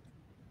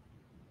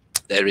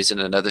 There isn't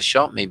another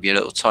shot. Maybe a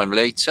little time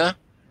later.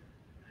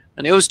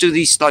 And they always do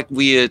these like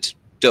weird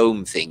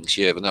dome things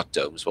here. But not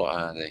domes. What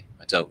are they?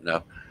 I don't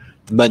know.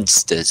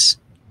 Monsters.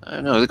 I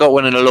don't know. They've got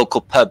one in a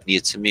local pub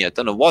near to me. I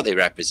don't know what they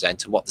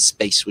represent and what the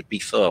space would be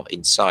for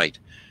inside.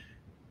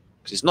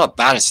 Because it's not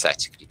that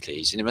aesthetically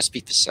pleasing. It must be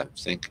for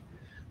something.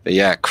 But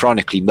yeah,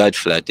 chronically mud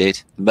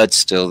flooded. The mud's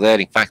still there.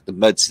 In fact, the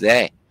mud's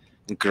there.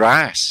 And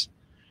grass.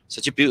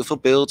 Such a beautiful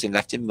building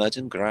left in mud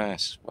and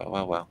grass. Well,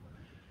 well, well.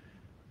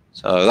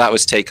 So that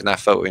was taken, that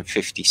photo, in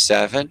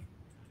 57.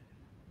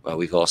 Well,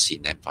 we've all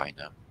seen them by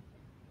now.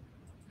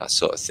 That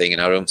sort of thing in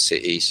our own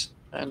cities.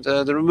 And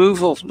the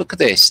removal, look at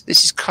this.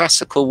 This is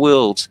classical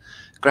world.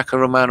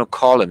 Greco-Romano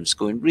columns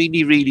going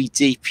really, really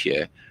deep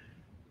here.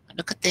 And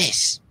look at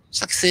this.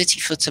 It's like 30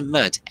 foot of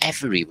mud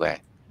everywhere.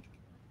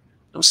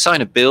 No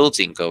sign of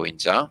building going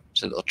down.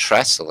 There's a little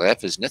trestle there, but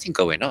there's nothing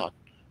going on.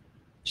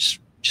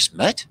 Just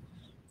mud.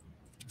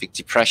 Big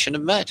depression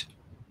of mud.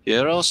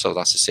 Here also,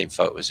 that's the same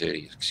photo as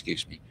earlier,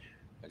 excuse me.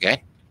 Again.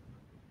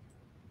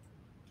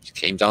 Just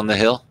came down the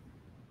hill.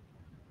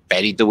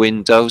 Buried the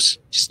windows.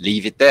 Just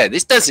leave it there.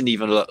 This doesn't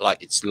even look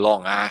like it's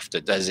long after,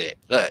 does it?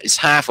 Look, it's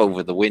half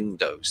over the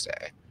windows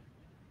there.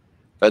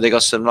 But they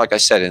got some, like I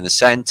said, in the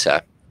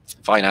center.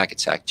 Fine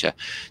architecture.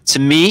 To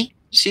me,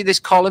 you see this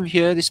column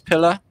here, this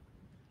pillar?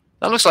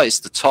 That looks like it's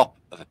the top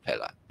of a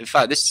pillar. In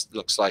fact, this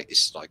looks like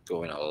it's like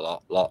going a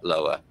lot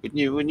lower. Wouldn't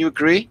you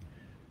agree?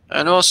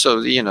 And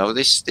also, you know,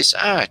 this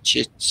arch,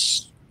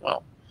 it's,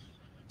 well,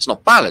 it's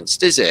not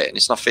balanced, is it? And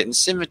it's not fitting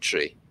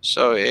symmetry.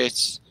 So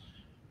it's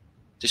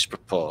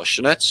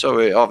disproportionate. So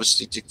it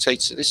obviously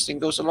dictates that this thing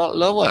goes a lot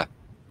lower.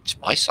 It's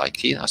my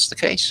psyche, that's the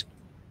case.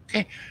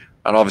 Okay.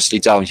 And obviously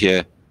down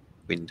here,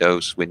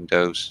 windows,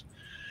 windows.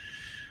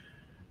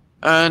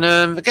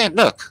 And again,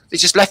 look, they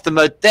just left the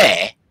mud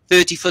there,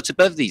 30 foot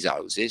above these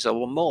houses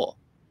or more,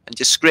 and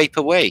just scrape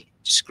away.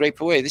 Just scrape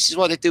away. This is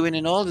what they're doing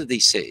in all of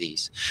these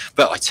cities.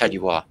 But I tell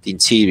you what, the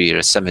interior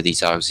of some of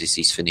these houses,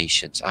 these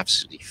Phoenicians,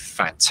 absolutely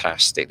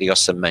fantastic. They got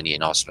some money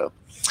in Oslo.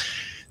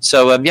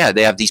 So, yeah,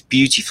 they have these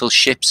beautiful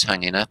ships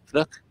hanging up.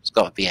 Look, it's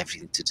got to be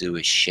everything to do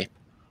with ship,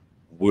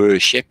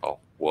 worship or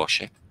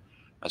warship,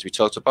 as we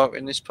talked about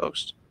in this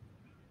post.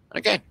 And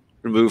again,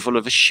 removal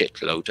of a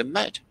shitload of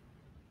mud.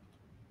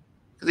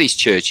 These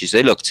churches,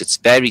 they look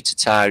very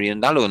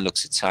Tatarian. That one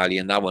looks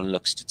Italian. That one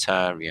looks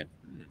Tatarian.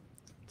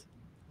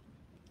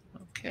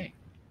 Okay.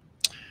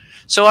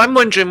 So I'm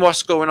wondering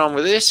what's going on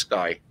with this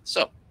guy.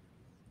 So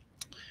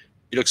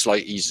he looks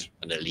like he's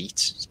an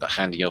elite. He's got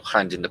hand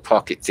in the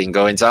pocket thing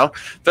going down.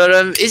 But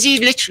is he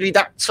literally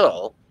that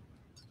tall,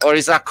 or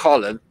is that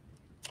column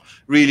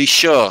really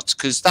short?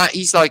 Because that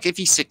he's like, if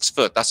he's 6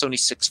 foot, that's only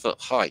 6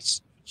 foot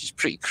height. Which is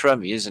pretty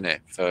crummy, isn't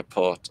it, for a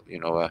port? You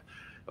know,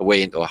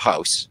 away into a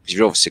house, because if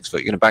you're over 6 foot,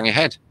 you're going to bang your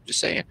head. Just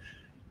saying.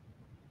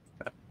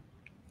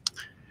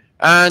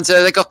 And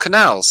they got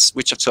canals,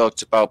 which I've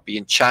talked about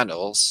being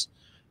channels.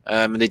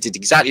 And they did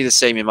exactly the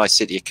same in my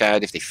city of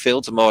Cardiff. They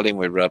filled them all in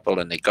with rubble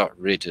and they got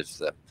rid of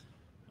them.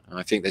 And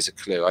I think there's a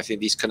clue. I think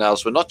these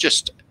canals were not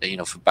just, you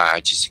know, for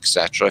barges,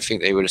 etc. I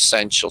think they were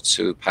essential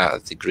to part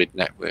of the grid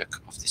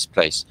network of this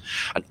place.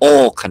 And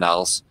all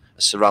canals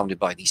are surrounded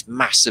by these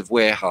massive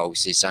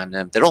warehouses, and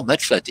they're all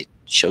mud flooded.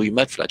 Show you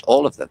mud flood,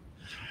 all of them.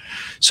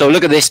 So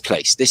look at this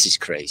place. This is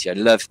crazy. I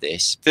love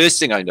this. First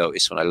thing I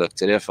noticed when I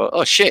looked at it, I thought,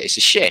 oh shit, it's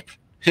a ship.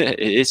 It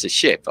is a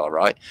ship, all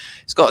right.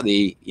 It's got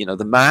the, you know,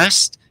 the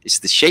mast. It's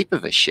the shape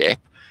of a ship.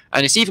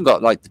 And it's even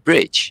got like the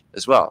bridge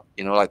as well.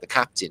 You know, like the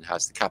captain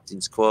has the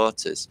captain's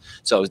quarters.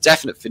 So a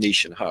definite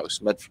Phoenician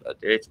house, mud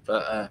flooded.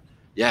 But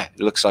yeah, it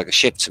looks like a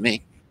ship to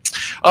me.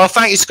 Oh,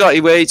 thank you, Scotty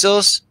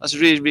Wadles. That's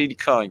really, really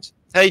kind.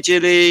 Hey,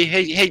 Jilly.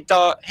 Hey,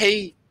 Dart.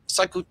 Hey,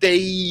 Cycle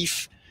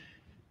Dave.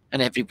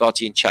 And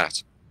everybody in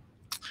chat.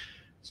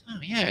 Oh,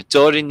 yeah,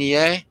 door in the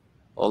air,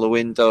 all the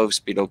windows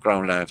below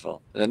ground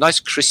level. And a nice,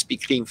 crispy,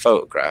 clean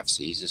photographs,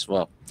 these as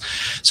well.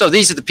 So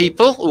these are the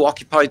people who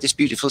occupied this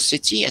beautiful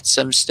city at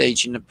some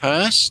stage in the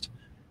past.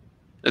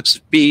 Looks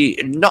to be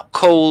not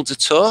cold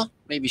at all.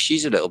 Maybe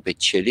she's a little bit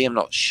chilly, I'm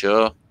not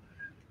sure.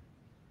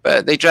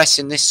 But they dress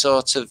in this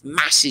sort of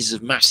masses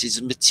of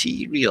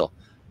material.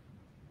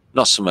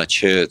 Not so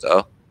much her,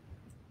 though.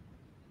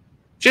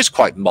 She's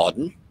quite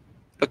modern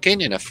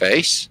looking in her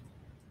face.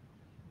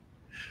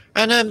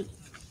 And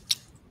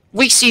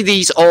we see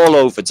these all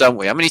over, don't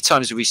we? How many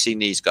times have we seen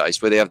these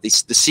guys where they have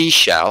this, the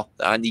seashell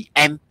and the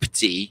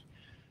empty,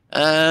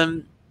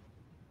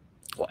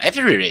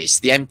 whatever it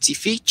is, the empty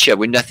feature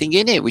with nothing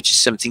in it, which is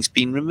something's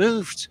been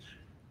removed.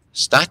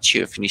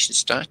 Statue, a Phoenician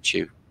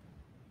statue.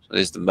 So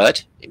there's the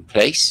mud in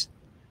place.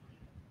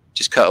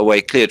 Just cut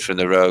away, cleared from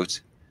the road.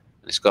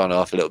 And it's gone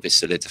off a little bit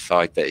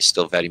solidified, but it's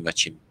still very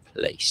much in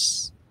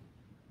place.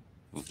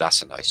 Ooh,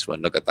 that's a nice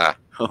one. Look at that.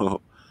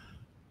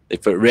 They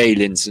put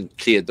railings and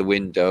cleared the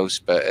windows,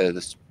 but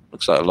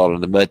looks like a lot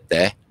of the mud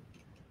there.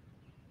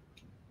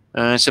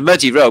 It's a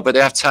muddy road, but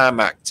they have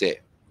tarmacked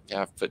it. They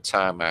have put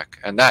tarmac,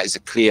 and that is a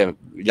clear,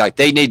 like,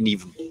 they didn't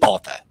even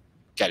bother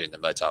getting the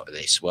mud out of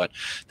this one.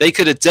 They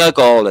could have dug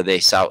all of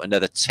this out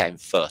another 10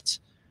 foot,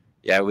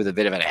 yeah, with a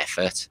bit of an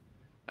effort,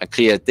 and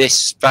cleared this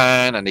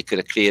span, and they could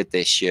have cleared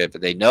this here, but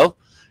they know.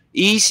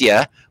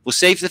 Easier, we'll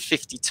save the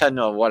 50 ton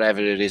or whatever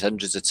it is,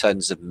 hundreds of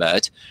tons of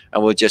mud,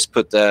 and we'll just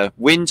put the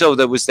window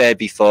that was there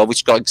before,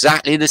 which got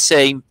exactly the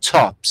same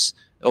tops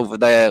over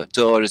the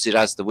door as it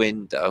has the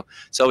window.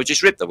 So we'll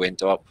just rip the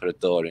window up, put a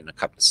door in, a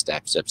couple of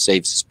steps up,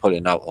 saves us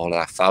pulling out all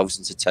our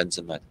thousands of tons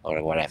of mud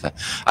or whatever.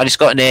 And it's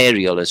got an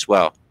aerial as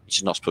well, which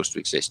is not supposed to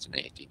exist in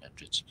the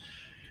 1800s.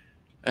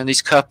 And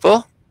this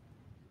couple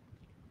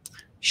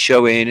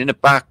showing in the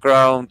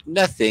background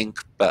nothing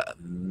but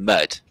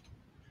mud.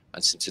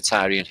 And some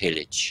Tatarian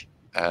hillage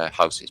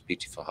houses,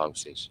 beautiful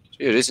houses. So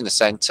here it is in the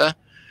centre,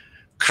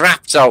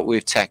 crapped out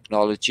with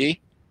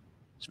technology,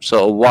 some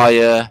sort of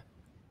wire,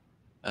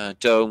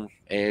 dome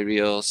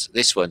aerials.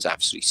 This one's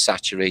absolutely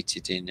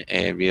saturated in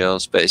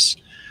aerials, but it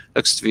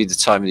looks to be the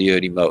time of the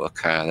early motor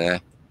car there,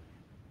 a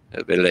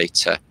little bit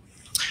later.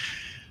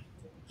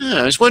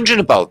 I was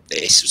wondering about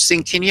this. I was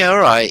thinking, yeah, all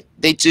right.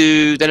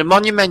 They're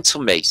monumental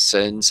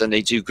masons and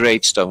they do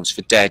gravestones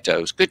for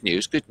deados. Good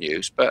news, good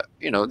news. But,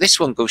 you know, this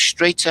one goes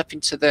straight up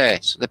into there.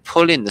 So they're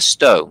pulling the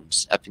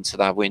stones up into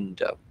that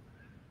window.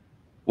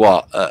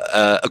 What?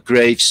 A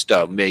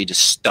gravestone made of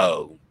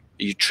stone.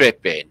 Are you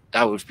tripping?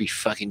 That would be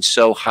fucking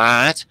so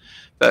hard.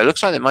 But it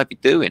looks like they might be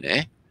doing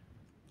it.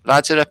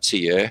 Lads are up to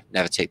you.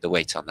 Never take the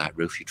weight on that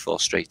roof. You'd fall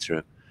straight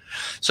through.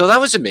 So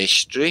that was a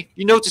mystery.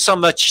 You notice how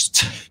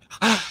much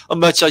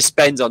I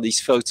spend on these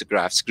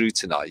photographs,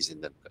 scrutinizing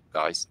them,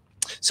 guys.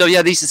 So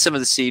yeah, these are some of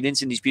the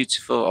ceilings in these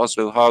beautiful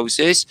Oslo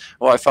houses.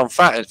 What I found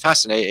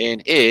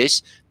fascinating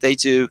is they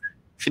do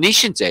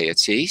Phoenician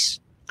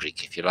deities,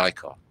 Greek if you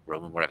like, or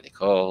Roman, whatever they're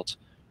called,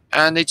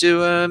 and they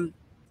do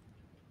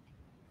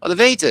Oh, the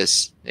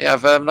Vedas. They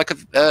have like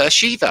a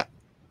Shiva.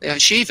 They have a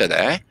Shiva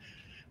there,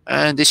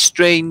 and this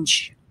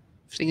strange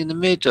thing in the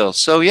middle.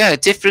 So yeah,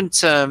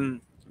 different,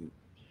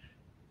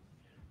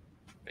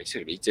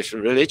 basically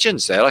different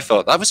religions there. I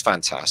thought that was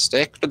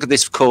fantastic. Look at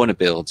this corner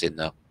building,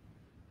 though.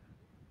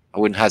 I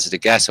wouldn't hazard a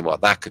guess at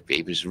what that could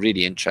be, but it's a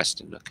really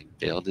interesting looking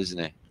build, isn't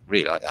it?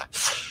 Really like that.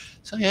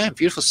 So yeah,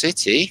 beautiful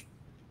city.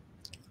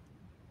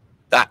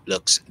 That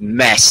looks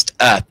messed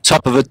up.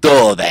 Top of a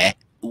door there.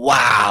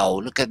 Wow,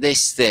 look at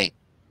this thing.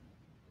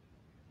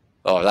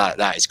 Oh, that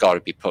has got to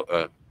be put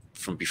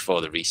from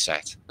before the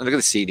reset. And look at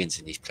the ceilings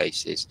in these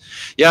places.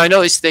 Yeah, I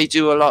noticed they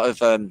do a lot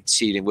of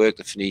ceiling work,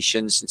 the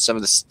Phoenicians, and some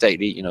of the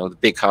stately, you know, the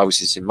big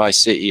houses in my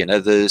city and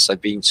others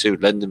I've been to,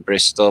 London,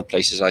 Bristol,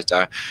 places like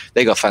that.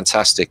 They got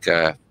fantastic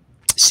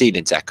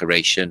ceiling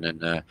decoration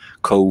and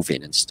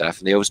coving and stuff,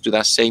 and they always do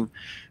that same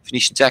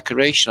Phoenician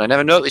decoration. I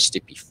never noticed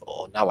it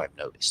before. Now I've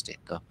noticed it,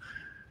 though.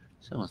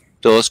 So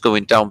doors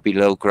going down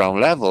below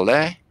ground level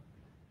there.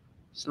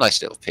 It's a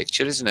nice little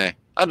picture, isn't it?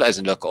 That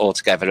doesn't look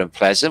altogether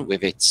unpleasant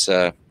with its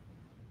what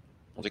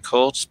are they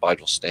called?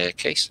 Spiral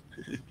staircase.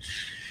 I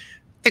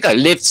think I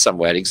lived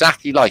somewhere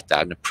exactly like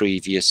that in a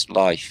previous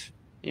life.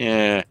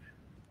 Yeah,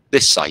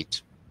 this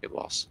site it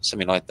was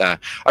something like that.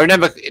 I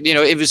remember, you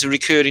know, it was a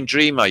recurring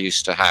dream I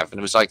used to have, and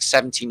it was like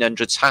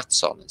 1700s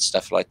hats on and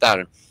stuff like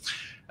that.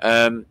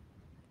 And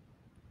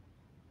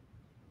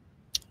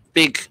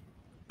big,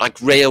 like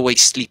railway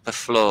sleeper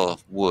floor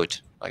wood,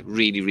 like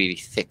really, really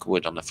thick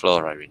wood on the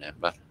floor. I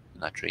remember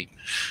in that dream.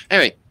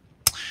 Anyway,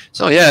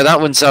 so yeah, that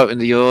one's out in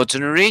the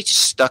ordinary, just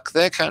stuck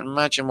there. Can't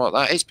imagine what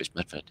that is, but it's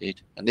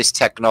mud-flooded. And this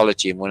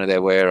technology in one of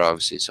their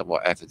warehouses or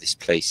whatever this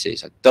place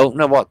is, I don't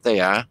know what they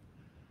are.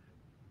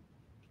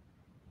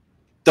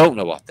 Don't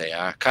know what they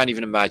are. Can't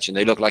even imagine.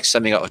 They look like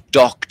something out of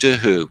Doctor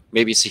Who.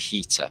 Maybe it's a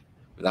heater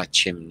with that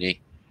chimney.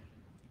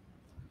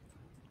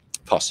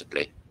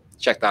 Possibly.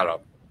 Check that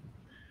out.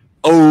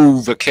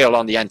 Overkill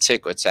on the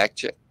Antiquitech.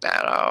 Check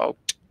that out.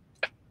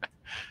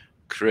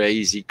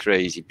 Crazy,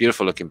 crazy.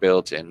 Beautiful looking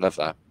building. Love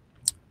that.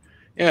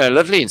 Yeah,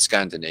 lovely in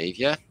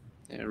Scandinavia.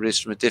 It is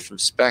from a different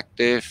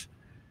perspective.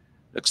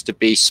 Looks to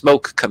be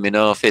smoke coming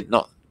off it.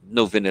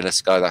 No vanilla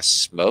sky, that's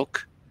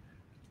smoke.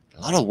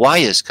 A lot of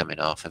wires coming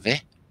off of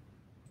it.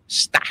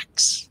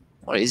 Stacks.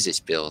 What is this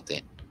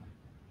building?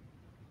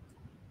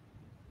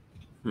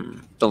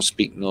 Don't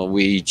speak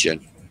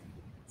Norwegian,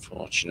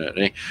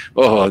 fortunately.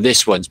 Oh,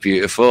 this one's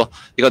beautiful.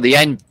 You got the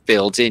end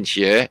building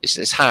here.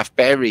 It's half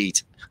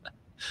buried.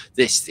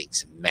 This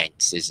thing's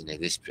immense, isn't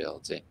it? This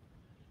building.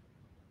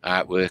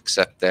 Artworks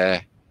up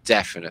there.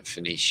 Definite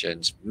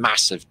Phoenicians.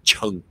 Massive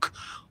chunk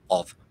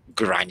of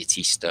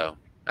granity stone.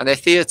 And they're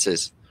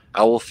theatres.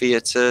 Owl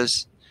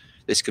theatres.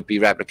 This could be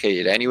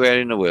replicated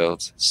anywhere in the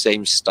world.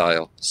 Same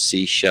style.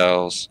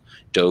 Seashells,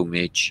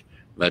 domage,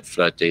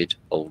 mud-flooded,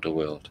 older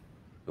world.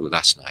 Oh,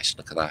 that's nice.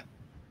 Look at that.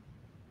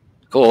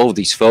 Look at all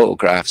these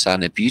photographs,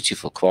 and they're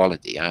beautiful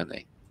quality, aren't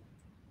they?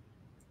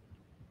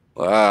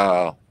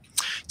 Wow.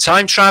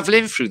 Time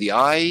travelling through the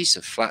eyes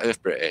of Flat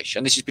Earth British.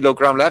 And this is below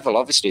ground level,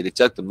 obviously. They've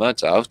dug the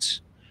mud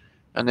out.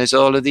 And there's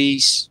all of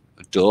these.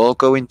 A door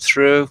going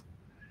through.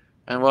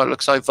 And what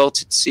looks like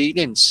vaulted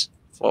ceilings.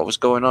 What was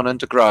going on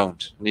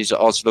underground. And these are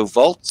Oslo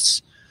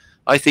vaults.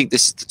 I think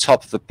this is the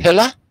top of a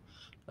pillar.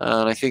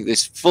 And I think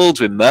this filled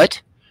with mud.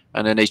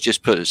 And then they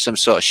just put some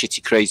sort of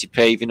shitty, crazy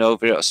paving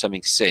over it or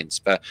something since.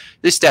 But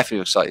this definitely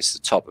looks like it's the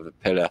top of a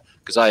pillar.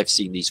 Because I have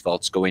seen these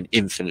vaults going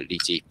infinitely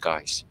deep,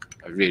 guys.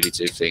 I really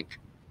do think.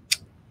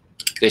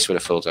 This would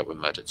have filled up with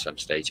mud at some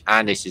stage.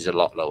 And this is a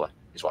lot lower,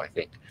 is what I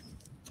think.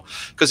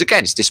 Because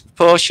again, it's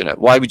disproportionate.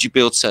 Why would you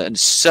build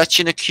such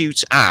an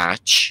acute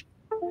arch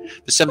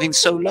for something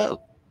so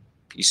low?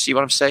 You see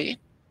what I'm saying?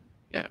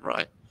 Yeah,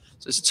 right.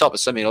 So it's the top of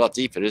something a lot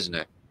deeper, isn't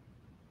it?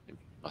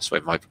 That's the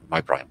way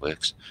my brain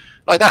works.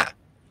 Like that.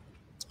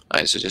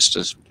 Right, so just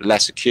as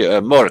less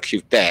acute, more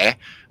acute there,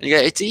 and you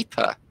get it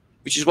deeper,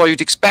 which is what you'd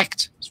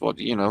expect. It's what,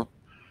 you know,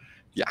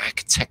 your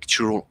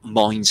architectural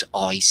mind's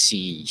eye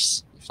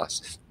sees, if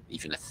that's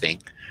even a thing.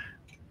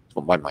 It's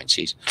what my mind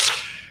sees.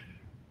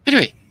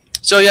 Anyway,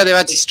 so yeah, they've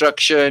had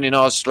destruction in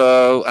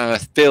Oslo,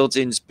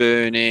 buildings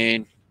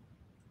burning.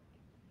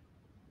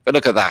 But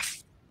look at that.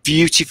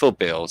 Beautiful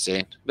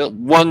building.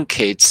 One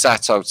kid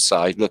sat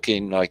outside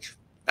looking like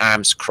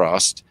arms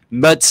crossed.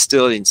 Mud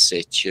still in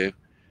situ.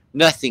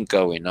 Nothing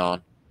going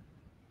on.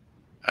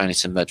 And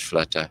it's a mud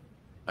flooder.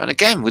 And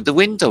again, with the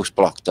windows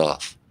blocked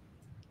off.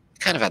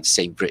 Kind of had the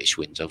same British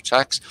window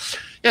tax.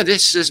 Yeah,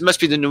 this must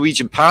be the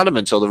Norwegian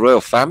Parliament or the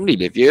royal family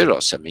live here or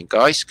something,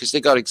 guys. Because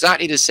they got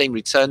exactly the same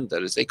rotunda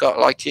as they got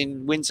like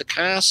in Windsor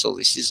Castle.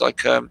 This is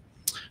like a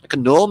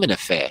Norman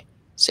affair.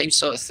 Same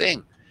sort of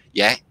thing.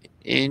 Yeah,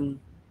 in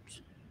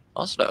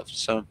Oslo.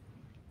 So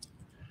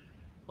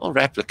all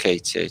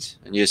replicated.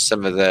 And here's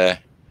some of the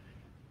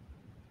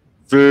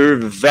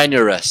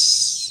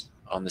Venerus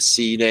on the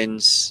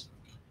ceilings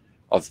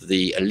of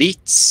the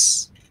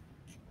elites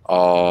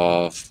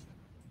of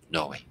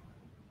Norway.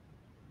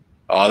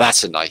 Oh,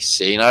 that's a nice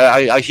scene.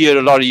 I hear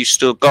a lot of you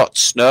still got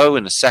snow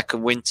and a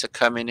second winter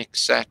coming,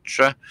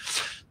 etc.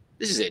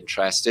 This is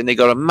interesting. They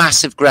got a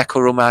massive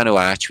Greco-Romano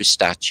arch with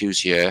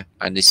statues here,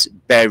 and this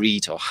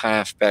buried or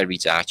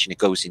half-buried arch, and it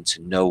goes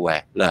into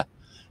nowhere. Look,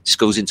 this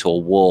goes into a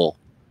wall.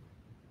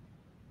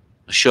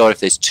 I'm not sure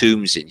if there's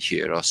tombs in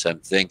here or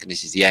something, and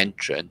this is the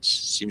entrance.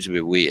 Seems a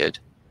bit weird.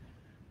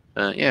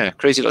 Yeah,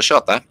 crazy little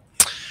shot, that.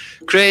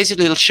 Crazy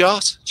little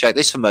shot. Check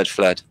this for mud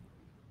flood.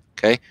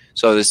 Okay,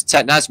 so there's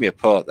Nasmia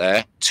port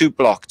there, 2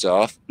 blocked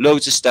off,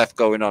 loads of stuff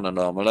going on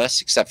anomalous,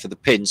 except for the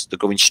pins. They're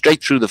going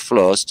straight through the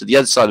floors to the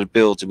other side of the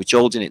building, which are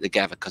holding it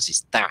together because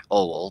it's that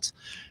old.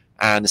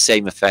 And the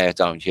same affair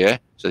down here.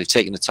 So they've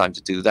taken the time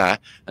to do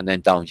that. And then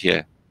down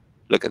here,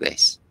 look at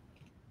this.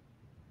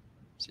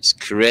 It's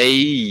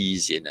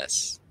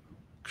craziness.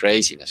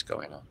 Craziness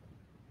going on.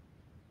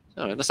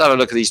 So let's have a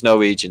look at these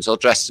Norwegians, all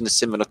dressed in the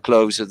similar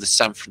clothes of the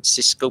San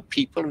Francisco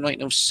people in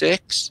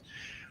 1906.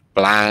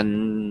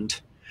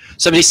 Bland.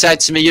 Somebody said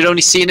to me, you're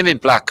only seeing them in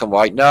black and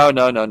white. No,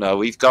 no, no, no.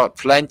 We've got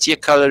plenty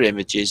of colour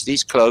images.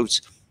 These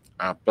clothes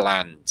are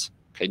bland.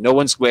 Okay, no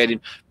one's wearing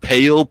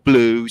pale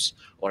blues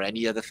or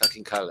any other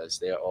fucking colours.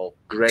 They are all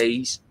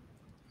greys,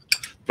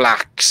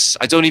 blacks.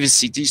 I don't even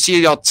see, do you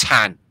see the odd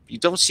tan? You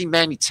don't see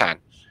many tan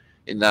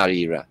in that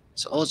era.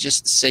 It's all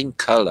just the same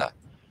colour,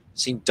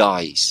 same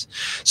dyes.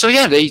 So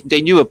yeah,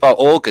 they knew about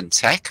organ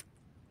tech.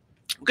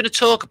 We're going to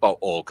talk about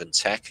organ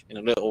tech in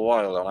a little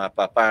while on our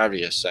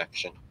Barbaria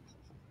section.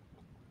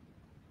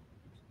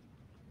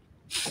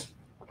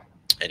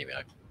 Anyway,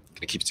 I'm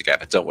going to keep it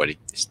together. Don't worry.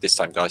 It's this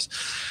time, guys.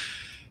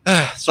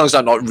 As long as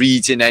I'm not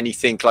reading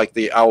anything like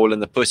the owl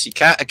and the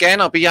pussycat, again,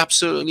 I'll be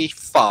absolutely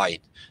fine.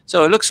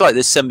 So it looks like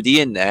there's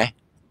somebody in there.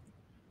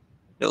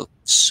 Little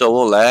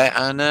soul there.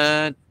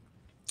 And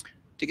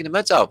digging the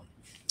mud out.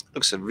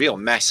 Looks a real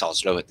mess,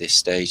 Oslo, at this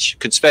stage.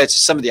 Compared to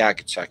some of the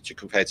architecture,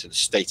 compared to the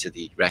state of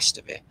the rest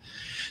of it.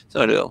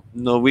 So a little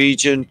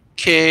Norwegian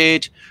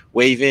kid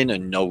waving a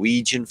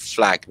Norwegian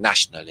flag.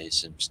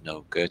 Nationalism's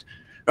no good.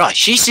 Right,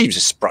 she seems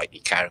a sprightly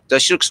character.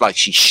 She looks like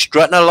she's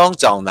strutting along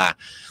down that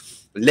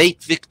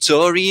late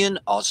Victorian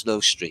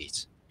Oslo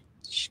street.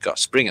 She's got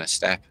a spring in her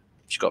step.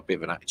 She's got a bit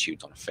of an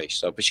attitude on her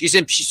face, though. But she's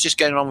just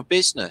getting on with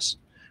business.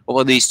 What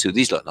about these two?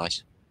 These look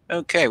nice.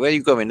 Okay, where are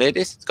you going,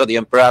 ladies? Got the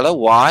umbrella.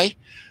 Why?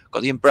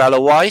 Got the umbrella.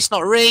 Why? It's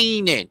not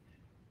raining.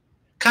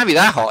 Can't be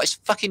that hot. It's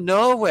fucking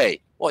Norway.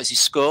 What, is it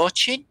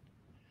scorching?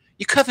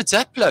 You're covered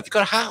up, love. You've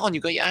got a hat on.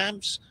 You've got your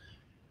arms.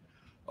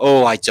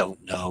 Oh, I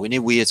don't know. Isn't it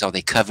weird how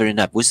they covering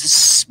up? Was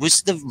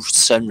the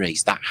sun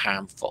rays that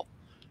harmful?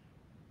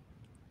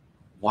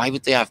 Why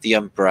would they have the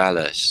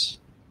umbrellas?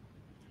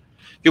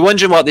 If you're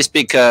wondering what this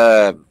big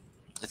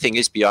thing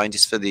is behind,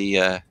 is for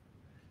the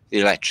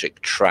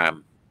electric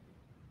tram.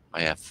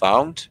 I have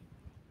found.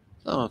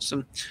 Oh,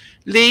 some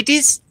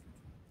ladies.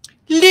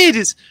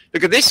 Ladies,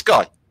 look at this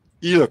guy.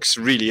 He looks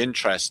really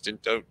interesting,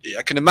 don't you?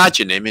 I can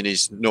imagine him in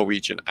his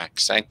Norwegian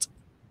accent.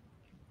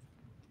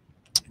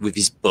 With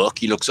his book,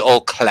 he looks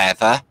all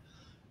clever.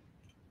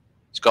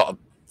 He's got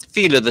a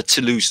feel of the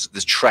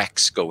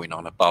Toulouse-Lautrec's going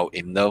on about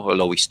him, though,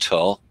 although he's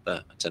tall.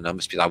 But I don't know,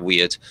 must be that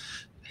weird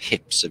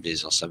hips of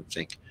his or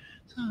something.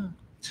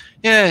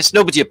 Yeah, there's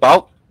nobody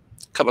about.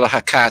 A couple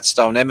of carts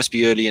down there, must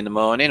be early in the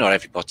morning, or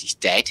everybody's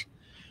dead.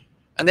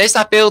 And there's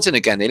that building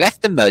again. They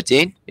left the mud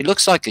in. It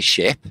looks like a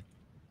ship.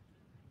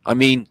 I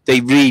mean,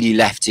 they really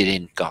left it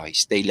in,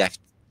 guys. They left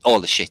all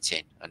the shit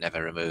in and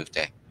never removed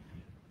it.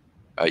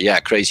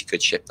 Yeah, crazy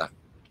good ship, that.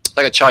 It's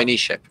like a Chinese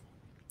ship,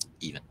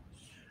 even.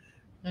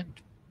 And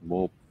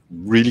more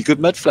really good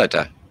mud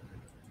flooder.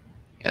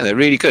 Yeah, they're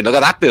really good. Look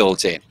at that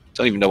building.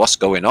 Don't even know what's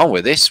going on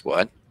with this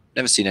one.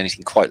 Never seen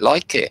anything quite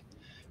like it.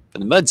 But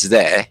the mud's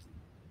there.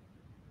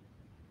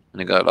 And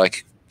they got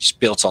like just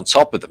built on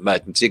top of the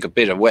mud and dig a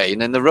bit away,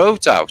 and then the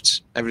road's out.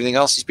 Everything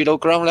else is below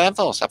ground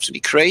level. It's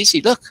absolutely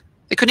crazy. Look,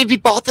 they couldn't even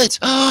be bothered.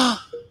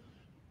 Oh,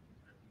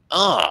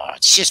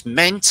 it's just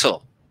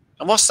mental.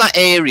 And what's that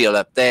aerial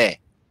up there?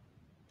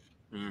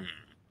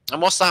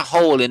 And what's that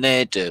hole in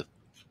there do?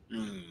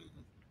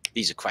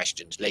 These are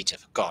questions later,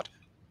 for God.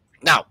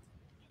 Now,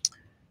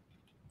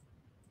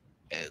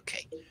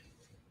 okay.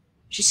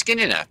 She's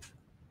skinning up.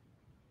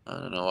 I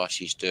don't know what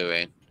she's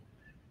doing.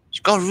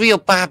 She's got real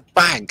bad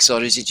bags,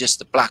 or is it just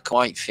the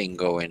black-white thing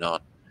going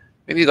on?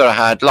 Maybe you've got a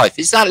hard life.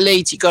 Is that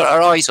lady got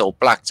her eyes all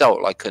blacked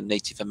out like a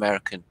Native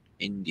American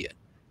Indian?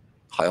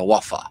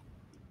 Hiawatha?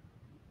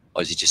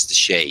 Or is it just the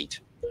shade?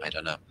 I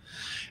don't know.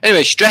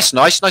 Anyway, she's dressed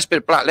nice. Nice bit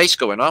of black lace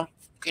going on.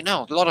 You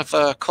know, a lot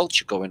of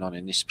culture going on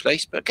in this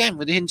place. But again,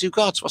 with the Hindu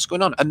gods, what's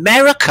going on?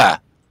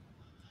 America!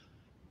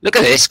 Look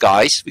at this,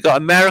 guys. We got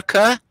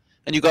America,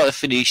 and you got a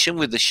Phoenician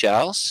with the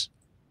shells.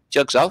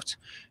 Jugs out.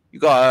 You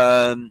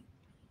got an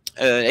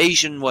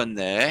Asian one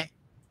there.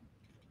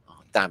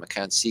 Oh, damn, I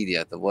can't see the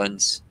other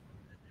ones.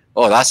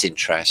 Oh, that's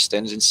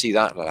interesting. I didn't see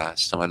that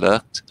last time I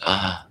looked.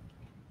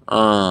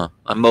 And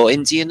more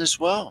Indian as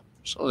well.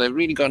 So they've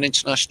really got an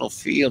international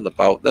feel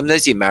about them.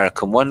 There's the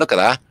American one. Look at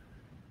that.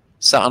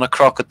 Sat on a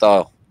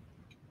crocodile.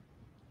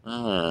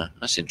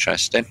 That's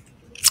interesting.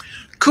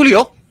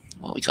 Coolio.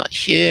 What we got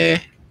here?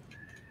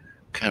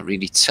 Can't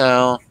really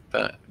tell,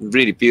 but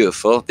really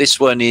beautiful. This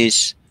one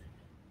is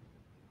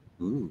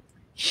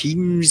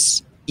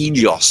Hims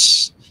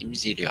Ilios.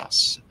 Hims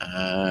Ilios.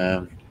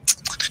 I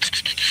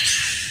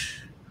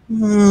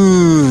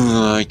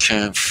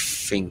can't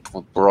think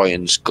what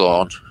Brian's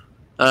gone.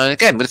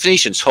 Again, with the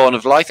Phoenicians, Horn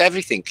of Life,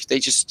 everything. They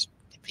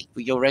think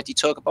we already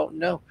talk about?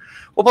 No.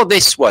 What about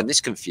this one?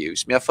 This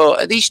confused me. I thought,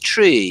 are these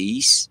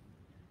trees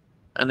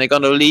and they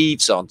got no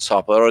leaves on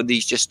top, or are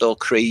these just all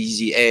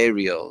crazy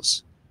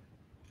aerials?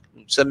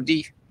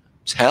 Somebody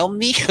tell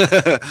me.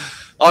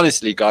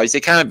 Honestly, guys, they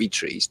can't be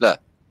trees. Look,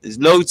 there's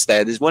loads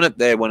there. There's one up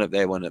there, one up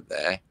there, one up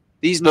there.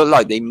 These look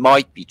like they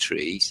might be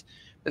trees,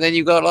 but then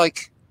you've got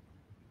like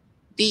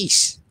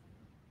these.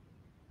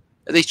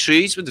 Are they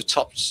trees with the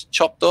tops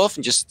chopped off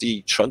and just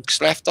the trunks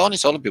left on?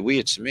 It's all a bit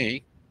weird to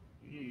me.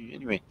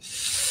 Anyway,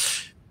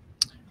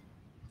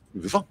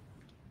 move on.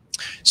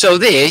 So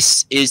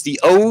this is the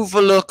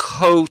Overlook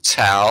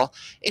Hotel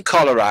in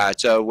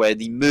Colorado, where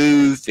the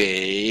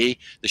movie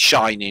The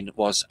Shining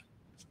was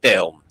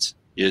filmed.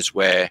 Here's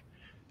where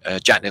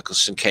Jack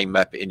Nicholson came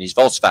up in his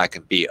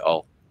Volkswagen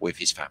Beetle with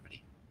his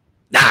family.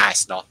 Nah,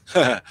 it's not.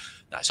 Nah,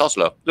 it's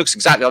Oslo. Looks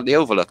exactly like the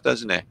Overlook,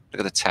 doesn't it?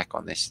 Look at the tech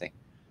on this thing.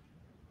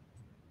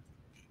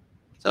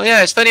 So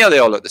yeah, it's funny how they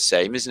all look the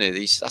same, isn't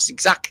it? That's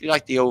exactly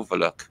like the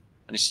Overlook.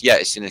 And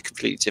it's in a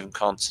completely different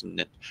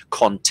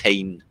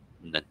containment.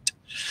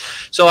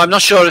 So I'm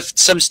not sure if at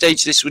some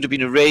stage this would have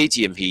been a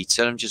radium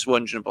heater. I'm just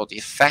wondering about the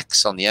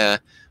effects on the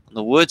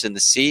wood and the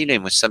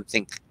ceiling with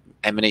something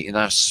emanating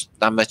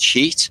that much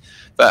heat.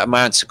 But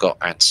my answer got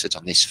answered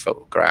on this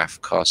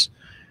photograph, because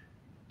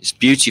this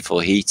beautiful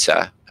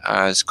heater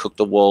has cooked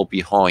the wall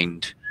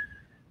behind.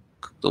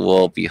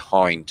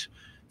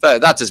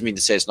 But that doesn't mean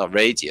to say it's not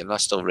radium.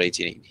 That's still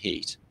radiating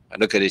heat. And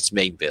look at its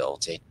main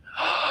building.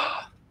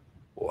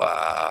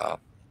 Wow.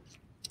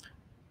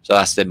 So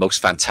that's the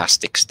most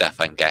fantastic stuff,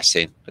 I'm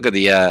guessing. Look at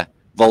the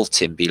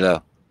vaulting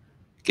below,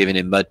 giving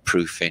it mud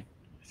proofing.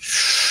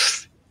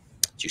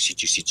 Juicy,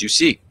 juicy,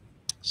 juicy.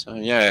 So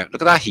yeah,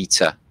 look at that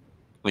heater.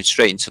 Went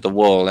straight into the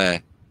wall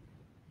there.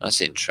 That's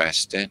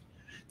interesting.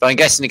 But I'm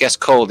guessing it gets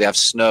cold, they have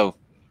snow.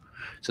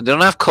 So they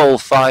don't have coal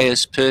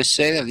fires per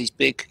se. They have these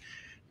big,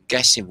 I'm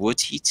guessing,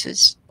 wood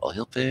heaters,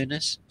 oil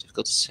burners.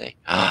 Difficult to say.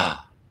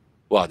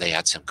 Well, they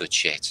had some good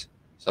shit.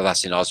 So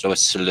that's in Oslo, a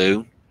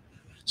saloon.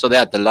 So they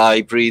had the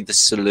library, the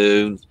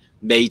saloon,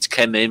 maids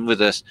came in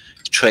with a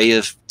tray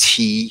of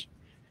tea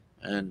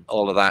and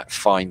all of that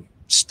fine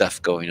stuff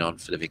going on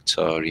for the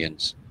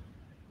Victorians.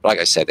 Like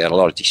I said, they had a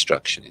lot of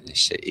destruction in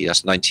this city.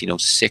 That's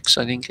 1906,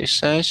 I think it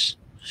says.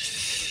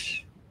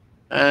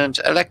 And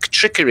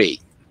electricery.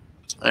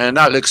 And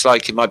that looks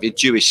like it might be a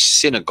Jewish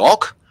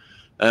synagogue.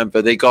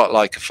 But they got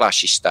like a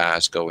flashy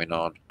stars going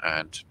on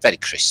and very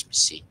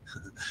Christmassy.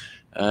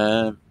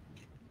 And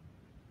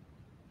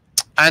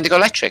they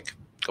got electric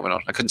going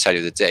on. I couldn't tell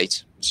you the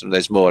date. So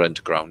there's more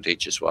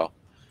undergroundage as well,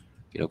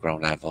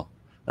 ground level.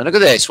 And look at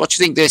this. What do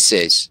you think this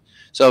is?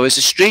 So it's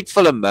a street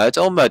full of mud,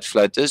 all mud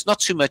flood. There's not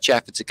too much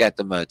effort to get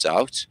the mud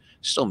out.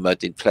 Still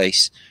mud in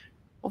place.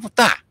 What was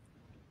that?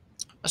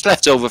 That's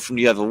left over from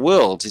the other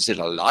world. Is it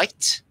a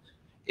light?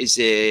 Is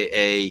it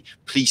a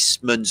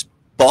policeman's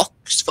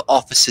box for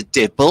Officer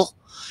Dibble?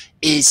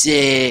 Is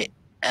it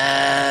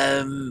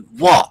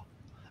what?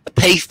 A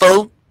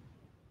payphone? Do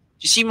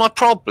you see my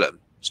problem?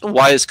 There's no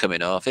wires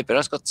coming off it, but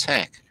it's got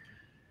tech.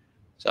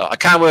 So I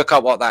can't work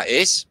out what that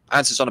is.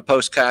 Answers on a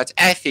postcard.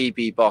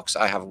 FEB box.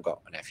 I haven't got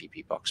an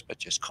FEB box, but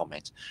just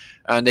comment.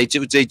 And they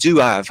do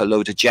have a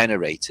load of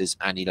generators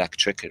and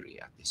electricity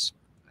at this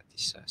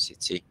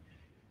city.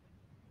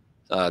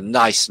 A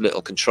nice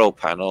little control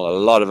panel. A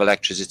lot of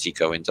electricity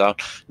going down.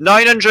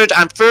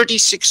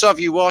 936 of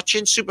you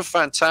watching. Super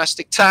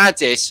fantastic.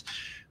 TARDIS.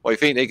 What do you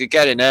think they could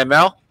get in there,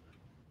 Mel?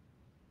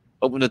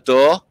 Open the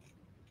door.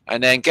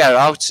 And then get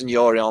out and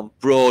you're on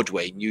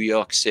Broadway, New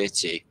York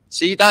City.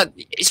 See that?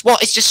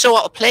 It's just so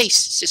out of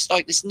place. It's just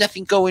like there's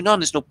nothing going on.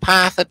 There's no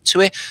path up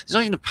to it. There's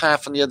not even a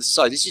path on the other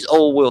side. This is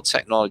all world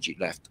technology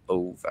left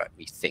over,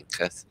 me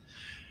thinketh.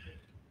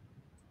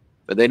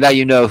 But they let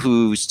you know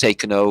who's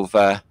taken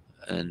over,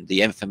 and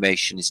the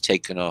information is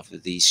taken off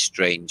of these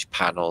strange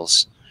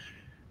panels,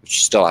 which you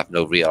still have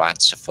no real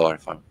answer for,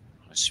 if I'm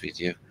honest with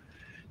you.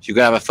 If you're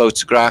going to have a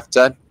photograph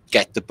done,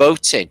 get the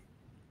boat in.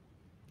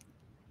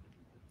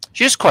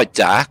 She's quite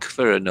dark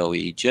for a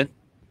Norwegian.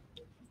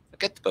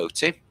 Get the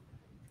boat in.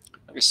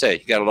 Like I say, you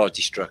get a lot of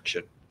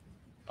destruction.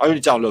 I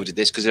only downloaded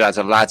this because it has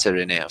a ladder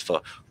in it. I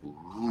thought,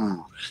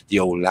 ooh, the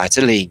old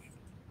ladderline.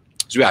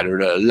 So we had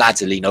a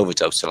ladderline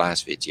overdose the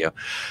last video.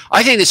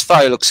 I think this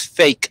fire looks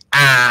fake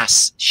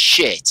ass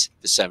shit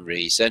for some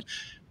reason.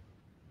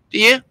 Do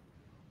you?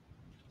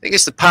 I think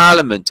it's the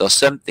Parliament or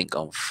something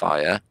on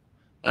fire.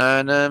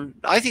 And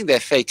I think they're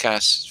fake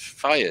ass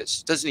fires.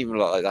 It doesn't even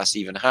look like that's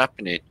even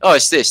happening. Oh,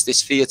 it's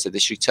this theatre,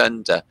 this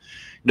rotunda.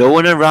 No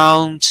one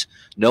around,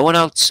 no one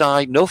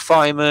outside, no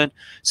firemen.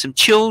 Some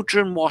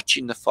children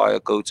watching the fire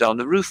go down,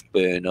 the roof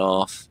burn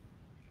off.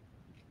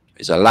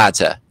 There's a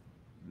ladder.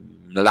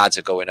 The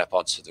ladder going up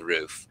onto the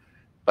roof.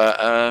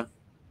 But,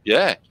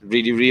 yeah,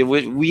 really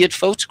weird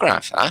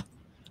photograph, huh?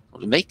 What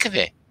to make of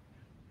it?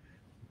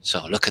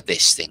 So look at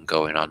this thing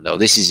going on, though.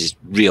 This is his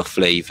real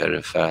flavour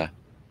of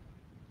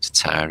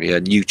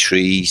Tartaria. New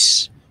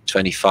trees,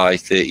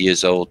 25, 30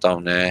 years old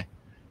down there.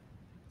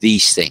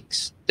 These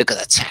things. Look at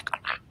the tech on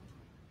that.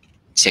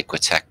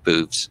 Tech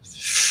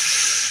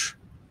booths.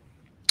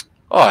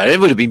 Oh, it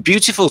would have been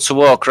beautiful to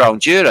walk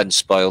around here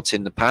unspoilt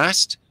in the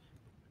past.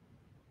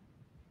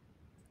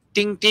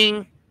 Ding,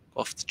 ding.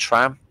 Off the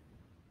tram.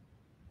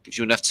 Gives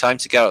you enough time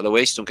to get out of the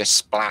way so don't get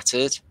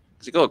splattered.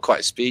 Because they go at quite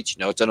a speed, you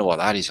know. I don't know what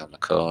that is on the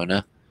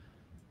corner.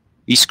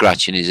 He's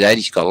scratching his head.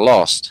 He's got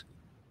lost.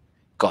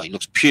 God, he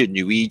looks pure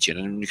Norwegian.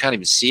 And you can't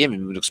even see him. He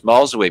looks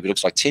miles away, but he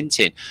looks like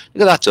Tintin.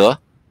 Look at that door.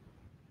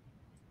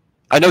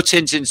 I know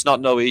Tintin's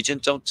not Norwegian.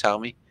 Don't tell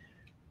me.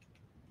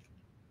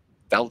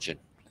 Belgian,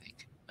 I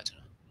think. I don't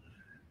know.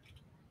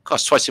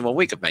 Course, twice in 1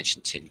 week I've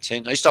mentioned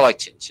Tintin. I used to like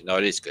Tintin. No,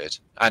 it is good.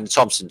 And the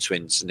Thompson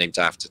twins are named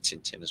after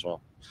Tintin as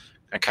well.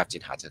 And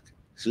Captain Haddock.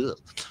 Ugh.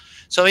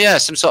 So, yeah,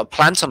 some sort of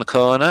plant on the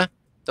corner.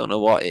 Don't know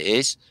what it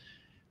is.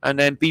 And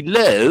then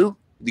below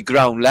the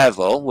ground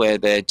level, where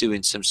they're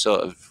doing some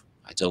sort of,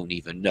 I don't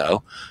even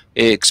know,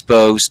 it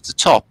exposed the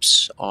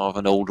tops of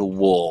an older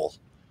wall.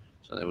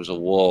 So there was a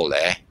wall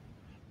there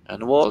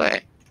and a wall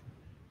there.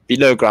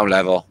 Below ground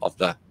level of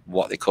the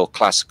what they call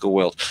classical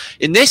world.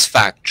 In this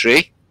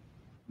factory,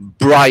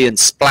 Brian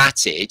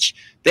Splattage,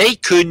 they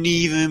couldn't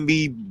even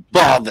be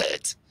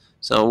bothered.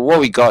 So what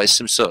we got is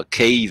some sort of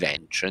cave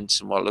entrance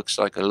and what looks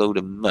like a load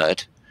of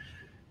mud.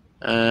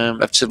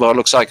 Up to what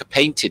looks like a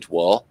painted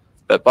wall,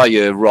 but by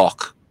a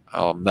rock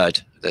or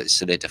mud that's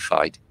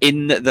solidified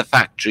in the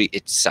factory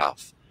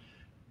itself.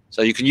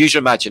 So you can use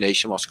your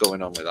imagination what's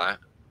going on with that.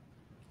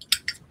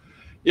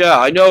 Yeah,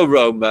 I know,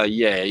 Roma.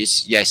 Yeah,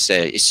 it's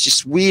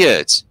just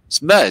weird.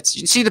 It's mud.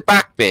 You can see the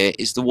back bit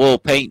is the wall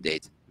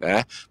painted,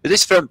 yeah? But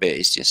this front bit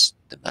is just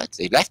the mud.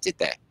 They left it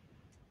there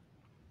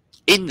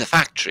in the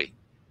factory,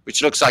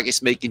 which looks like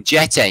it's making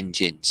jet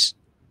engines,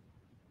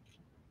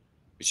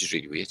 which is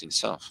really weird in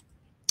itself.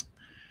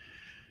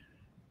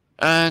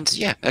 And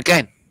yeah,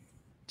 again,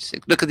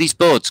 look at these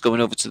boards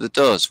going over to the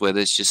doors where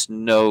there's just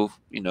no,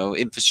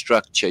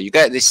 infrastructure. You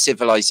get this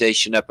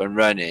civilization up and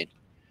running.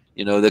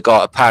 They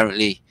got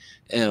apparently,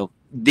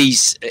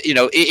 these,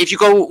 if you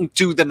go and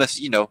do them,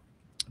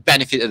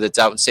 benefit of the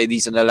doubt and say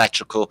these are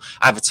electrical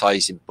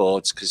advertising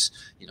boards because,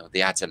 they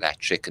had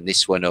electric and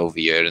this one over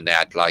here and they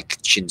had like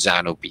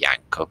Cinzano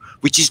Bianco,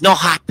 which is not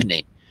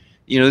happening.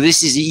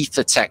 This is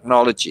ether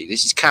technology.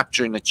 This is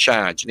capturing a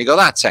charge. And they got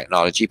that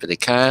technology, but they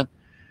can't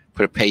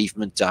put a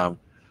pavement down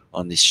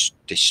on this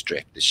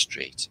street.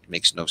 It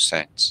makes no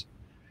sense.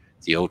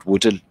 The old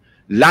wooden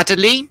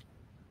ladderline,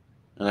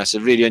 and that's a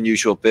really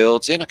unusual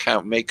building. I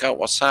can't make out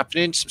what's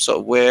happening. Some sort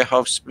of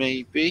warehouse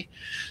maybe.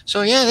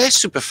 So yeah, they're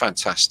super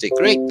fantastic.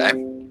 Great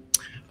then.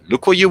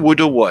 Look what you would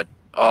have won.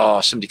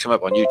 Oh, somebody come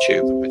up on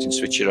YouTube. I didn't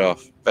switch it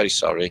off. Very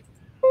sorry.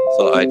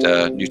 Thought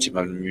I'd muted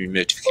my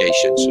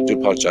notifications, so I do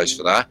apologize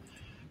for that.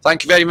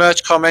 Thank you very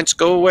much. Comments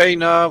go away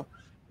now.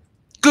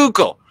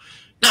 Google.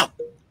 Now,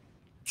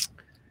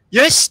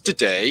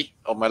 yesterday,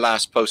 on my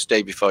last post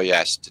day before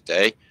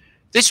yesterday,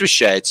 this was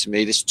shared to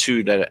me, this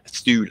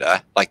Thule,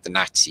 like the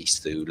Nazis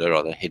Thule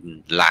or the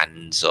Hidden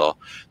Lands or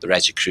the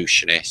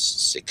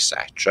Rosicrucianists,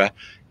 etc.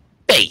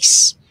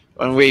 Base.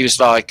 And we was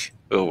like,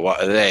 oh,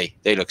 what are they?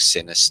 They look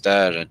sinister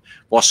and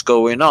what's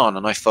going on?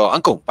 And I thought,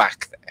 I'm going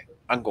back there.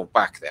 I'm going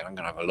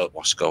to have a look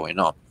what's going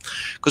on.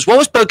 Because what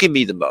was bugging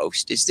me the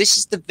most is this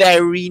is the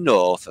very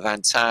north of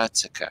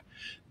Antarctica.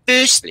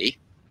 Firstly,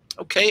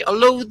 okay,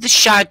 although the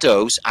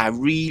shadows are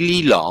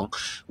really long,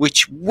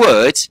 which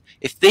would,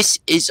 if this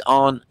is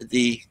on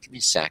the, give me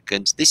a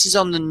second, this is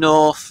on the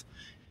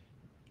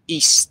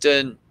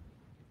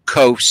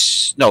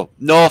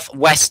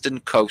northwestern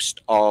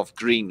coast of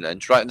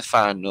Greenland, right in the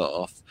far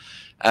north.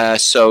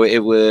 So it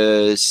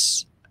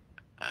was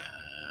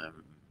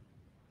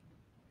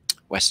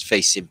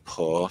west-facing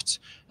port,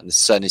 and the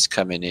sun is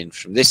coming in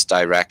from this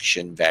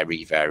direction,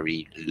 very,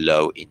 very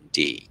low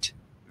indeed.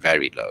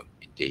 Very low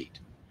indeed.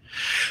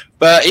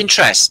 But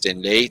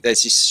interestingly,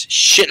 there's this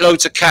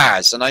shitloads of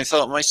cars, and I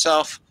thought to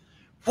myself,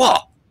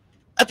 what?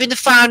 Up in the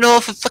far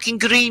north of fucking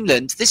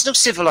Greenland, there's no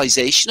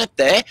civilization up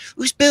there.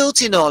 Who's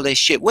building all this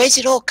shit? Where's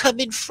it all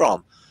coming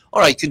from?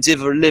 All right, you can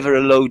deliver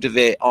a load of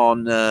it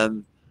on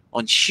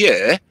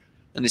here,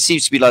 and there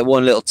seems to be like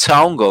one little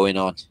town going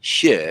on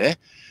here.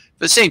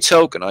 But the same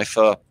token, I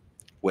thought,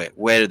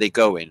 where are they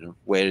going?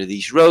 Where are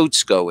these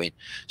roads going?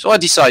 So what I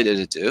decided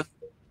to do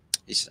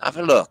is have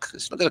a look.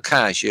 Let's look at the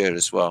cars here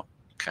as well.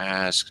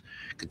 Cars,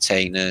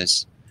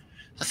 containers.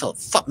 I thought,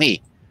 fuck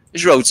me,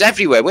 there's roads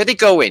everywhere. Where are they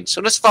going? So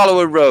let's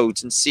follow a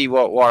road and see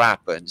what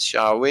happens,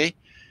 shall we?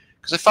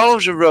 Because I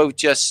followed a road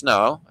just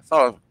now. I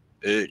followed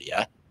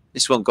earlier.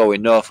 This one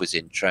going north was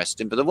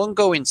interesting, but the one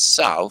going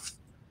south,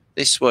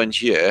 this one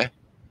here,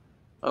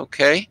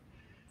 okay,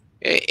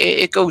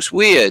 it goes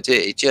weird.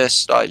 It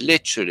just like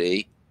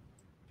literally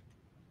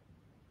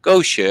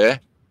goes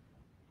here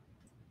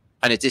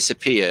and it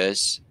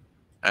disappears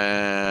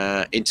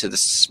into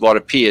this what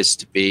appears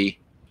to be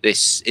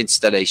this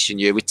installation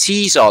here with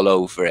T's all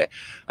over it.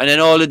 And then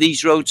all of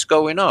these roads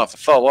going off. I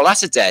thought, well,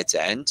 that's a dead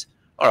end.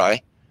 All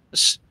right,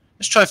 let's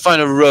try and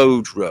find a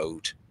road,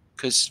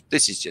 because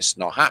this is just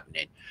not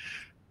happening.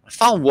 I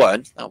found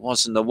one. That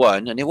wasn't the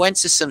one. And it went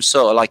to some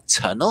sort of like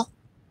tunnel.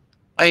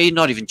 I'm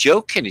not even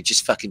joking. It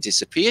just fucking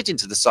disappeared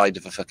into the side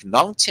of a fucking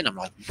mountain. I'm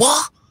like,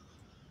 what?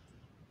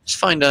 Let's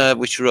find out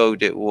which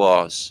road it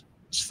was.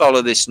 Let's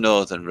follow this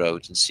northern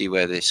road and see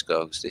where this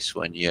goes. This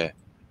one here.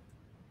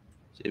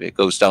 See if it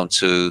goes down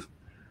to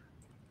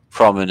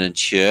Prominent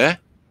here.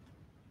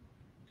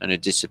 And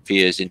it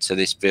disappears into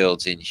this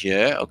building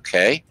here.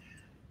 Okay.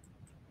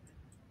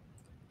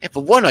 Yeah,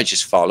 but one I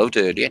just followed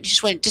earlier, and it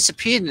just went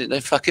disappearing in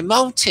the fucking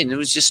mountain. It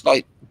was just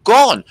like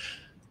gone.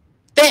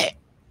 There.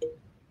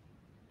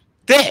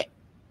 It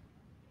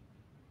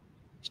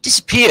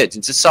disappeared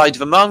into the side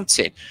of a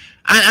mountain.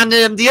 And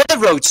the other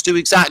roads do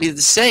exactly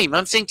the same.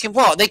 I'm thinking,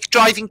 what? They're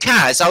driving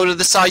cars out of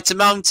the sides of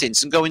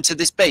mountains and going to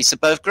this base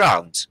above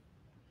ground.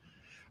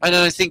 And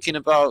then I'm thinking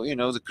about, you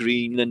know, the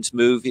Greenland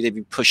movie. They've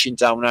been pushing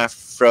down our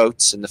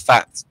throats, and the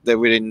fact that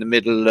we're in the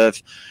middle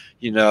of,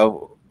 you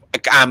know,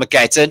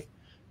 Armageddon.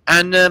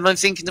 And I'm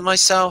thinking to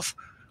myself,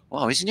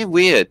 wow, isn't it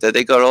weird that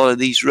they got all of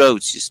these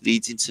roads just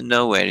leading to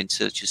nowhere,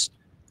 into just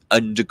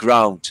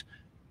underground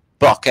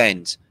block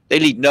end? They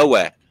lead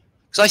nowhere.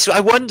 Because I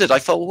wondered, I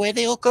thought, well, where are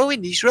they all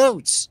going, these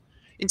roads?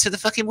 Into the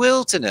fucking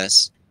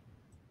wilderness.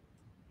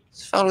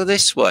 Let's follow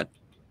this one.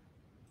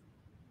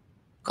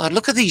 God,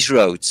 look at these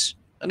roads.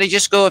 And they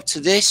just go up to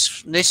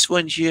this, and this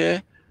one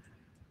here,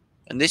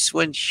 and this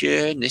one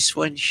here, and this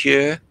one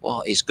here.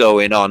 What is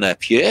going on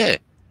up here?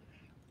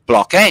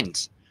 Block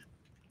end.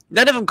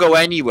 None of them go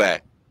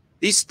anywhere.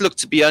 These look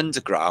to be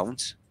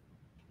underground.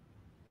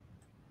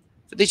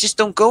 But they just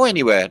don't go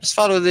anywhere. Let's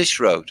follow this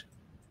road.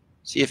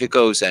 See if it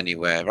goes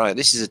anywhere. Right,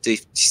 this is a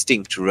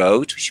distinct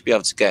road. We should be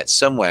able to get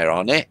somewhere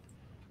on it.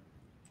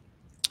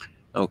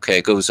 Okay,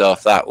 it goes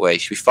off that way.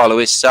 Should we follow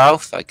it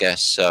south? I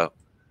guess so.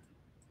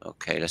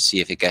 Okay, let's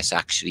see if it gets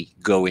actually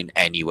going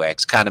anywhere.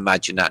 Cause I can't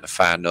imagine that in the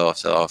far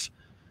north of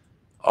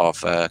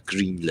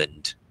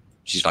Greenland.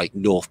 Which is like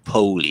North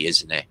Pole,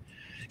 isn't it?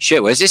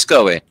 Shit, where's this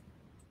going?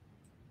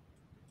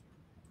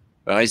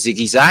 Right,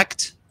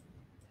 ziggy-zagged.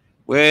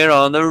 We're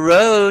on the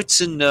road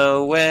to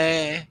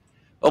nowhere.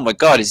 Oh my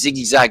God, it's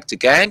ziggy-zagged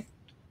again.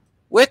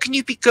 Where can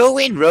you be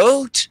going,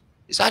 road?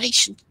 Is that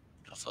ancient?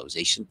 I thought it was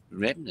ancient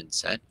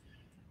remnants then.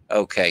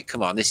 Okay,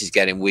 come on, this is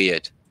getting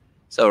weird.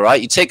 It's all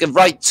right. You take a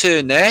right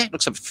turn there.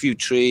 Looks like a few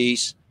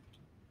trees.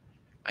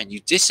 And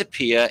you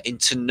disappear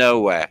into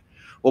nowhere.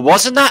 Well,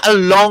 wasn't that a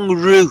long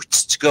route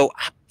to go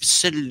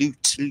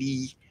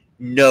absolutely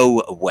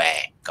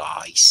nowhere,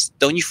 guys?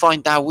 Don't you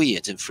find that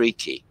weird and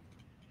freaky?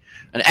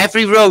 And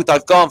every road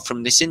I've gone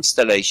from this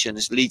installation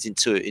is leading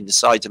to it in the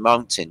side of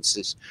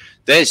mountains.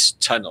 There's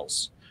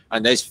tunnels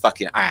and there's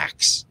fucking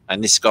axe.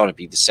 And this has got to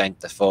be the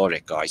center for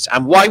it, guys.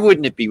 And why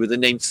wouldn't it be with the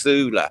name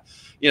Thule?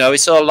 You know,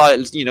 it's all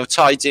like, you know,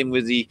 tied in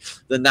with the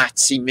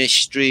Nazi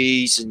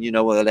mysteries and, you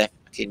know, all the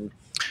fucking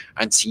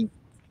anti,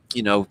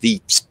 you know, the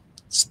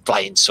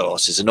flying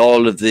saucers and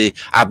all of the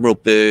Admiral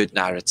Byrd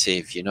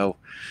narrative, you know.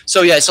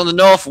 So, yeah, it's on the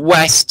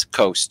northwest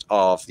coast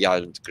of the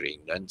island of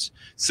Greenland.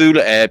 Thule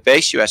Air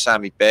Base, US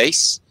Army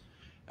Base.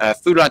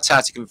 Thule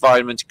Antarctic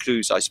environment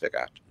includes iceberg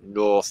at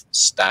North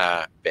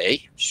Star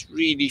Bay. It's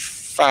really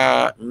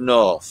far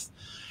north.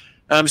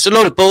 There's a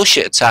lot of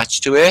bullshit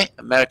attached to it.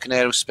 American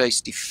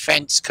Aerospace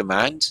Defense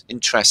Command.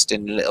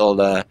 Interesting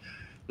little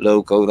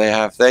logo they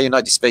have there.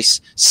 United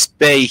States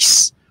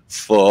Space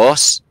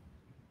Force.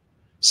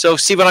 So,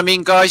 see what I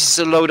mean, guys?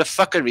 There's a load of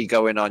fuckery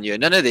going on here.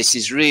 None of this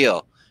is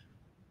real.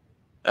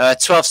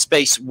 12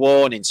 Space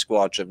Warning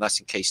Squadron. That's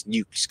in case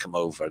nukes come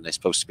over. And they're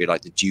supposed to be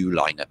like the dew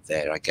line up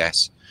there, I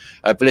guess.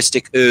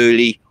 Ballistic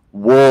Early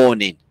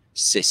Warning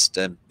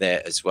System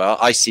there as well.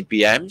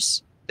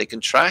 ICBMs they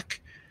can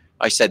track.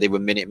 I said they were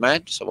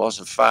Minutemen, so I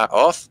wasn't far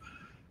off.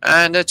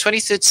 And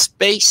 23rd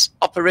Space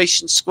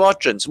Operations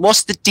Squadrons.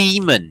 What's the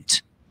demon?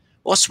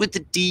 What's with the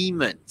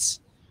demons?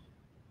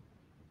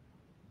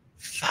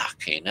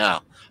 Fucking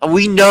hell. And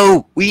we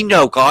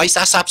know, guys,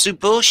 that's absolute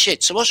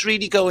bullshit. So what's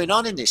really going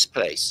on in this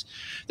place?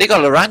 They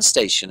got a LORAN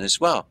station as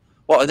well.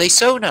 What are they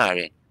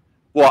sonaring?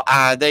 What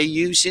are they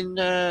using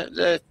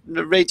the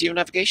radio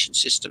navigation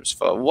systems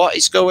for? What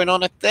is going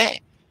on up there?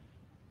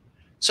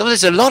 So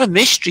there's a lot of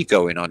mystery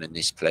going on in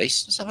this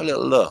place. Let's have a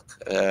little look.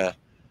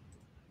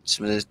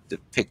 Some of the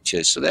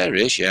pictures. So there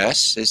is,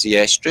 yes. There's the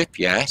airstrip,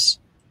 yes.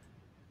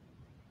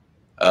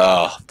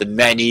 Oh, the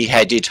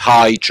many-headed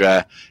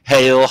Hydra.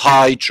 Hail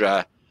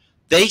Hydra.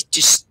 They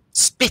just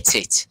spit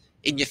it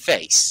in your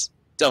face,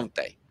 don't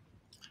they?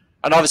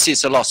 And obviously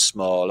it's a lot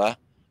smaller.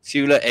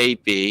 Thule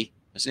AB,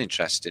 that's an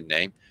interesting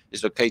name,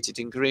 is located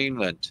in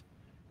Greenland.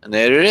 And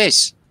there it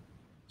is.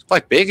 It's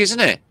quite big, isn't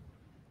it?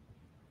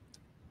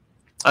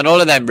 And all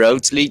of them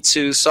roads lead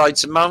to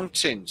sides of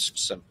mountains for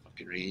some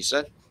fucking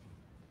reason.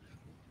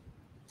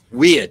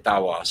 Weird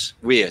that was.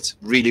 Weird.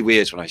 Really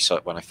weird when I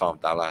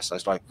found that last. I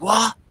was like,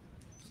 what?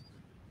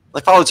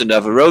 I followed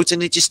another road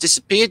and it just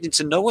disappeared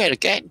into nowhere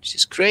again. It's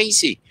just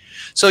crazy.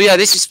 So yeah,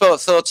 this is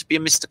thought to be a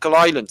mystical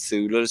island,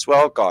 Thule, as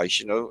well, guys.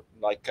 You know,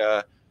 like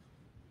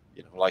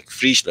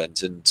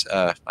Friesland and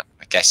I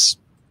guess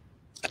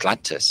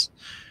Atlantis.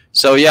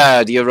 So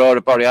yeah, the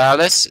Aurora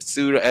Borealis,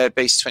 Thule Air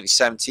Base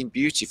 2017,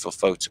 beautiful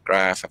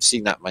photograph. I've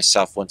seen that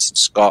myself once in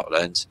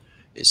Scotland.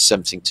 It's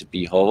something to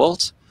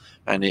behold,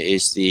 and it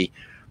is the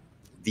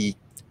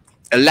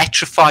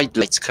electrified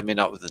lights coming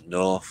out of the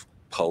North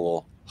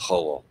Pole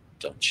hole,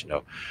 don't you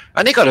know?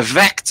 And they got a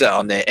vector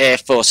on their Air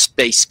Force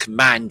Space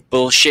Command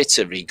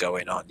bullshittery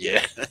going on,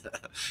 yeah.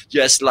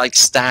 Just like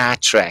Star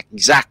Trek,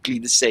 exactly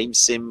the same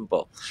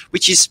symbol,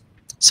 which is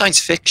science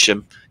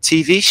fiction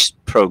TV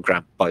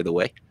program, by the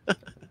way.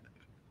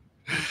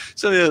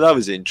 So yeah, that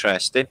was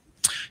interesting.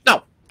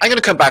 Now, I'm going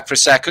to come back for a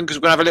second because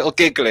we're going to have a little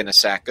giggle in a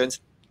second.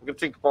 We're going to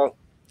think about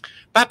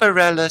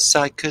Barbarella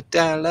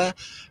Psychedella,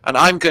 and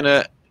I'm going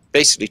to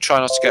basically try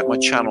not to get my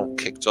channel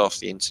kicked off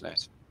the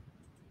internet.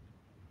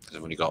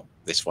 I've only got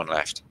this one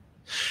left.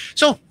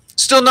 So,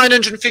 still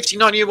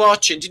 959 of you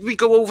watching. Did we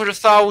go over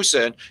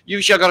 1,000?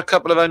 Usually I got a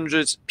couple of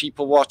hundred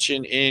people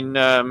watching in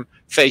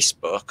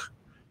Facebook.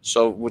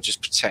 So we'll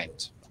just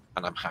pretend.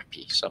 And I'm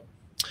happy. So,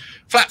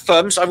 flat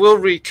thumbs, I will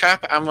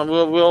recap. And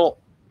we'll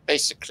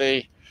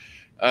basically,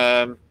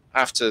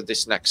 after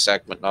this next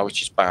segment now,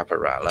 which is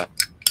Barbarella,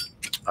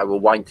 I will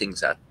wind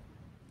things up.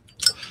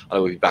 I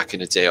will be back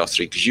in a day or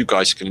three because you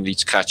guys are going to need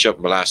to catch up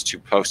on the last 2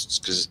 posts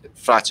because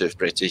Flat Earth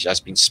British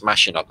has been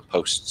smashing up the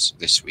posts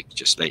this week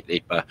just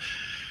lately. But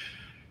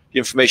the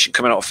information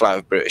coming out of Flat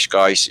Earth British,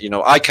 guys, you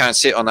know, I can't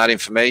sit on that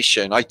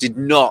information. I did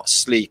not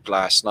sleep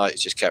last night. It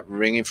just kept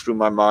ringing through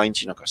my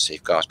mind. You know, got to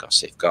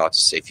safeguard,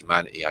 save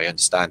humanity. I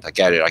understand. I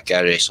get it.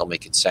 It's all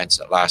making sense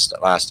at last.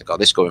 I got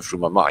this going through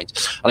my mind.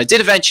 And I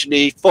did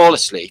eventually fall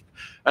asleep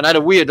and I had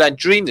a weird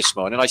dream this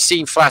morning. I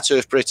seen Flat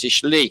Earth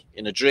British Lee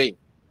in a dream.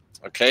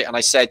 Okay, and I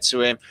said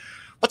to him,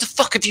 what the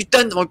fuck have you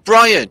done to my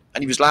Brian?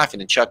 And he was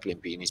laughing and chuckling,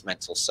 being his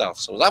mental self.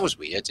 So that was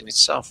weird in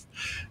itself.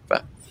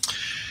 But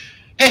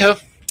hey-ho,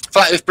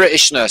 Flat Earth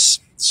Britishness.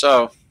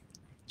 So, do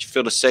you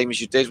feel the same as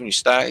you did when you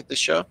started the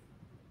show?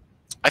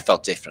 I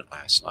felt different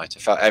last night. I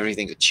felt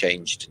everything had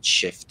changed and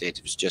shifted.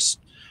 It was just,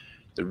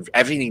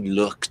 everything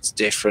looked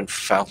different,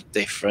 felt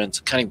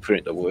different. I can't even put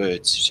it into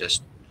words. It's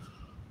just,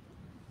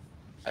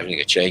 everything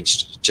had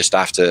changed just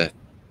after.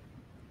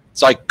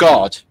 It's like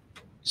God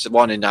is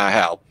wanting our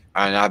help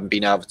and I haven't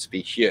been able to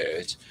be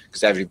heard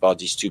because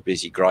everybody's too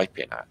busy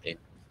griping at him,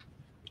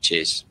 which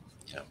is,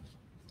 you know,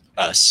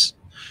 us.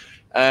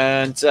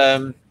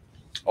 And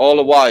all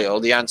the while,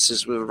 the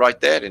answers were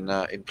right there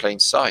in plain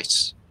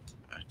sight.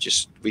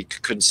 Just we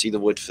couldn't see the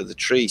wood for the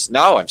trees.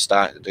 Now I'm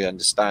starting to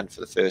understand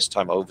for the first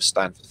time,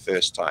 overstand for the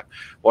first time,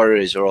 what it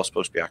is we're all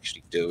supposed to be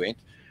actually doing.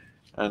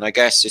 And I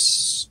guess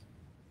it's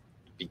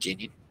the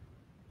beginning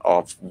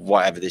of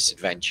whatever this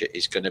adventure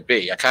is going to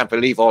be. I can't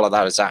believe all of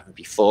that has happened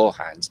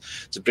beforehand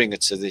to bring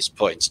it to this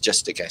point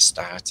just to get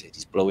started.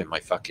 It's blowing my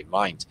fucking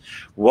mind.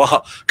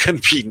 What can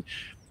be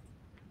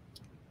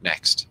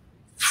next?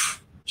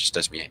 Just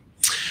does me in.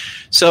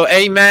 So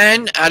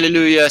amen,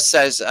 hallelujah,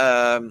 says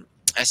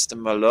Esther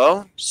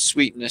Malone.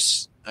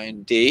 Sweetness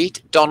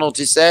indeed. Donald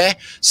is there.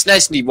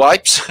 Snesney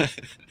wipes.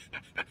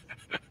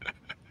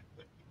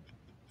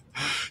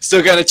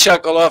 Still going to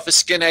chuckle off of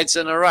skinheads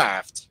in a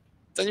raft.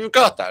 Then you've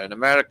got that in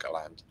America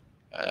land.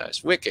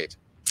 It's wicked.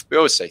 We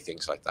always say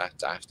things like that,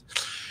 daft.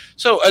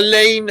 So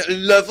Elaine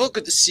Lovell,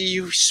 good to see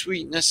you.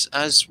 Sweetness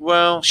as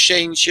well.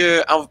 Shane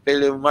Sure, Alpha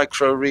Billion,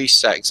 Micro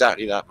Reset.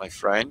 Exactly that, my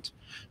friend.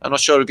 I'm not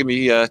sure it'll give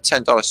me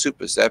 $10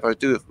 supers there, but I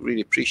do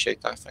really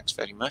appreciate that. Thanks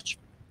very much.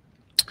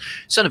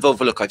 Son of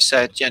Overlook, I've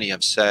said. Jenny,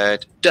 I've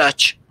said.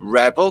 Dutch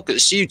Rebel, good to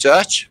see you,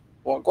 Dutch.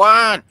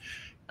 Wagwan.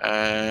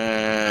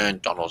 And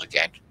Donald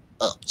again.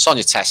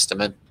 Sonia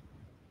Testament.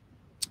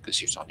 Good to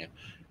see you, Sonia.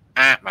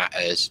 Ant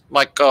Matters.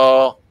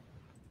 Michael.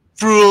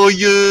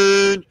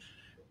 Brian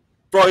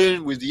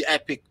with the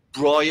epic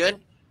Brian.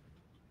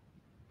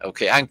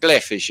 Okay, and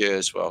Glyph is here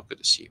as well. Good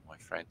to see you, my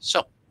friend.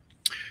 So,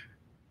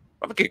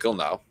 have a giggle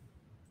now.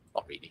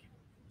 Not really.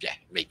 Yeah,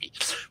 maybe.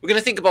 We're going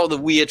to think about the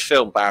weird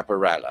film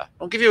Barbarella.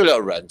 I'll give you a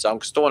little rundown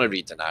because I don't want to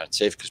read the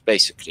narrative because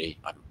basically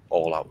I'm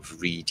all out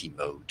of ready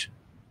mode.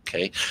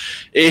 Okay.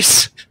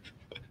 It's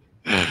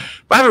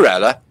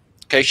Barbarella.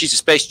 Okay, she's a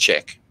space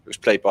chick. It was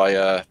played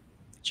by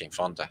Jane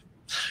Fonda.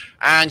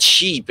 And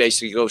she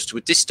basically goes to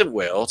a distant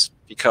world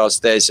because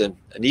there's an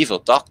evil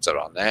doctor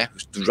on there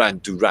who's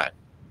Duran.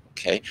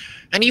 Okay.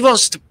 And he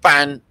wants to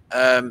ban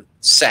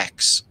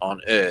sex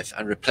on Earth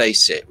and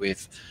replace it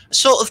with a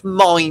sort of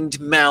mind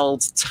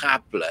meld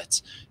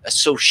tablet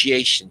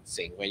association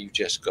thing where you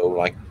just go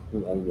like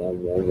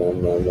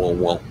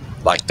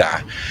like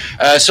that.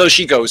 So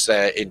she goes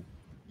there in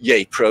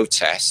yay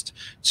protest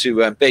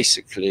to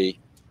basically,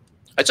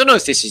 I don't know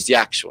if this is the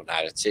actual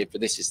narrative,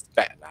 but this is the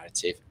better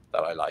narrative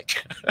that I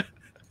like.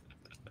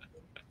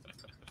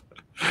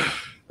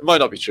 It might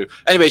not be true.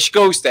 Anyway, she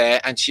goes there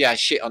and she has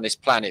shit on this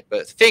planet.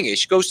 But the thing is,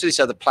 she goes to this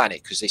other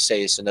planet because they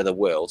say it's another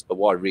world. But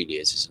what it really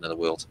is another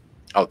world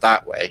out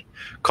that way.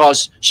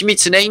 Because she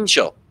meets an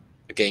angel.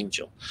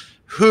 angel,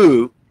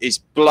 who is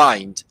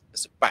blind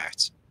as a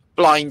bat,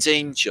 blind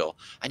angel,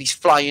 and he's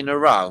flying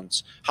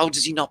around. How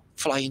does he not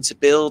fly into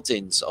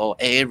buildings or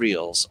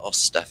aerials or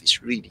stuff?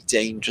 It's really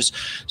dangerous.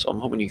 So I'm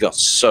hoping you got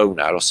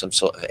sonar or some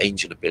sort of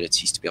angel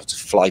abilities to be able to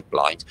fly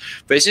blind.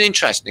 But it's an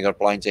interesting thing, got a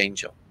blind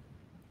angel.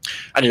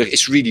 And look,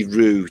 it's really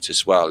rude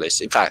as well.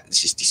 In fact,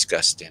 this is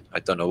disgusting. I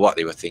don't know what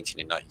they were thinking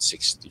in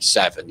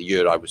 1967, the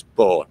year I was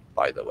born,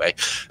 by the way.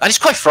 And it's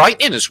quite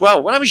frightening as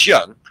well. When I was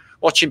young,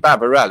 watching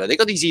Barbarella, they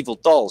got these evil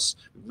dolls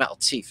with metal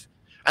teeth.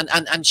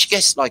 And she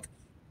gets, like,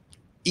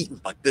 eaten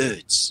by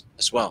birds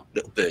as well.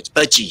 Little birds.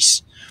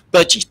 Budgies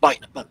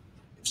biting her bum.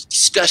 It was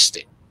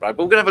disgusting, right?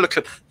 But we're going to have a look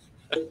at...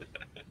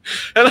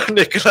 Hello,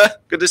 Nicola.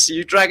 Good to see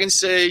you. Dragon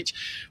Sage.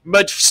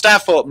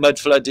 Stafford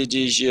Mudflooded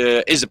is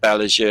here.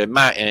 Isabella's here.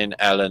 Martin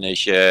Ellen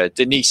is here.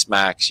 Denise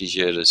Max is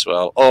here as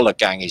well. All the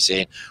gang is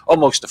in.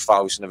 Almost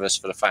 1,000 of us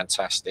for the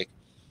fantastic.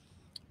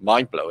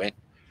 Mind-blowing.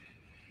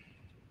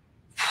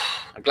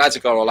 I'm glad I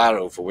got all that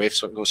over with,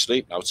 so I can go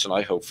sleep now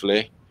tonight,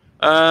 hopefully.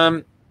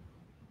 Flatty,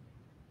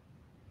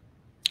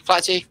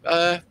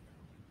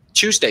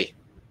 Tuesday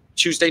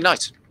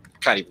night.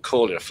 Can't even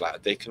call it a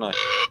flat day, can I?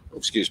 Oh,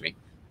 excuse me.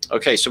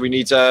 Okay, so we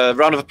need a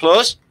round of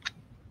applause.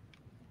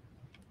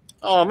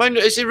 Oh, man,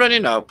 is it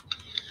running now?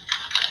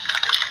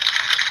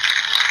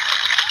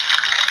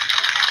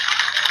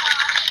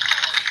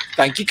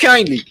 Thank you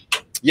kindly.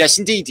 Yes,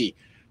 indeedy.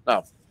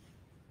 Now,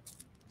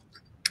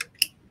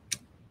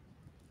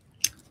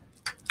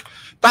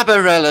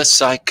 Barbarella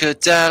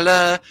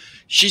Psychedella.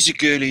 She's a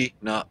girlie,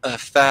 not a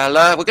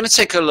fella. We're going to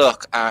take a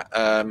look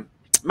at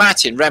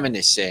Martin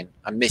reminiscing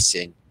and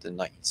missing the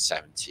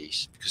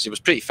 1970s because it was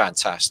pretty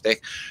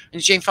fantastic.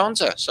 And Jane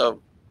Fonda, so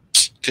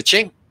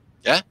ka-ching,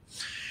 yeah?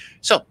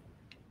 So,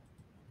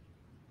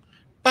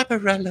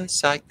 Barbarella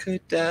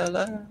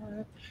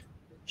Psychedella.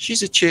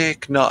 She's a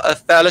chick, not a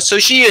fella. So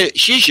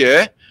she's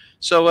here.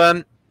 So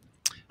I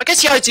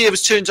guess the idea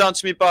was turned on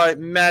to me by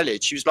Melody.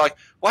 She was like,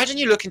 why didn't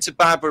you look into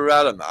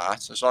Barbarella,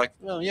 Matt? I was like,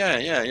 well,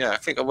 yeah. I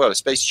think I will. A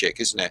space chick,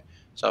 isn't it?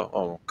 So,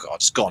 oh, God,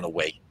 it's gone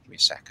away. Give me a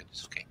second.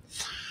 It's okay.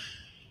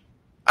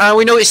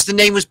 We noticed the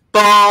name was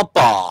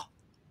Baba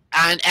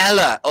and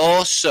Ella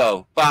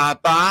also.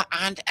 Baba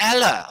and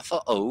Ella. I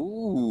thought,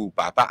 oh,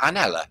 Baba and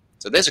Ella.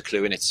 So there's a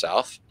clue in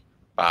itself.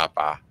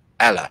 Baba,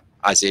 Ella,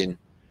 as in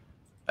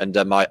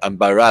under my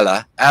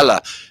umbrella,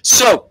 Ella.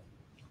 So,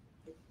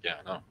 yeah,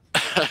 I know.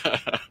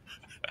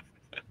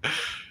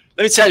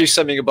 Let me tell you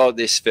something about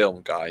this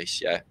film,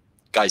 guys. Yeah,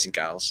 guys and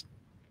gals.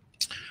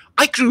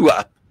 I grew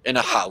up in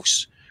a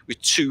house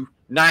with two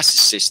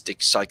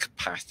narcissistic,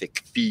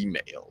 psychopathic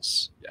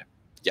females.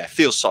 Yeah,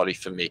 feel sorry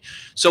for me.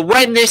 So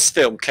when this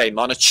film came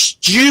on at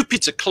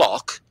stupid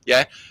o'clock,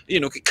 yeah, you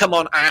know, it come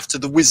on after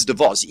The Wizard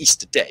of Oz,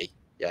 Easter Day,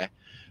 yeah,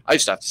 I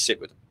used to have to sit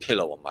with a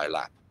pillow on my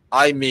lap.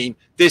 I mean,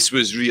 this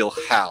was real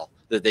hell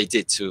that they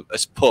did to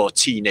us poor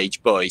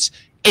teenage boys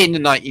in the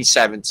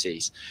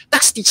 1970s.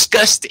 That's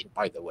disgusting,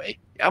 by the way.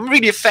 I'm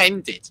really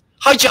offended.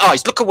 Hide your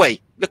eyes. Look away.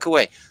 Look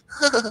away.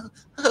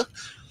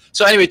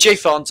 So anyway, Jay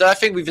Fonda, I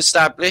think we've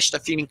established,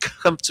 I'm feeling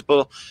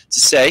comfortable to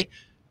say,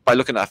 by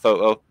looking at that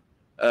photo,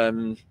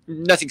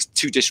 nothing's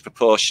too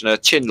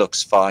disproportionate. Chin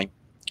looks fine.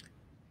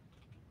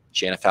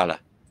 She ain't a fella.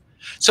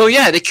 So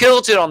yeah, they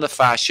killed her on the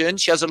fashion.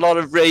 She has a lot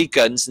of ray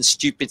guns and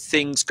stupid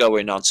things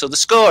going on. So the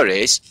score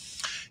is,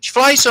 she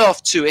flies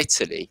off to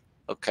Italy,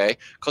 okay,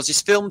 because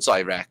this film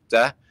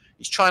director,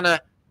 he's trying to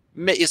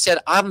make, he said,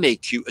 I'll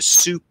make you a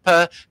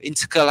super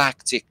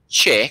intergalactic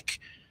chick.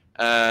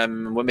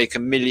 We'll make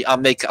 $1 million.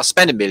 I'll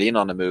spend $1 million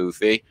on a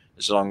movie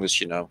as long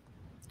as, you know,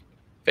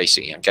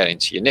 basically, I'm getting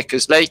to your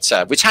knickers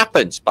later, which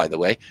happens, by the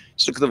way.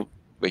 Just look at the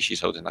way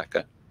she's holding that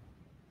gun.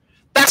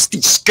 That's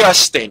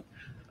disgusting.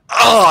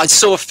 Oh, I'm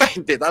so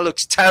offended. That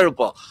looks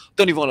terrible.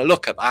 Don't even want to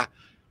look at that.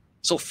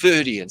 It's all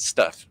furry and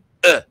stuff.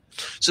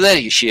 So there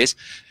she is.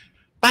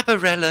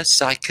 Barbarella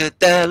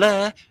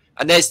Psychedella.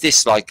 And there's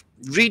this, like,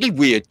 really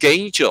weird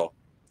angel.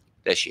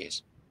 There she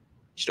is.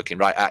 She's looking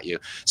right at you.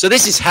 So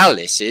this is hell,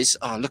 this is.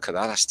 Oh, look at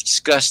that. That's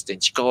disgusting.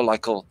 She got,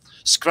 like, all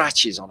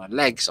scratches on her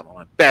legs and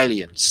on her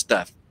belly and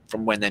stuff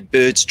from when them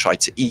birds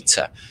tried to eat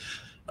her.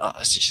 Oh,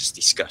 that's just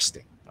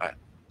disgusting. I'm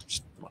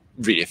just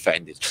really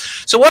offended.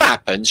 So what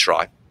happens,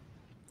 right,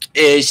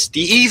 is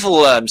the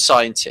evil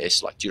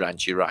scientist, like Duran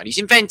Duran, he's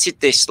invented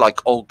this, like,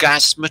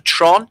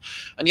 orgasmatron.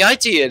 And the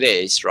idea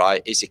is,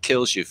 right, is it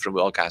kills you from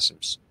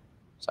orgasms.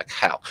 It's like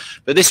hell.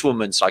 But this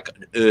woman's like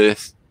an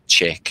earth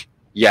chick.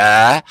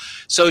 Yeah.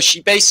 So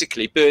she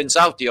basically burns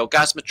out the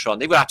orgasmatron.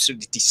 They were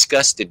absolutely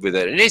disgusted with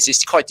it. And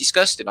it's quite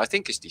disgusting. I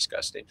think it's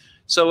disgusting.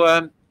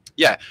 So,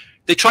 yeah.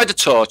 They tried to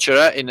torture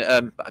her in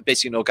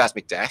basically an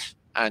orgasmic death,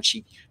 and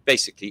she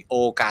basically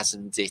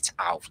orgasmed it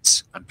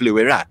out and blew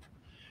her up.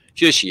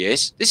 Here she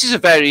is. This is a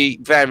very,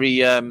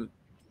 very, I don't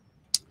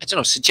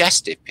know,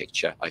 suggestive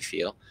picture, I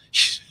feel.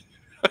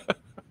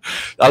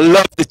 I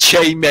love the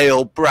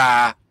chainmail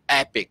bra.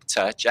 Epic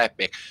touch,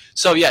 epic.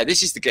 So, yeah,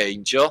 this is the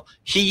angel.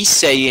 He's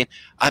saying,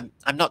 I'm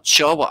not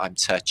sure what I'm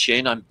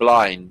touching. I'm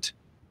blind.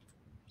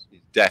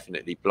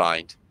 Definitely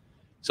blind.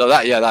 So,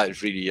 that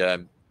is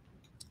really...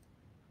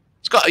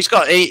 He's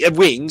got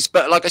wings,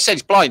 but like I said,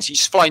 he's blind.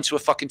 He's flying to a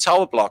fucking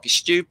tower block. He's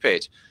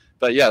stupid.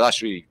 But yeah,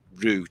 that's really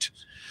rude.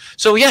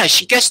 So yeah,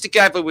 she gets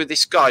together with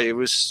this guy who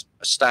was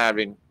a star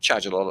in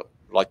Chadwell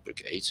Light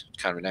Brigade.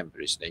 Can't remember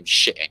his name.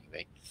 Shit,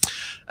 anyway.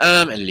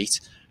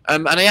 Elite.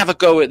 And they have a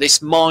go at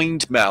this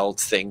mind meld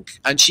thing,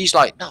 and she's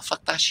like, "No,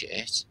 fuck that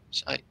shit."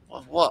 She's like,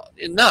 "What?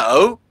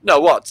 No,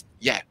 what?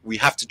 Yeah, we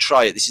have to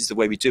try it. This is the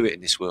way we do it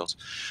in this world."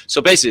 So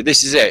basically,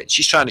 this is it.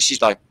 She's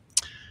like,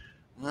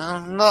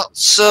 "I'm not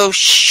so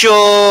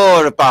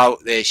sure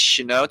about this,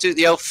 you know. Do it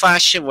the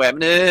old-fashioned way. I'm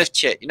an earth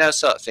chick, you know,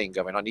 sort of thing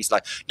going on." He's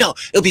like, "No,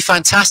 it'll be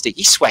fantastic.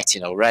 He's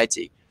sweating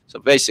already." So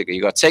basically,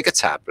 you got to take a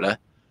tablet,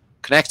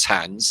 connect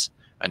hands,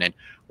 and then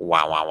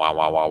wow, wow, wow,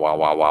 wow, wow, wow,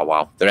 wow, wow,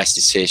 wow. The rest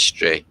is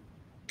history.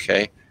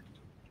 Okay.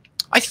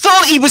 I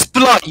thought he was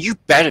blind. You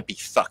better be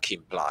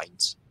fucking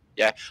blind.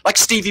 Yeah. Like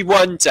Stevie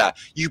Wonder.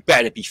 You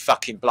better be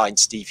fucking blind,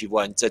 Stevie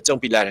Wonder.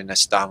 Don't be letting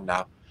us down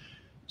now.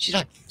 She's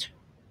like,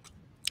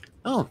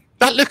 "Oh,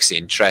 that looks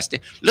interesting.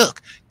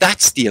 Look,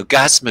 that's the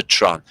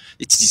Orgasmatron.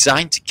 It's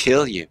designed to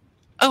kill you."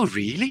 "Oh,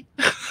 really?"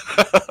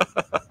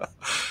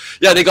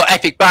 Yeah, they got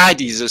epic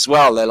baddies as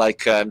well. They're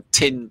like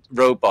tin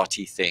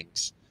robot-y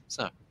things.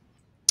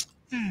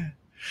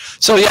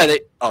 So yeah,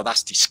 oh,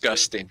 that's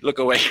disgusting. Look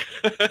away.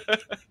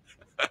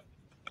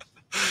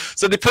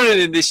 So they put it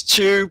in this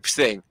tube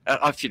thing.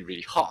 I feel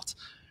really hot.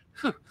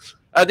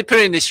 They put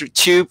it in this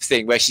tube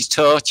thing where she's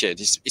tortured.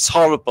 It's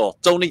horrible.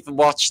 Don't even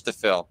watch the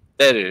film.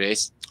 There it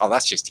is. Oh,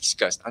 that's just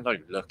disgusting. I'm not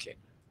even looking.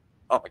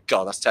 Oh my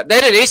God, that's terrible.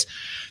 There it is.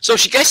 So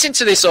she gets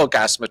into this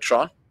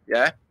Orgasmatron.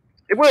 Yeah,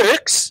 it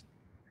works.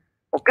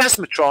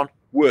 Orgasmatron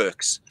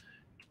works.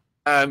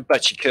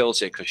 But she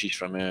kills it because she's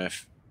from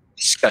Earth.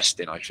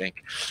 Disgusting, I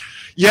think.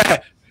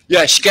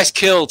 Yeah, she gets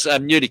killed,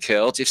 nearly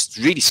killed. It's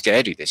really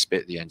scary, this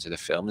bit at the end of the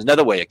film. There's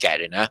another way of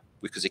getting her,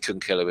 because they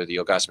couldn't kill her with the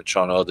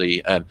Orgasmatron or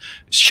the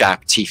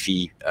sharp,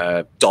 teethy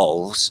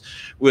dolls,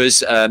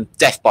 was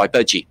death by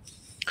budgie.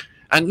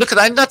 And look at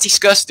that, isn't that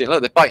disgusting?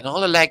 Look, they're biting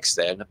all the legs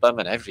there and the bum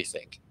and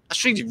everything.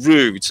 That's really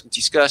rude and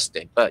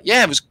disgusting. But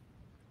yeah, it was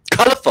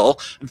colourful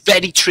and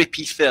very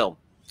trippy film.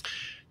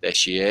 There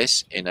she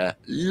is in a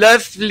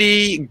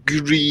lovely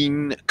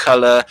green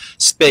colour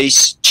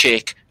space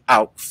chick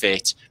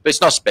outfit. But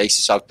it's not space,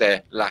 it's out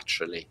there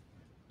laterally.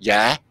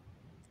 Yeah?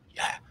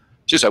 Yeah.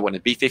 Just like one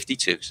of the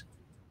B-52s.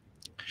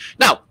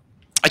 Now,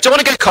 I don't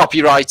want to get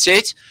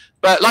copyrighted,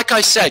 but like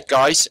I said,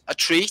 guys, a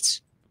treat.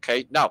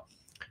 Okay, now,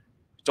 I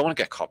don't want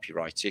to get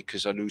copyrighted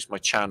because I lose my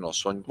channel.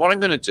 So what I'm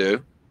going to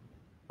do,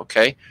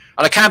 okay,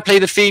 and I can't play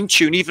the theme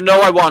tune, even though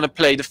I want to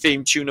play the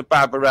theme tune of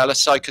Barbarella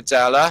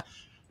Psychedella. Let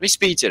me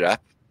speed it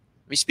up.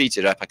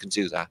 I can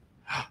do that.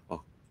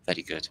 Oh,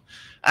 very good.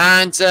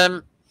 And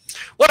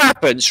what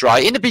happens,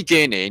 right, in the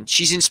beginning,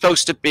 she's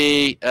supposed to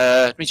be,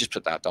 let me just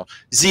put that down,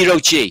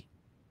 0G.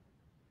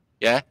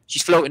 Yeah?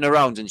 She's floating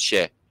around and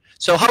shit.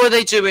 So how are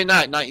they doing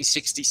that in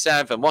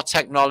 1967? What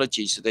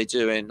technologies are they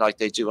doing like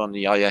they do on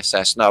the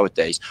ISS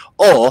nowadays?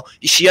 Or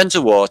is she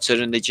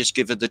underwater and they just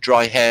give her the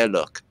dry hair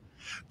look?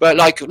 But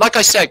like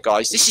I said,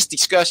 guys, this is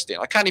disgusting.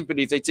 I can't even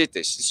believe they did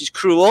this. This is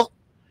cruel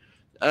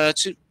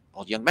to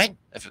all young men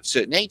of a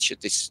certain age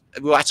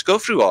who had to go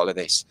through all of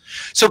this.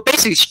 So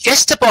basically, she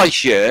gets to buy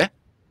here,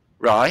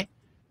 right?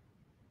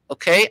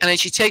 Okay, and then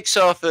she takes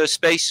off her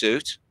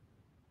spacesuit.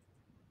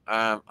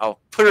 I'll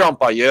put it on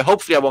by you.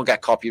 Hopefully, I won't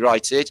get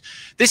copyrighted.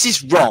 This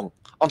is wrong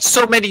on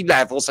so many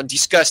levels and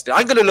disgusting.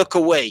 I'm going to look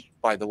away,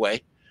 by the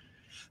way.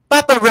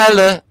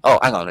 Barbarella. Oh,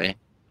 hang on a minute.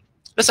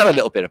 Let's have a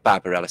little bit of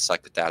Barbarella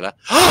Psychedella.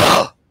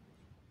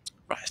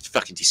 Right, it's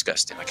fucking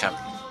disgusting. I can't.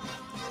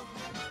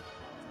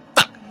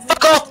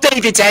 Fuck off,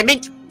 David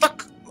Hemmings.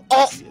 Fuck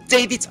off,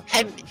 David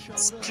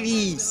Hemmings,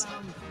 please.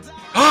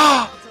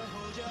 Oh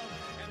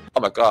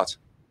my God.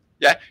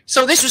 Yeah.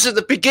 So this was at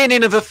the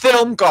beginning of a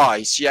film,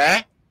 guys.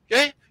 Yeah.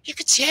 Yeah. You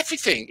could see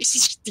everything. This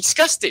is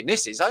disgusting.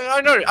 This is.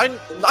 I know.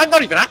 I'm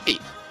not even happy.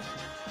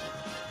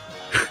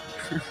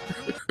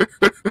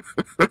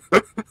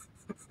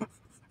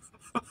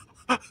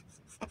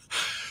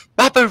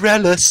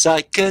 Barbarella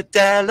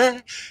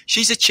Psychedella.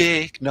 She's a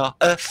chick, not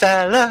a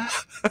fella.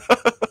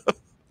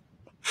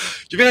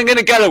 Do you think I'm going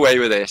to get away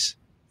with this?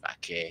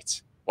 Fuck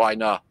it. Why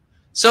not?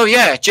 So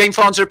yeah, Jane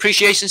Fonda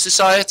Appreciation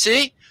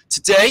Society.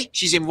 Today,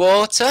 she's in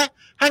water,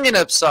 hanging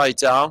upside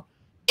down,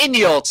 in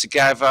the all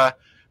together,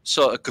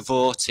 sort of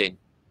cavorting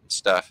and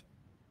stuff.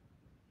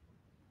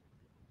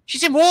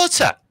 She's in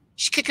water.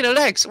 She's kicking her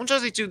legs. I wonder how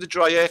they do the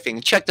dry air thing.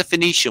 And check the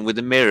Phoenician with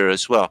the mirror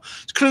as well.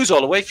 There's clues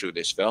all the way through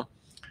this film.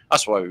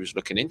 That's why we was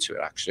looking into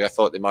it, actually. I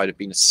thought there might have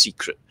been a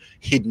secret,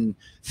 hidden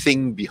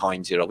thing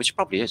behind it all, which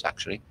probably is,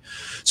 actually.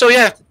 So,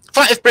 yeah,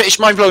 Flat Earth British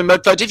Mind-Blowing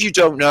Mudblood, if you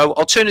don't know,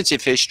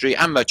 alternative history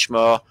and much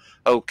more.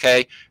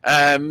 Okay.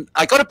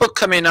 I got a book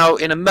coming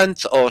out in a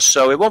month or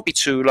so. It won't be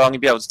too long.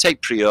 You'll be able to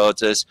take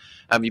pre-orders,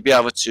 and you'll be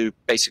able to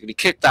basically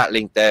click that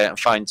link there and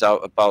find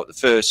out about the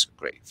first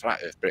great Flat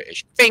Earth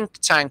British think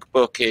tank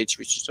bookage,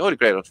 which is the Holy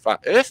Grail of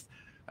Flat Earth.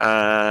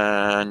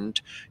 And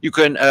you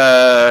can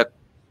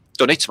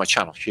donate to my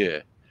channel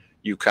here.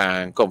 You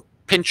can go on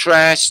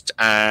Pinterest,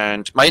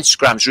 and my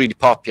Instagram's really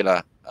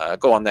popular.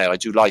 Go on there. I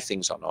do live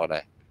things on all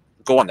there.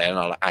 Go on there and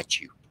I'll add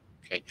you.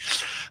 Okay.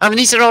 I mean,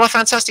 these are all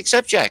fantastic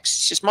subjects.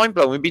 It's just mind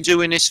blowing. We've been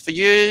doing this for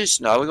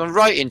years now. We're going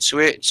right into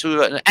it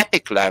to an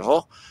epic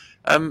level.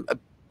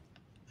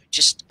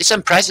 Just it's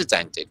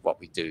unprecedented what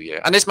we do here.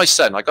 And there's my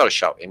son. I got to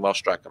shout him while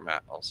striking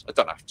metals. I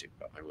don't have to,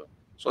 but I will.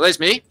 So there's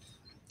me,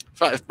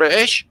 Flat Earth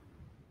British.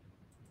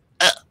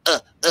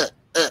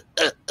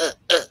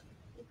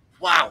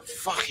 Wow,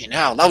 fucking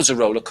hell, that was a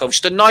roller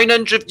coaster.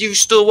 900 of you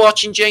still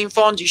watching Jane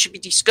Fonda. You should be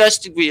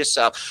disgusted with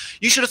yourself.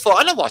 You should have thought,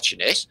 I'm not watching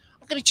this.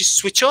 I'm going to just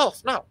switch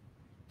off. No,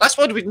 that's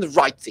what would have been the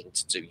right thing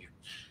to do.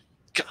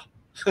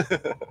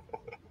 God.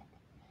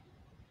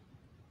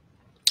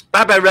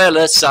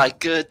 Barbarella,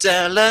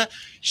 psychedella.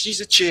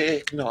 She's a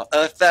chick, not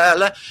a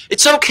fella.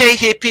 It's okay,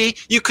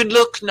 hippie. You can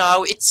look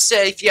now. It's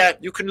safe. Yeah,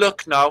 you can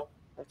look now.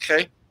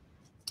 Okay.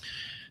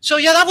 So,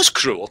 yeah, that was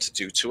cruel to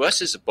do to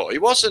us as a boy.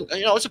 It wasn't,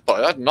 you know, as a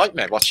boy, I had a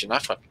nightmare watching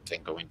that fucking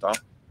thing going down.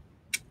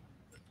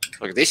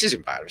 Look, this is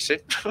embarrassing.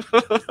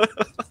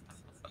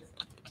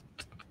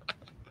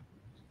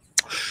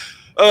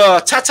 Oh,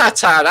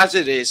 ta-ta-ta, as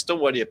it is.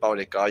 Don't worry about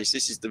it, guys.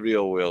 This is the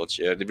real world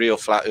here, the real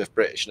Flat Earth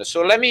Britishness.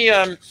 So let me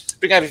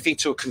bring everything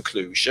to a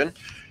conclusion.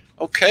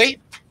 Okay.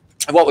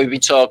 What we've been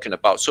talking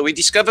about. So we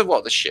discovered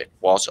what the ship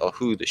was, or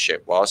who the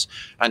ship was,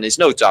 and there's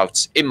no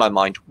doubt in my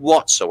mind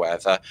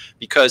whatsoever,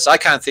 because I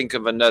can't think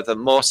of another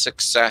more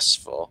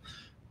successful,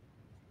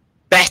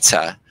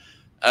 better,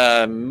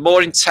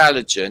 more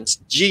intelligent,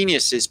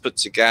 geniuses put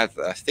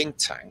together think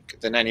tank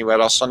than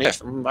anywhere else on the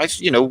earth.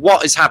 You know,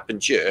 what has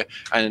happened here,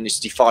 and it's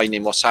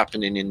defining what's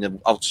happening in the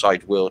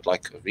outside world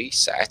like a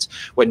reset.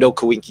 When no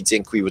coinky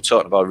dink, we were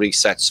talking about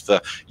resets for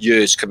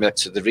years coming up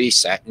to the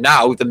reset.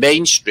 Now the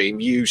mainstream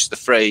use the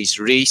phrase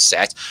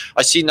reset.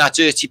 I seen that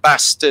dirty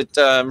bastard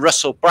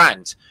Russell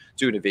Brand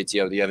doing a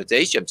video the other day.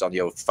 He jumped on the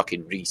old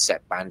fucking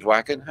reset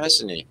bandwagon,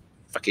 hasn't he?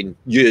 Fucking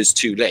years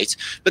too late,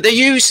 but they're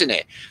using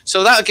it.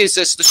 So that gives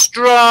us the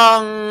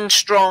strong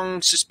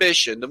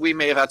suspicion that we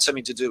may have had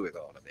something to do with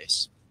all of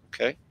this.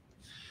 Okay.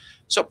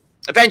 So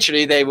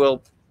eventually they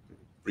will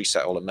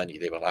reset all the money.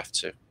 They will have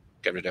to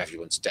get rid of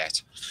everyone's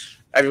debt.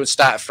 Everyone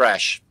start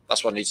afresh.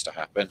 That's what needs to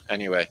happen.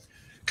 Anyway,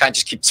 can't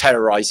just keep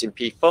terrorizing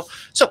people.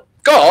 So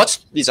God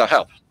needs our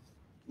help,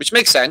 which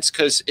makes sense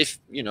because if,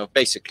 you know,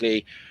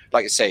 basically,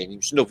 like I say,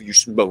 there's no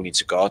use moaning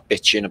to God,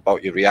 bitching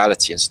about your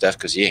reality and stuff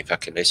because he ain't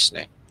fucking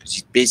listening. Because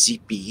he's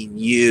busy being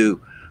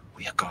you.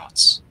 We are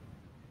gods.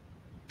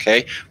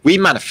 Okay? We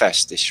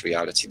manifest this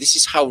reality. This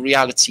is how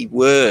reality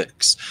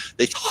works.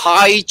 They've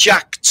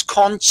hijacked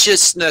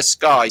consciousness,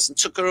 guys, and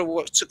took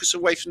us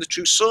away from the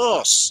true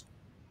source.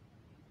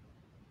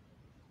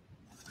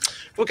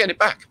 We'll get it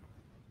back.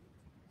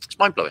 It's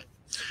mind-blowing.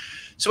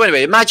 So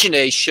anyway,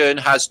 imagination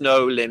has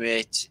no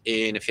limit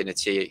in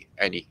infinity.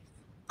 Any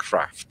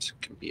craft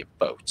can be a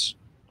boat,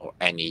 or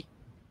any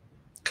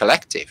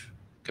collective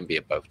can be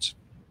a boat.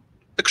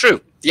 The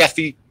crew, the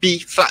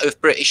FEB, Flat Earth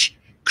British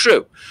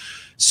crew.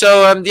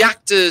 So the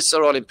actors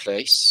are all in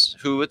place.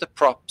 Who are the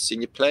props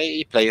in your play?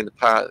 You're playing the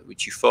part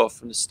which you thought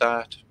from the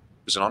start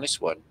was an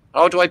honest one.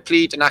 How do I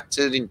plead an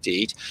actor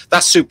indeed?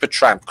 That's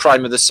Supertramp,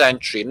 Crime of the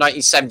Century. In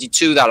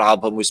 1972, that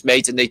album was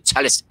made, and they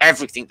tell us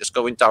everything that's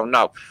going down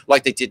now,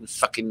 like they didn't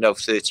fucking know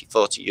 30,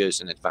 40 years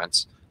in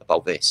advance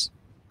about this,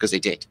 because they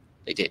did.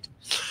 They did.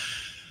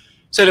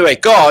 So anyway,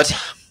 God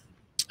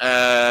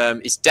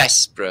is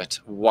desperate,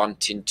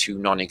 wanting to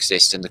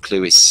non-exist, and the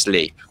clue is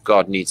sleep.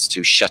 God needs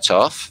to shut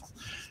off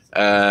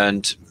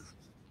and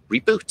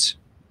reboot,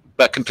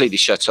 but completely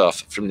shut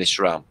off from this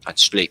realm. And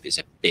sleep is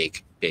a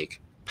big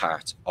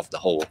part of the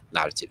whole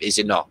narrative, is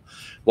it not?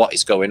 What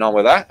is going on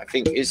with that, I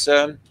think, is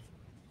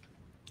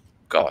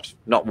God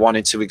not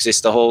wanting to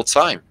exist the whole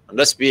time. And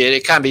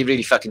it can be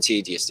really fucking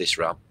tedious, this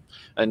realm.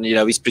 And, you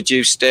know, he's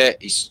produced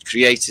it, he's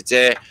created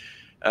it.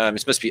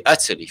 It must be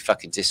utterly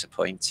fucking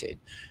disappointing.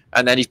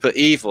 And then he's put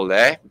evil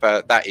there,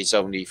 but that is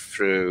only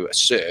through a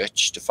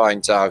search to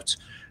find out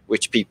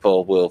which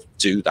people will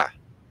do that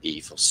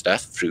evil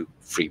stuff through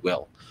free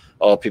will,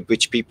 or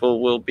which people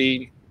will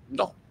be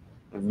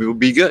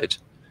good.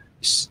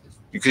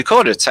 You could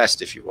call it a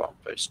test if you want,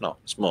 but it's not.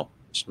 It's more.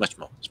 It's much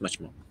more. It's much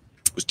more.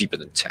 It was deeper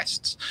than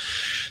tests.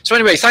 So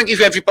anyway, thank you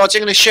for everybody.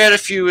 I'm going to share a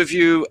few of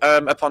you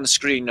up on the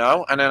screen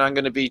now, and then I'm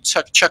going to be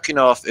chucking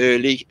off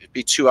early. It'll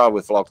be a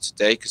 2-hour vlog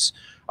today because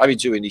I've been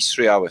doing these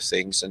 3-hour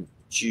things, and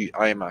gee,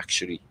 I am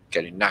actually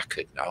getting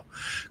knackered now.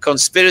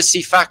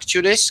 Conspiracy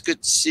Factualist,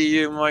 good to see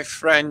you, my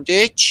friend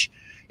Itch.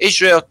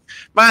 Israel,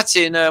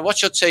 Martin,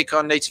 what's your take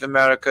on Native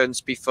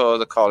Americans before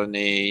the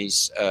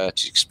colonies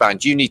to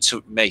expand? You need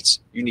to, mate,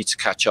 you need to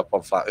catch up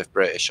on Flat Earth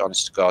British,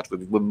 honest to God.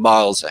 We're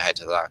miles ahead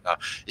of that now.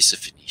 It's the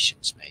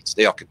Phoenicians, mate.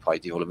 They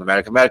occupied the whole of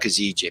America. America's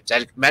Egypt.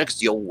 America's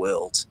the old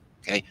world,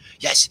 okay?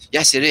 Yes,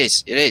 it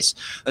is. It is.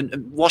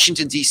 And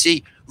Washington,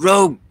 D.C.,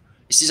 Rome.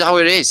 This is how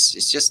it is.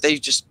 It's just, they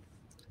just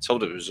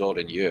told it was all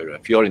in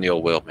Europe. You're in the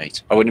old world,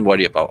 mate. I wouldn't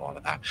worry about all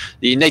of that.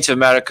 The Native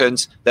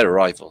Americans, they're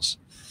rivals.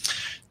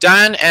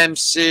 Dan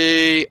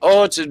MC,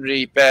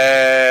 Ordinary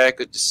Bear,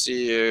 good to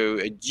see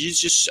you.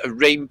 Jesus, a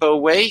rainbow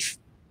wave.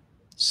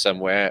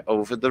 somewhere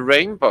over the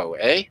rainbow,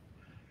 eh?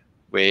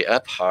 Way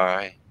up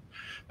high.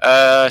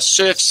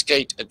 Surf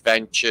skate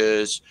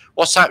adventures.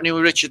 What's happening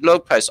with Richard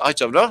Lopez? I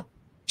don't know.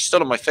 He's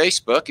still on my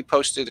Facebook. He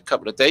posted a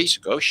couple of days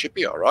ago. Should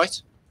be all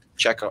right.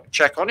 Check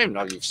on him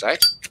now, you've said.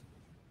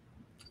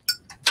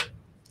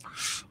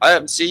 I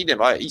haven't seen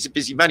him. He's a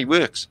busy man. He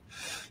works.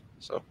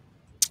 So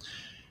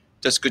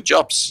does good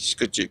jobs. He's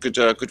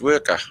good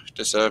worker.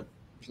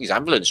 He's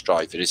ambulance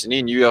driver, isn't he?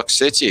 In New York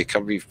City, it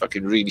can be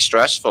fucking really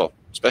stressful,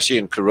 especially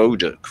in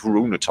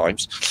Corona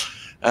times.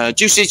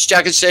 Juicage,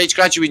 Jagged Sage,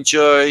 glad you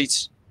enjoyed.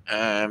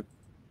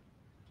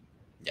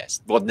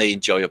 Yes, wasn't they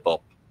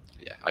enjoyable?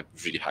 Yeah, I'm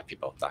really happy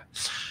about that.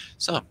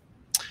 So,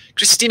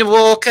 Christina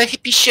Walker,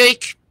 Hippie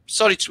Shake.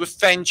 Sorry to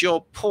offend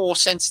your poor,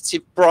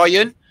 sensitive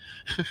Brian.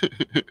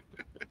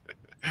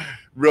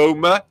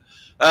 Roma.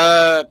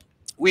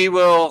 We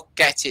will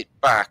get it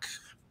back.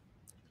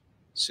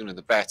 Sooner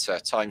the better.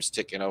 Time's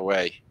ticking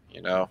away.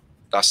 You know,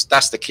 that's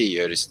the key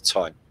here. Is the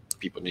time.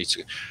 People need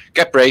to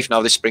get brave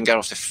now this spring. Get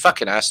off their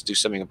fucking ass. Do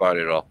something about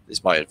it all.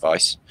 Is my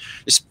advice.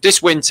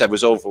 This winter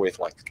was over with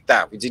like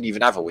that. We didn't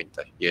even have a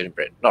winter here in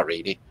Britain. Not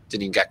really.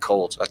 Didn't even get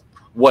cold. Like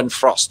 1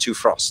 frost, 2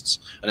 frosts,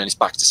 and then it's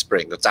back to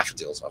spring. The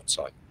daffodils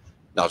outside.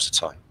 Now's the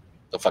time.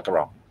 Don't fuck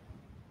around.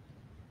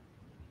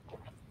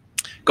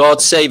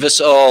 God save us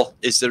all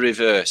is the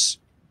reverse.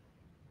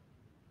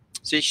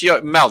 See,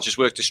 Mel just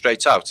worked it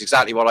straight out. It's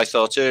exactly what I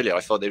thought earlier.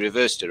 I thought they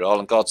reversed it all,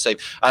 and God save.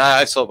 And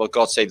I thought, well,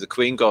 God save the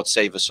Queen, God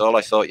save us all.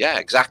 I thought, yeah,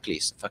 exactly.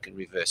 It's the fucking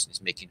reverse, and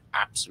it's making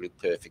absolute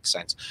perfect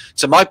sense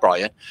to my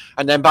Brian.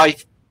 And then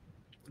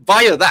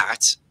via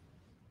that,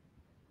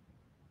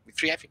 we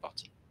free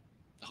everybody,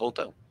 the whole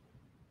dome,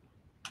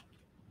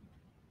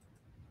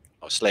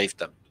 or slave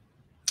them,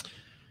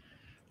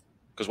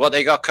 because what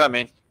they got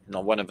coming,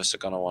 not one of us are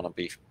going to want to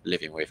be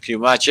living with. Can you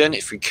imagine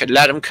if we could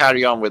let them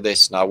carry on with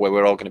this now, where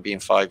we're all going to be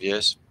in 5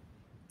 years?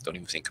 Don't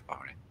even think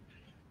about it.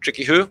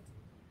 Tricky Who?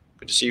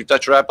 Good to see you,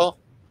 Dutch Rebel.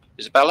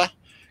 Isabella?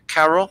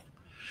 Carol?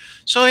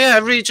 So, yeah, I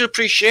really do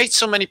appreciate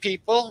so many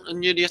people,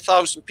 and nearly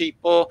 1,000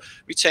 people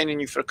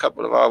retaining you for a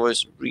couple of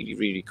hours. Really,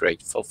 really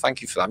grateful.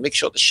 Thank you for that. Make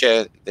sure to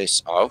share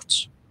this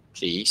out,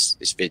 please,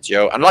 this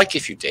video. And like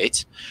if you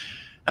did.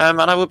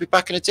 And I will be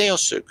back in a day or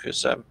so,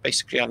 because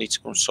basically I need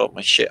to go and sort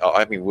my shit out.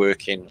 I've been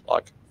working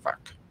like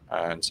fuck,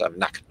 and I'm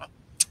knackered now.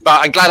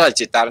 But I'm glad I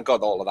did that and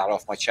got all of that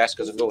off my chest,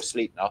 because I'm going to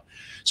sleep now.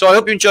 So I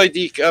hope you enjoyed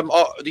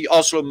the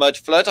Oslo mud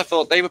flood. I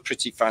thought they were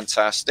pretty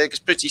fantastic. It's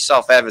pretty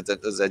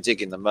self-evident as they're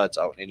digging the mud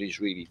out, and it is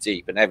really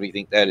deep, and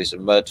everything there is a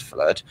mud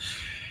flood.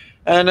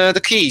 And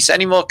the keys,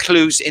 any more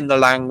clues in the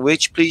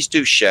language, please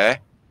do share.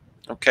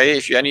 Okay,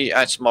 if you're any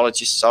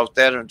etymologists out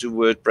there and do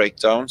word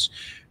breakdowns,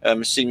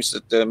 it seems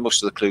that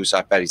most of the clues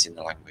are buried in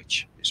the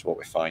language, is what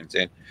we're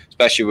finding,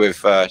 especially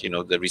with, you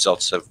know, the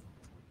results of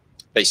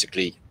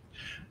basically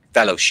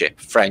fellowship,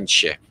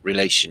 friendship,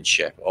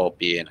 relationship, all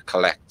being a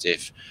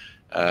collective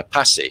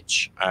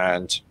passage,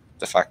 and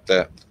the fact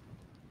that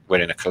we're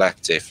in a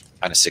collective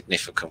and a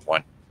significant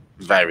one,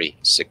 very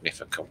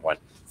significant one.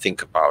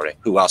 Think about it.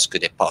 Who else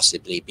could it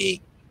possibly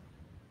be?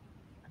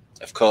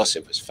 Of course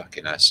it was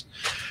fucking us.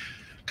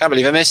 Can't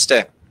believe I missed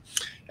it.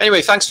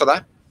 Anyway, thanks for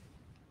that.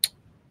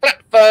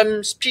 Black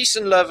thumbs, peace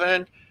and love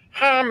and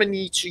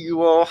harmony to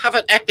you all. Have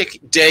an epic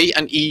day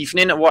and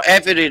evening, and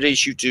whatever it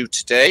is you do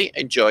today,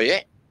 enjoy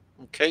it.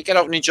 Okay, get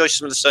out and enjoy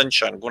some of the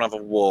sunshine. Go and have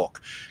a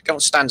walk. Go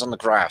and stand on the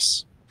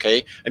grass. Okay,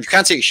 and if you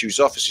can't take your shoes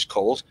off, it's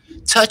cold,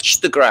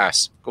 touch the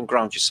grass. Go and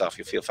ground yourself.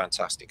 You'll feel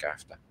fantastic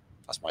after.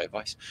 That's my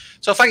advice.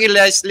 So thank you,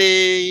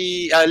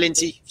 Leslie,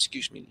 Lindsay.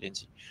 Excuse me,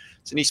 Lindsay.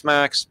 Denise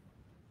Marks,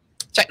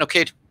 Techno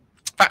Kid,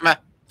 Fatma,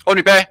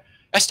 Honey Bear,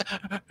 Esther,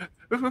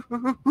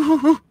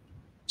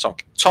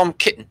 Tom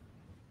Kitten,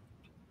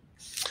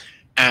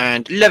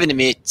 and Love in the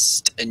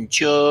Midst, and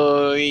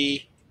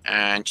Joy,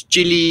 and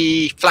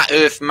Jilly, Flat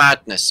Earth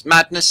Madness.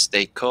 Madness,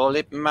 they call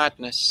it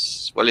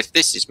madness. Well, if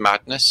this is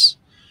madness,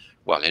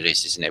 well, it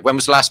is, isn't it? When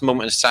was the last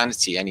moment of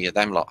sanity any of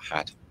them lot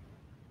had?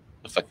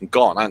 They're fucking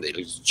gone, aren't they?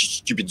 Like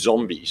stupid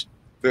zombies.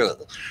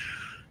 Ugh.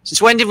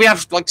 Since when did we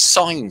have like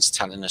signs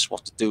telling us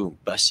what to do on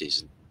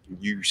buses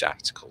and news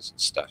articles and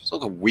stuff? It's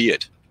all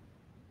weird.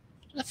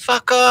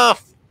 Fuck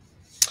off.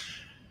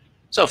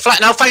 So,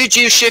 Flat now, thank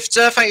you,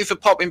 Geoshifter. Thank you for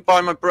popping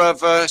by, my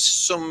brother.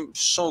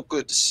 So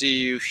good to see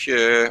you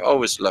here.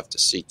 Always love to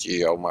see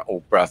Geo, my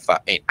old brother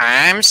in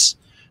arms.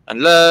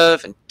 And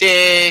Love, and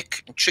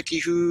Dick, and Tricky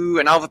Who,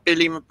 and Alva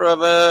Billy, my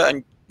brother,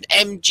 and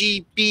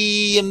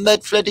MGB, and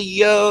Mudflooder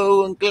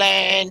Yo, and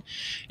Glenn,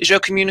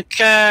 Israel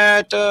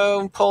Communicado,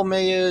 and Paul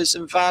Mayers,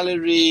 and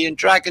Valerie, and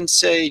Dragon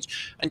Sage,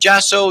 and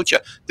Jazz Soldier.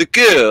 The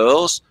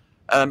girls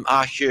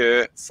are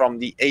here from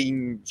the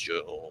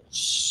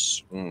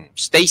Angels.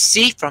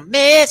 Stacy from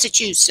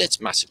Massachusetts.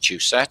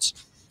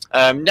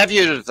 Never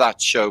heard of that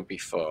show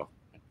before.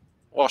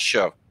 What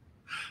show?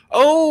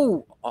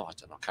 Oh, I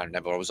don't know. I can't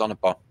remember what I was on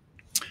about.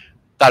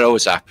 That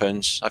always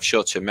happens. I've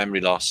short-term memory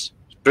loss.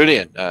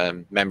 Brilliant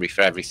memory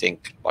for everything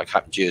like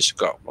happened years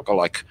ago. I got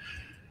like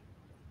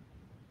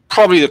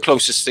probably the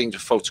closest thing to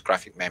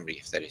photographic memory,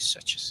 if there is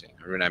such a thing.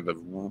 I remember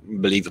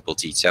unbelievable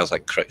details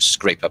I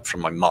scrape up from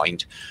my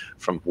mind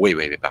from way,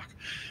 way, way back.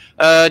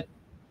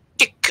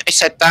 Dick, I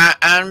said that,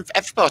 and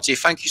everybody,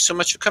 thank you so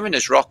much for coming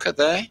as Rocker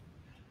there.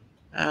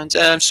 And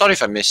sorry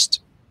if I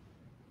missed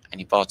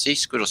anybody.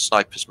 Squirrel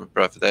Sniper's my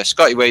brother there.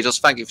 Scotty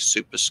Wadles, thank you for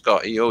Super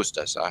Scotty. He always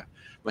does that.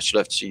 Much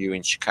love to you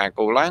in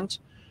Chicagoland.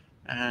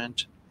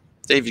 And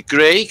David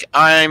Gregg,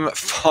 I'm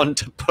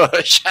fond of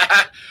Bush.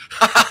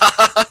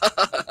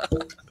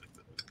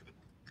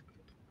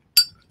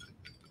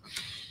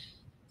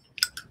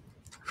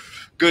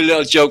 Good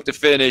little joke to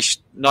finish.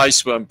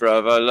 Nice one,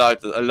 brother. I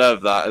love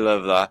that. I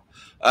love that.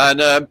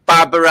 And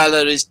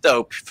Barbarella is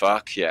dope.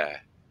 Fuck yeah.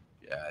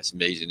 Yeah, it's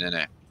amazing, isn't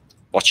it?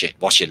 Watch it.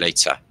 Watch it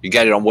later. You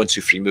get it on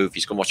 123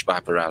 Movies. Go watch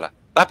Barbarella.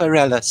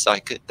 Barbarella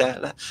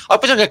Psychedelic. I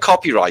hope I don't get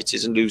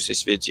copyrighted and lose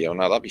this video.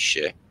 No, that'd be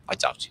shit. I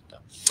doubt it, though.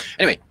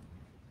 Anyway.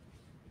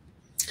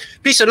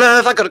 Peace and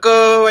love. I gotta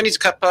go. I need a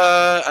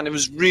cuppa. And it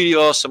was really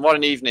awesome. What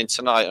an evening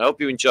tonight. I hope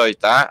you enjoyed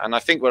that. And I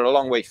think we're a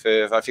long way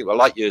further. I think we're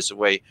light years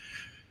away.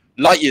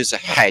 Light years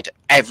ahead.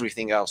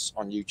 Everything else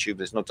on YouTube.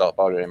 There's no doubt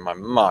about it in my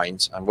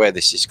mind. And where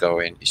this is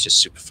going is just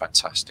super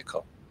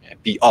fantastical. Yeah,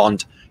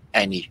 beyond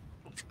any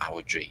of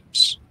our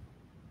dreams.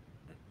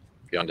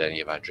 Beyond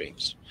any of our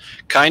dreams.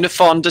 Kind of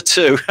fonder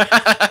too.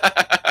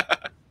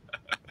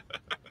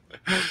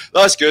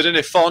 That's good, isn't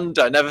it?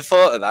 Fonder. Never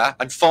thought of that.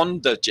 And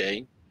fonder,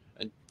 Jane.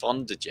 And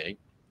fonder, Jane.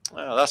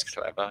 Oh, that's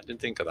clever. I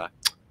didn't think of that.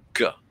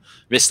 God.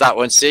 Missed that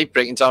one, see?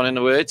 Breaking down in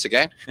the words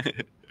again.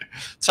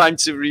 Time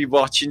to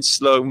rewatch in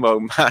slow-mo,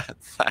 man.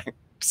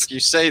 Thanks.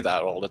 You say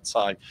that all the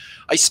time.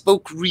 I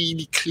spoke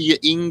really clear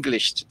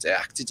English today.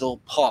 Acted all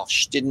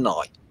posh, didn't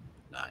I?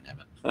 No, I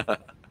never.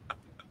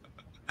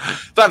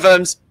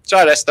 Platforms.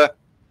 Try Esther.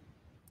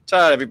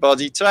 Ta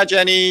everybody. Ta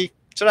Jenny.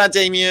 Ta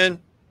Damien.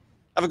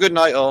 Have a good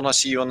night all, and I'll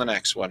see you on the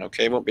next one,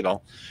 okay? Won't be long.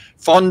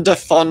 Fonda.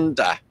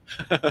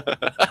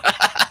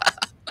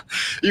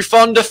 You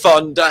fonda.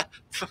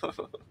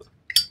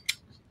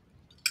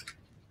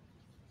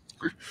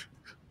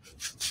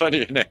 Funny,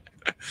 isn't it?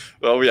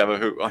 Well, we have a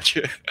hoot on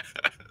you.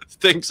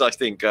 Things I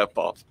think up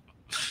of.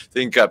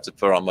 Think up to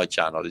put on my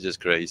channel. It's just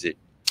crazy.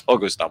 All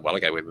goes down well. I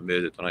get away with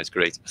murder, and it's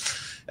great.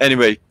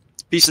 Anyway.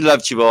 Peace and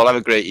love to you all. Have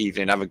a great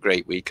evening. Have a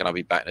great week. And I'll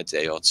be back in a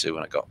day or two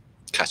when I got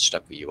catched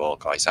up with you all,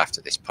 guys,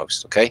 after this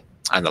post, okay?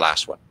 And the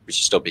last one, which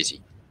is still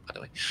busy, by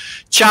the way.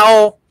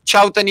 Ciao.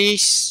 Ciao,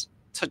 Denise.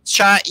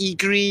 Ciao,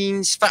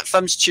 E-Greens. Fat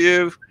thumbs to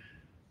you.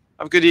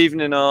 Have a good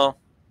evening, all.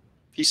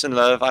 Peace and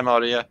love. I'm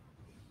Aria.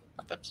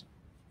 Fat thumbs.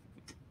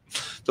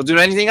 Don't do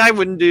anything I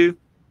wouldn't do.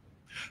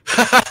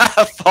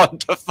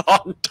 Fondo.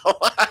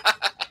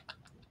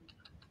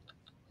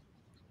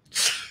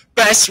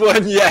 Best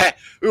one, yeah.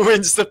 Who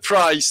wins the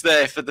prize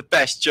there for the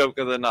best joke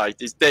of the night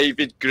is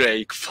David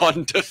Gregg.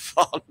 Fondue.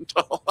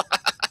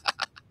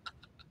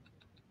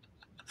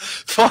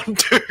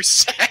 Fondue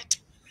set.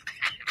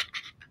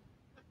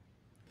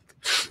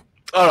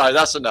 All right,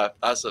 that's enough.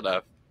 That's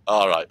enough.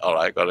 All right.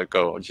 I gotta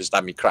go. Just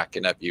had me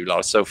cracking up, you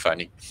lot. So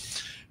funny.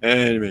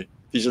 Anyway,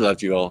 peace and love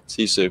to you all.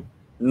 See you soon.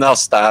 No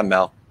star,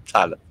 Mel.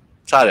 Tell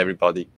everybody.